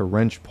resistance to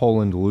wrench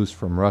Poland loose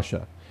from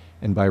Russia,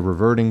 and by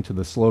reverting to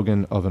the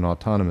slogan of an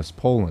autonomous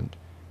Poland,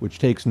 which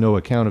takes no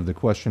account of the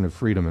question of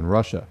freedom in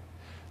Russia,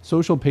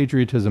 social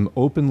patriotism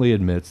openly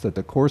admits that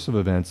the course of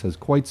events has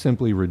quite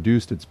simply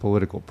reduced its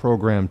political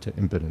program to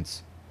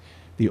impotence.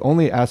 The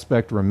only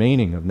aspect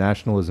remaining of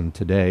nationalism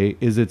today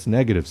is its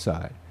negative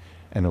side,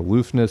 an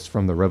aloofness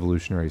from the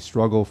revolutionary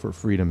struggle for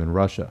freedom in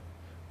Russia,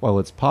 while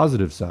its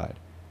positive side,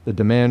 the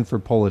demand for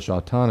Polish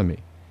autonomy,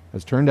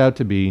 has turned out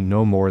to be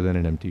no more than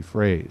an empty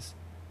phrase.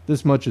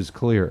 This much is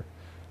clear.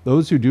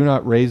 Those who do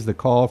not raise the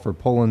call for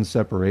Poland's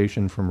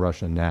separation from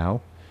Russia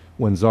now,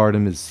 when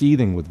Tsardom is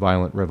seething with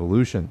violent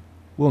revolution,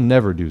 will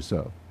never do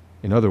so.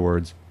 In other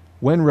words,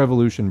 when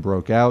revolution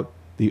broke out,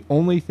 the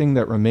only thing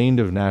that remained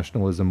of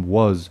nationalism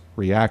was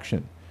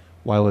reaction,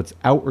 while its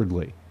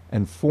outwardly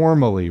and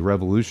formally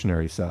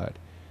revolutionary side,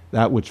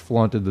 that which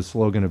flaunted the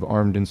slogan of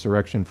armed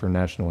insurrection for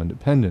national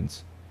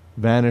independence,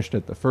 vanished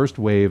at the first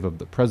wave of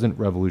the present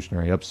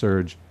revolutionary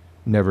upsurge,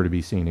 never to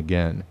be seen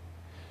again.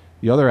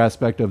 The other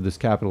aspect of this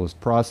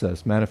capitalist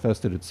process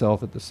manifested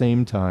itself at the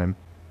same time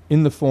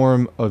in the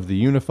form of the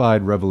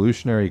unified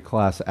revolutionary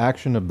class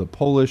action of the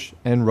Polish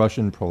and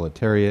Russian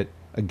proletariat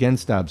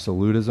against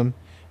absolutism,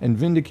 and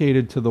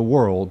vindicated to the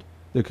world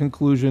the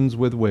conclusions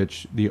with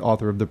which the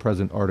author of the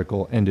present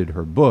article ended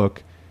her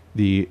book,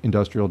 The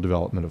Industrial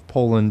Development of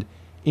Poland,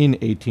 in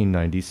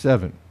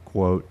 1897,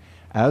 quote,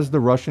 as the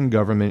Russian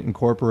government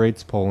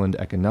incorporates Poland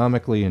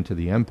economically into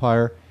the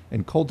empire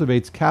and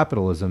cultivates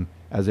capitalism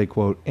as a,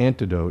 quote,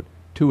 antidote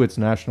to its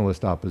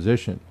nationalist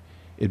opposition,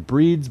 it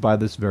breeds by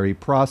this very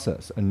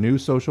process a new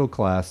social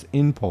class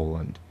in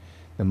Poland,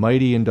 the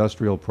mighty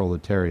industrial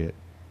proletariat,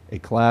 a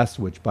class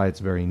which by its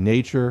very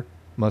nature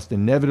must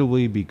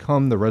inevitably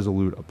become the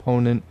resolute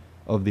opponent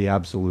of the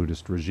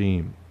absolutist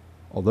regime.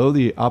 Although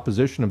the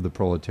opposition of the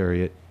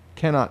proletariat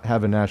cannot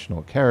have a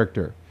national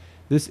character,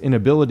 this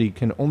inability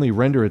can only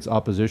render its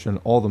opposition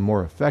all the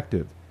more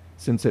effective,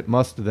 since it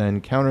must then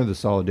counter the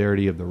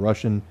solidarity of the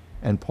Russian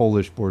and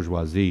Polish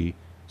bourgeoisie,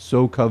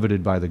 so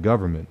coveted by the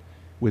government,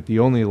 with the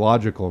only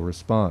logical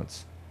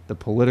response, the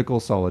political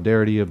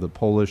solidarity of the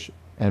Polish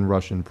and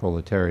Russian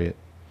proletariat.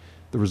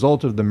 The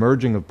result of the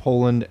merging of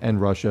Poland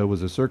and Russia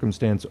was a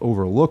circumstance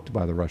overlooked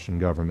by the Russian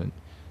government,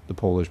 the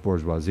Polish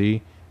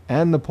bourgeoisie,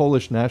 and the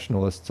Polish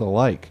nationalists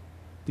alike,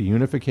 the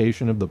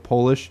unification of the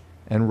Polish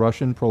and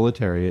Russian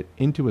proletariat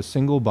into a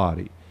single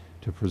body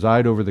to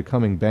preside over the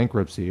coming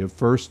bankruptcy of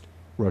first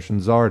Russian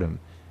Tsardom,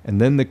 and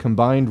then the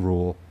combined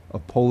rule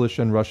of Polish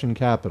and Russian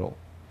capital.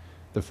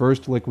 The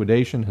first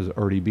liquidation has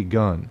already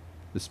begun.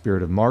 The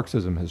spirit of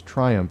Marxism has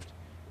triumphed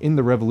in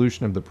the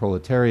revolution of the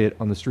proletariat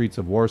on the streets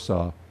of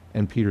Warsaw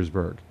and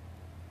Petersburg.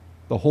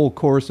 The whole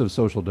course of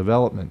social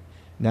development,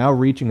 now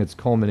reaching its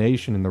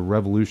culmination in the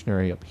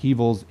revolutionary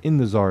upheavals in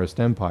the Tsarist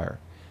Empire,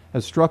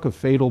 has struck a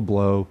fatal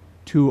blow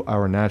to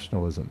our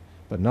nationalism,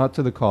 but not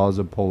to the cause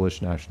of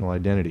Polish national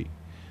identity.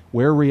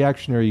 Where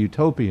reactionary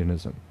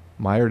utopianism,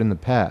 mired in the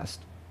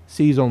past,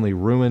 sees only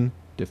ruin,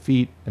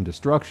 defeat, and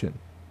destruction,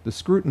 the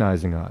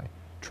scrutinizing eye,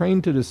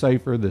 trained to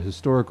decipher the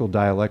historical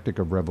dialectic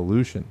of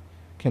revolution,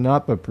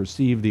 cannot but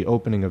perceive the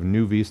opening of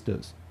new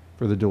vistas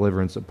for the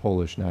deliverance of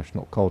Polish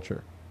national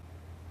culture.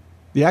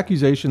 The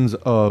accusations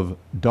of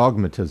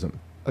dogmatism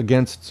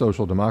against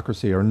social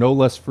democracy are no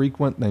less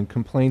frequent than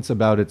complaints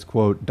about its,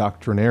 quote,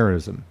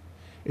 doctrinarism,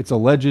 its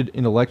alleged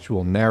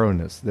intellectual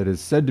narrowness that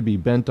is said to be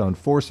bent on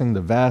forcing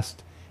the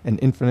vast and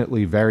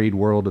infinitely varied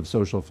world of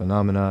social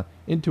phenomena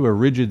into a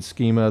rigid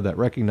schema that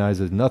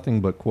recognizes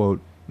nothing but,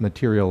 quote,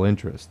 material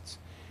interests,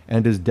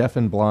 and is deaf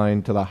and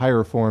blind to the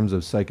higher forms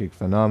of psychic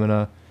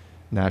phenomena,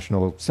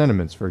 national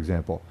sentiments, for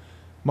example.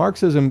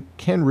 Marxism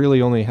can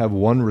really only have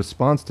one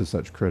response to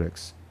such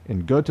critics.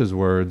 In Goethe's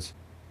words,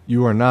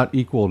 "You are not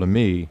equal to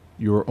me,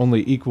 you are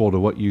only equal to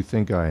what you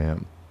think I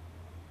am."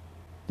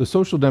 The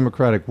social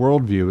democratic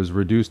worldview is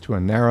reduced to a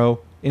narrow,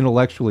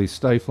 intellectually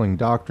stifling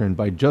doctrine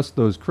by just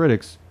those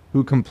critics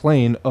who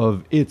complain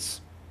of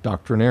its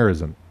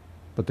doctrinarism.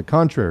 But the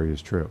contrary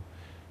is true.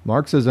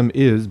 Marxism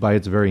is, by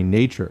its very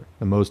nature,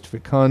 the most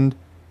fecund,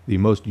 the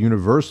most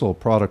universal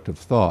product of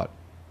thought,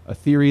 a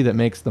theory that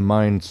makes the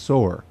mind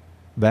soar,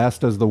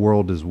 vast as the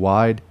world is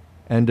wide,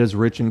 and as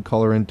rich in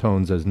color and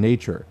tones as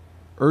nature,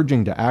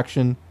 urging to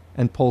action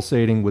and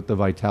pulsating with the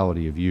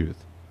vitality of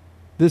youth.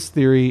 This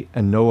theory,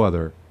 and no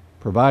other,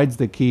 provides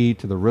the key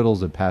to the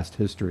riddles of past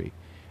history,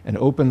 and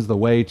opens the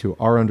way to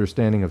our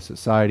understanding of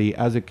society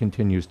as it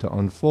continues to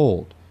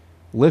unfold,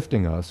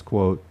 lifting us,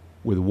 quote,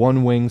 with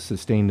one wing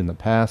sustained in the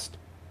past,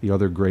 the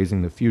other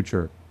grazing the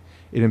future.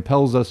 It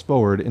impels us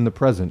forward in the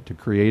present to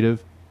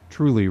creative,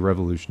 truly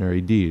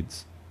revolutionary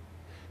deeds.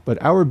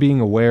 But our being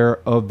aware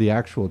of the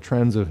actual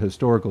trends of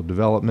historical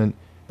development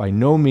by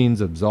no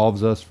means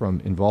absolves us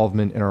from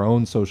involvement in our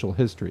own social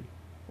history,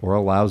 or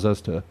allows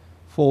us to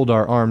fold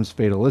our arms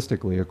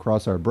fatalistically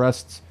across our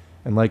breasts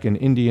and, like an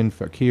Indian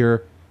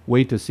fakir,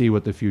 wait to see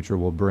what the future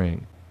will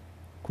bring.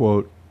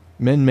 Quote,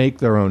 "Men make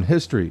their own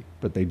history,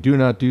 but they do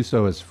not do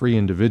so as free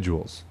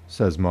individuals,"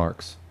 says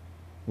Marx.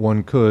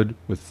 One could,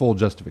 with full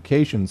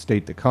justification,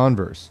 state the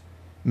converse.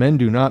 Men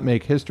do not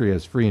make history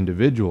as free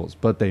individuals,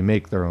 but they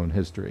make their own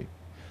history.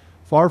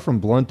 Far from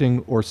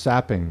blunting or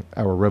sapping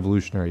our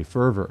revolutionary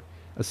fervor,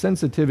 a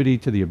sensitivity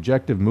to the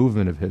objective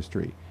movement of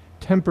history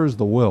tempers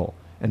the will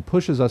and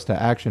pushes us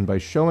to action by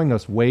showing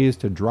us ways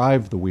to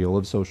drive the wheel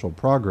of social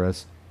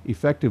progress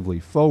effectively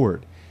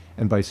forward,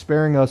 and by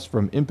sparing us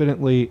from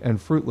impotently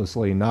and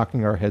fruitlessly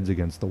knocking our heads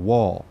against the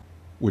wall,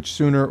 which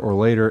sooner or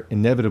later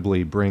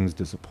inevitably brings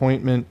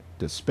disappointment,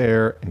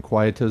 despair, and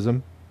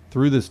quietism.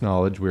 Through this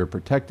knowledge, we are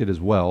protected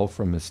as well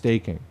from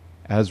mistaking,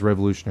 as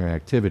revolutionary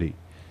activity,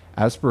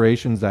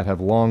 aspirations that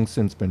have long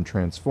since been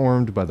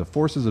transformed by the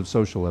forces of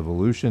social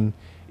evolution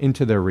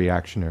into their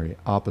reactionary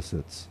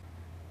opposites.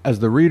 As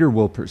the reader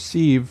will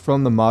perceive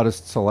from the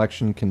modest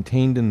selection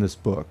contained in this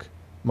book,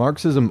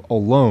 Marxism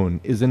alone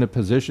is in a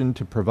position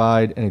to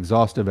provide an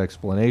exhaustive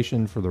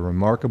explanation for the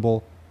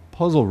remarkable,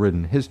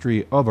 puzzle-ridden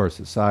history of our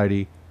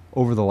society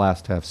over the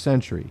last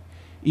half-century,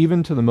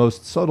 even to the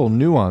most subtle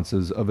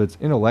nuances of its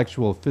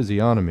intellectual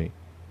physiognomy,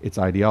 its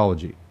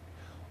ideology.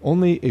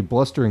 Only a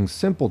blustering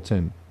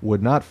simpleton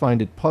would not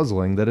find it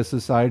puzzling that a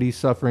society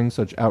suffering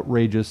such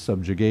outrageous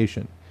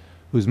subjugation,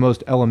 whose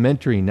most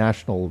elementary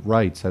national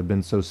rights have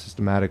been so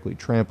systematically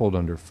trampled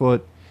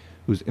underfoot,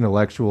 whose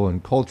intellectual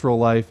and cultural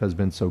life has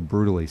been so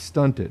brutally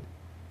stunted,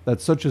 that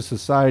such a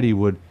society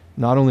would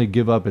not only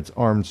give up its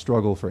armed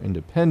struggle for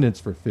independence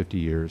for 50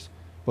 years,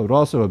 but would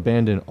also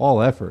abandon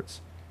all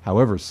efforts,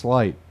 however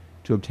slight,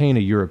 to obtain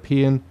a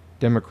European,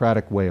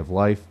 democratic way of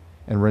life,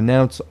 and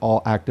renounce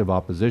all active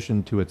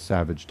opposition to its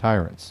savage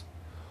tyrants.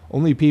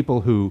 Only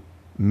people who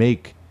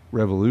make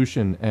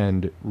revolution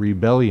and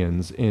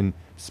rebellions in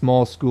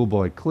small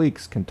schoolboy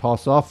cliques can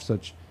toss off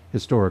such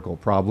historical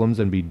problems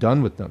and be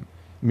done with them,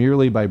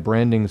 merely by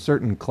branding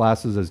certain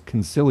classes as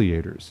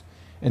conciliators,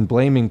 and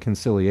blaming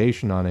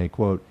conciliation on a,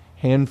 quote,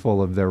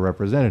 handful of their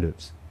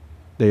representatives.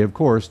 They, of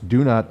course,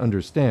 do not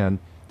understand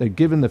that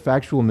given the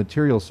factual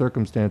material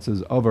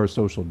circumstances of our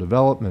social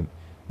development,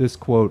 this,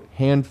 quote,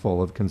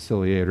 handful of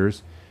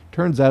conciliators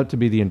turns out to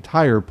be the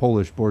entire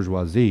Polish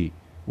bourgeoisie,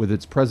 with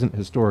its present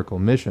historical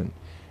mission,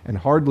 and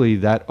hardly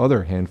that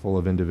other handful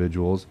of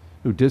individuals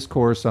who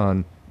discourse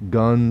on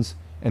guns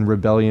and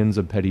rebellions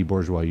of petty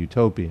bourgeois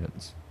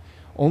utopians.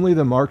 Only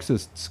the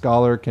Marxist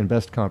scholar can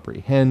best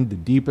comprehend the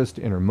deepest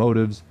inner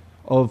motives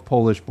of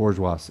Polish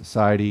bourgeois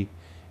society,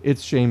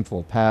 its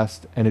shameful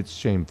past and its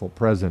shameful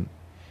present.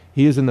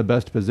 He is in the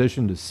best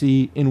position to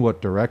see in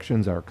what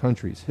directions our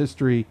country's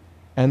history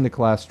and the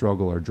class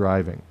struggle are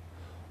driving.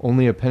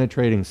 Only a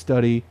penetrating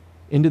study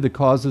into the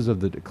causes of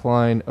the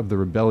decline of the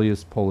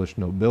rebellious Polish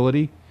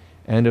nobility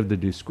and of the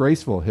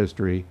disgraceful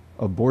history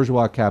of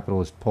bourgeois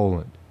capitalist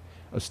Poland,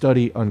 a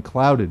study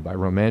unclouded by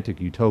romantic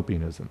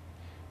utopianism,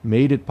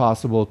 made it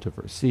possible to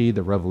foresee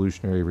the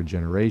revolutionary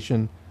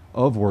regeneration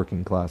of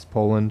working-class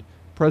Poland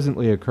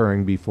presently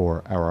occurring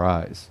before our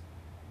eyes.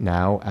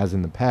 Now, as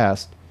in the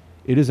past,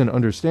 it is an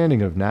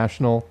understanding of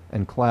national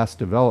and class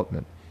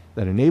development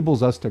that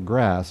enables us to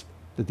grasp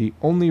that the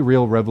only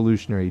real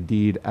revolutionary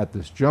deed at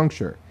this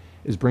juncture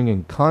is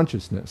bringing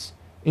consciousness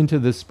into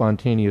this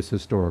spontaneous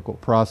historical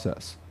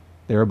process,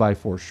 thereby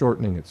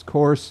foreshortening its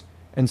course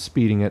and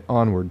speeding it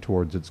onward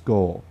towards its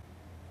goal.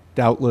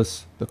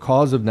 Doubtless, the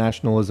cause of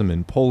nationalism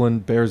in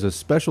Poland bears a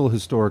special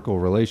historical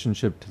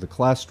relationship to the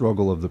class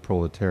struggle of the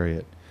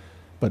proletariat,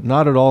 but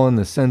not at all in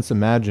the sense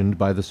imagined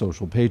by the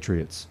social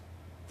patriots.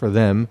 For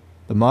them,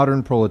 the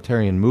modern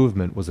proletarian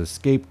movement was a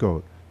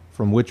scapegoat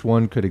from which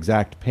one could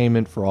exact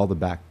payment for all the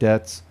back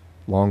debts,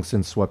 long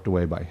since swept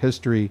away by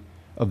history,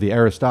 of the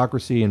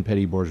aristocracy and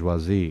petty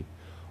bourgeoisie,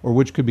 or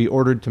which could be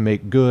ordered to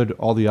make good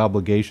all the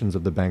obligations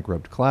of the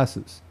bankrupt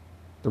classes.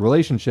 The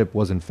relationship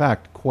was in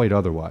fact quite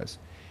otherwise.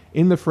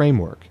 In the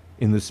framework,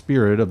 in the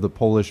spirit of the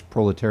Polish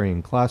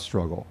proletarian class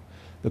struggle,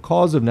 the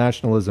cause of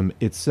nationalism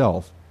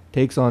itself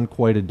takes on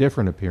quite a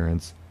different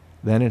appearance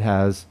than it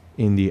has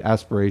in the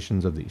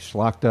aspirations of the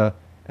Szlachta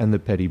and the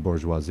petty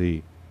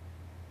bourgeoisie.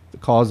 The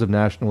cause of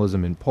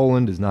nationalism in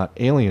Poland is not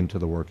alien to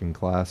the working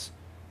class,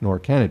 nor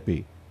can it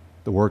be.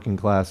 The working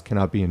class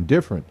cannot be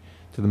indifferent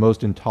to the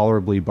most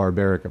intolerably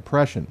barbaric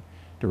oppression,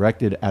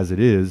 directed as it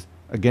is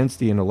against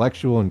the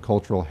intellectual and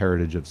cultural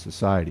heritage of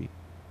society.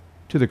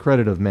 To the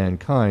credit of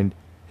mankind,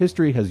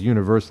 history has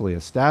universally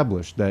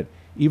established that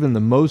even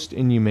the most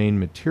inhumane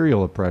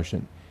material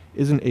oppression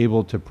isn't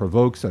able to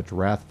provoke such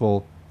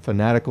wrathful,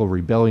 fanatical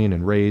rebellion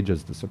and rage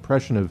as the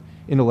suppression of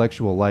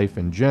intellectual life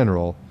in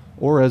general,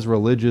 or as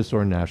religious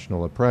or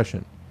national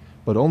oppression,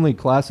 but only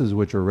classes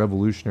which are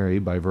revolutionary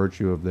by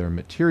virtue of their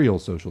material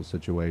social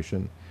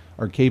situation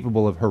are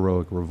capable of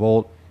heroic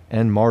revolt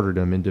and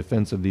martyrdom in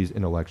defense of these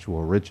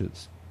intellectual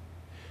riches.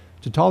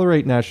 To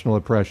tolerate national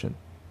oppression,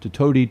 to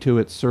toady to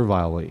it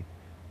servilely,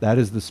 that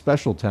is the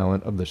special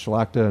talent of the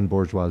Szlachta and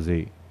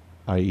bourgeoisie,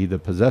 i.e. the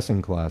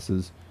possessing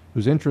classes,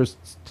 whose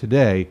interests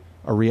today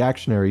are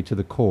reactionary to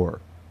the core,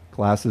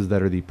 classes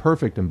that are the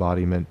perfect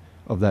embodiment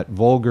of that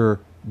vulgar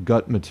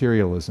gut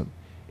materialism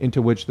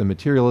into which the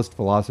materialist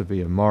philosophy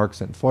of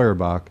Marx and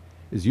Feuerbach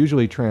is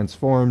usually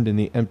transformed in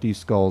the empty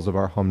skulls of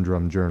our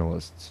humdrum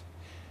journalists.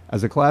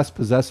 As a class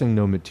possessing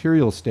no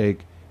material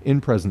stake in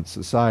present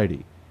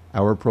society,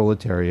 our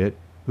proletariat,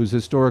 whose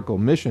historical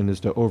mission is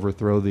to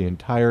overthrow the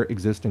entire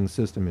existing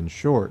system in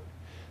short,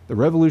 the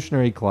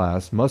revolutionary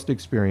class must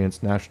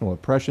experience national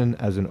oppression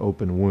as an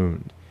open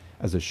wound,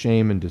 as a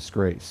shame and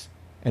disgrace.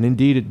 And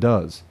indeed it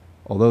does,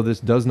 although this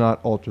does not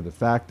alter the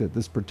fact that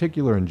this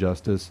particular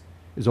injustice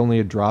is only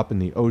a drop in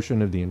the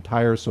ocean of the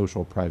entire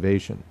social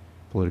privation,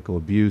 political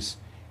abuse,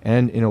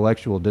 and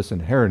intellectual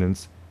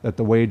disinheritance that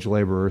the wage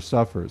laborer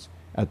suffers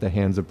at the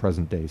hands of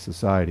present-day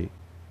society.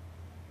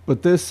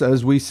 But this,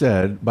 as we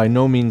said, by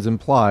no means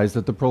implies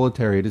that the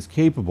proletariat is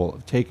capable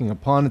of taking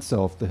upon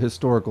itself the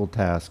historical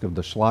task of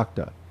the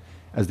Szlachta,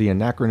 as the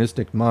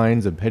anachronistic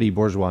minds of petty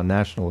bourgeois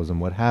nationalism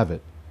would have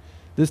it.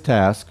 This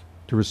task,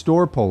 to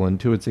restore Poland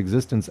to its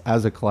existence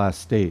as a class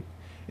state,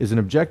 is an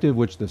objective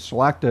which the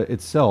Szlachta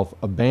itself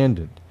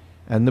abandoned,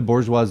 and the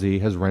bourgeoisie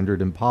has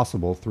rendered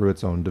impossible through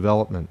its own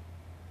development.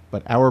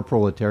 But our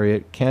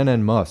proletariat can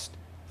and must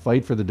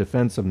fight for the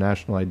defense of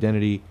national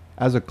identity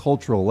as a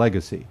cultural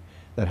legacy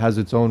that has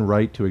its own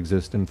right to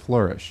exist and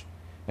flourish.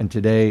 And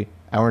today,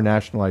 our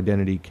national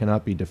identity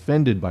cannot be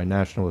defended by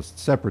nationalist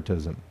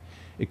separatism.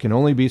 It can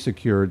only be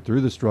secured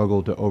through the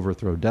struggle to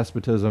overthrow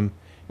despotism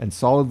and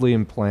solidly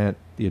implant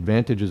the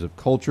advantages of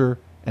culture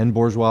and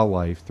bourgeois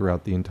life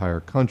throughout the entire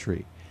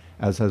country,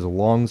 as has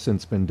long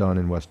since been done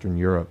in Western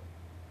Europe.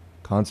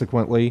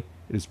 Consequently,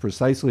 it is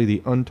precisely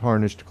the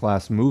untarnished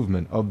class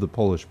movement of the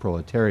Polish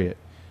proletariat,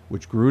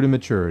 which grew to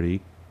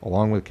maturity,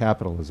 along with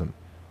capitalism,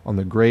 on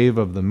the grave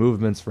of the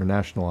movements for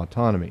national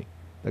autonomy,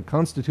 that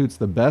constitutes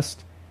the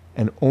best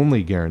and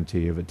only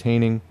guarantee of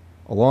attaining,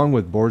 along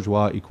with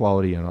bourgeois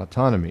equality and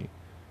autonomy,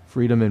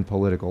 freedom in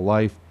political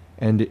life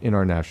and in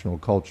our national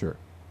culture.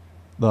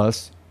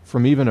 Thus,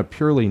 from even a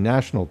purely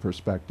national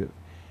perspective,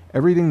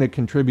 everything that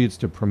contributes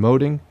to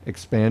promoting,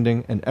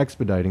 expanding, and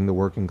expediting the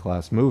working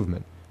class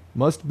movement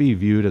must be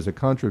viewed as a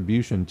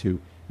contribution to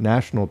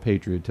national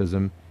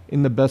patriotism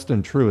in the best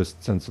and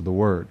truest sense of the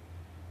word.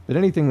 But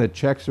anything that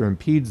checks or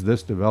impedes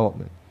this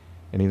development,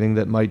 anything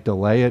that might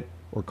delay it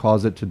or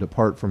cause it to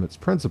depart from its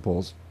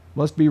principles,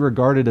 must be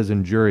regarded as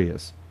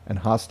injurious and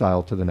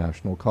hostile to the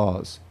national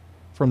cause.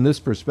 From this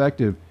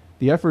perspective,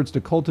 the efforts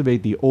to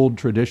cultivate the old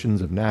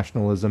traditions of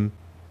nationalism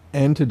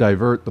and to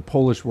divert the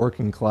Polish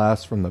working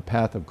class from the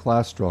path of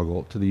class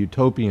struggle to the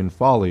utopian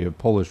folly of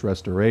Polish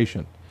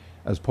restoration,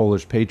 as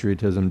Polish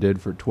patriotism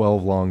did for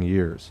 12 long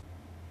years,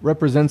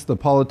 represents the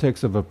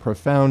politics of a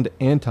profound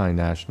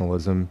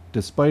anti-nationalism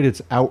despite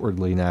its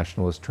outwardly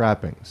nationalist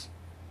trappings.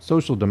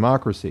 Social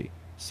democracy,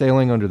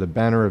 sailing under the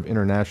banner of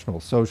international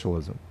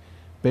socialism,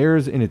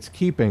 bears in its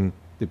keeping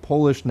the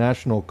Polish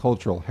national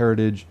cultural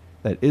heritage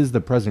that is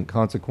the present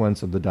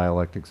consequence of the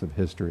dialectics of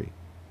history.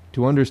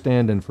 To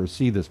understand and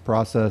foresee this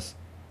process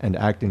and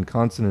act in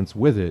consonance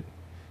with it,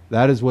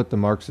 that is what the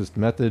Marxist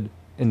method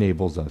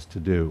enables us to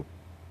do.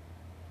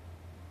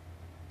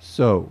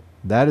 So,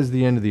 that is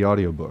the end of the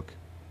audiobook.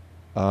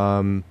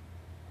 For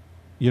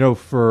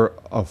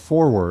a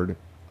foreword,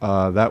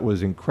 that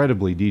was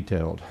incredibly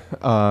detailed.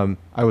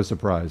 I was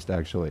surprised,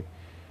 actually.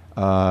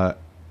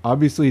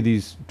 Obviously,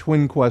 these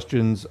twin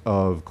questions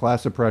of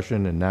class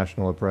oppression and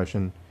national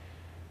oppression.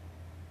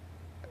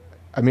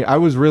 I mean, I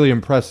was really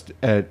impressed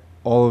at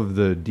all of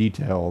the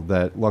detail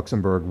that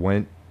Luxemburg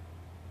went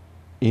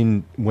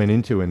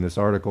into in this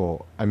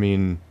article. I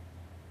mean,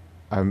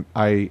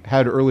 I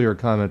had earlier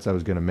comments I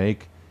was going to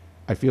make.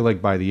 I feel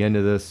like by the end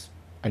of this,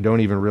 I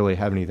don't even really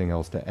have anything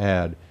else to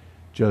add.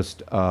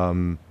 Just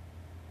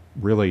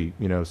really,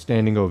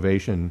 standing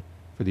ovation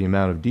for the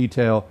amount of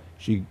detail.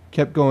 She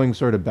kept going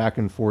sort of back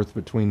and forth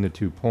between the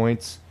 2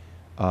 points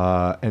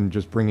and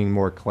just bringing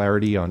more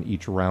clarity on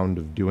each round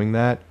of doing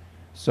that.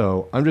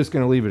 So I'm just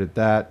going to leave it at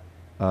that.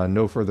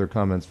 No further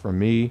comments from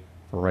me,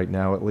 for right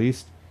now at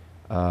least.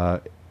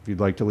 If you'd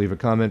like to leave a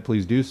comment,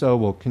 please do so.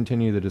 We'll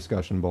continue the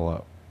discussion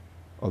below.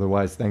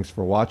 Otherwise, thanks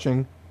for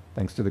watching.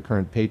 Thanks to the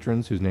current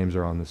patrons whose names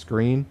are on the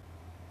screen.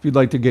 If you'd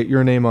like to get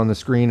your name on the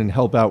screen and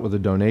help out with a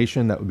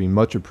donation, that would be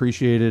much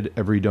appreciated.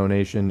 Every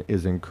donation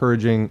is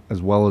encouraging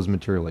as well as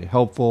materially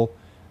helpful.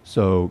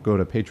 So go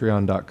to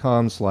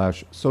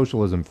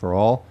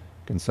patreon.com/socialismforall. You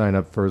can sign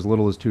up for as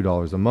little as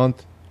 $2 a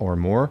month or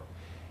more.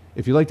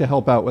 If you'd like to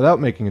help out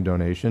without making a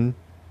donation,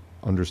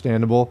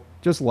 understandable,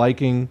 just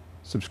liking,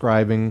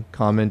 subscribing,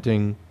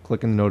 commenting,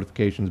 clicking the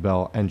notifications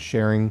bell, and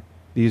sharing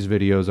these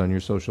videos on your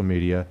social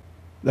media.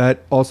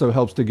 That also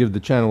helps to give the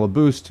channel a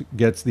boost,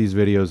 gets these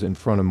videos in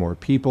front of more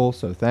people,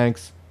 so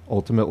thanks.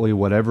 Ultimately,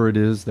 whatever it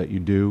is that you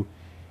do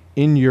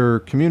in your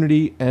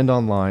community and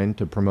online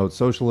to promote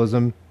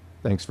socialism,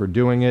 thanks for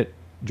doing it.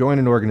 Join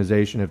an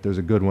organization if there's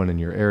a good one in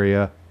your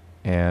area,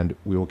 and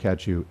we will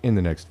catch you in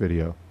the next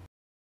video.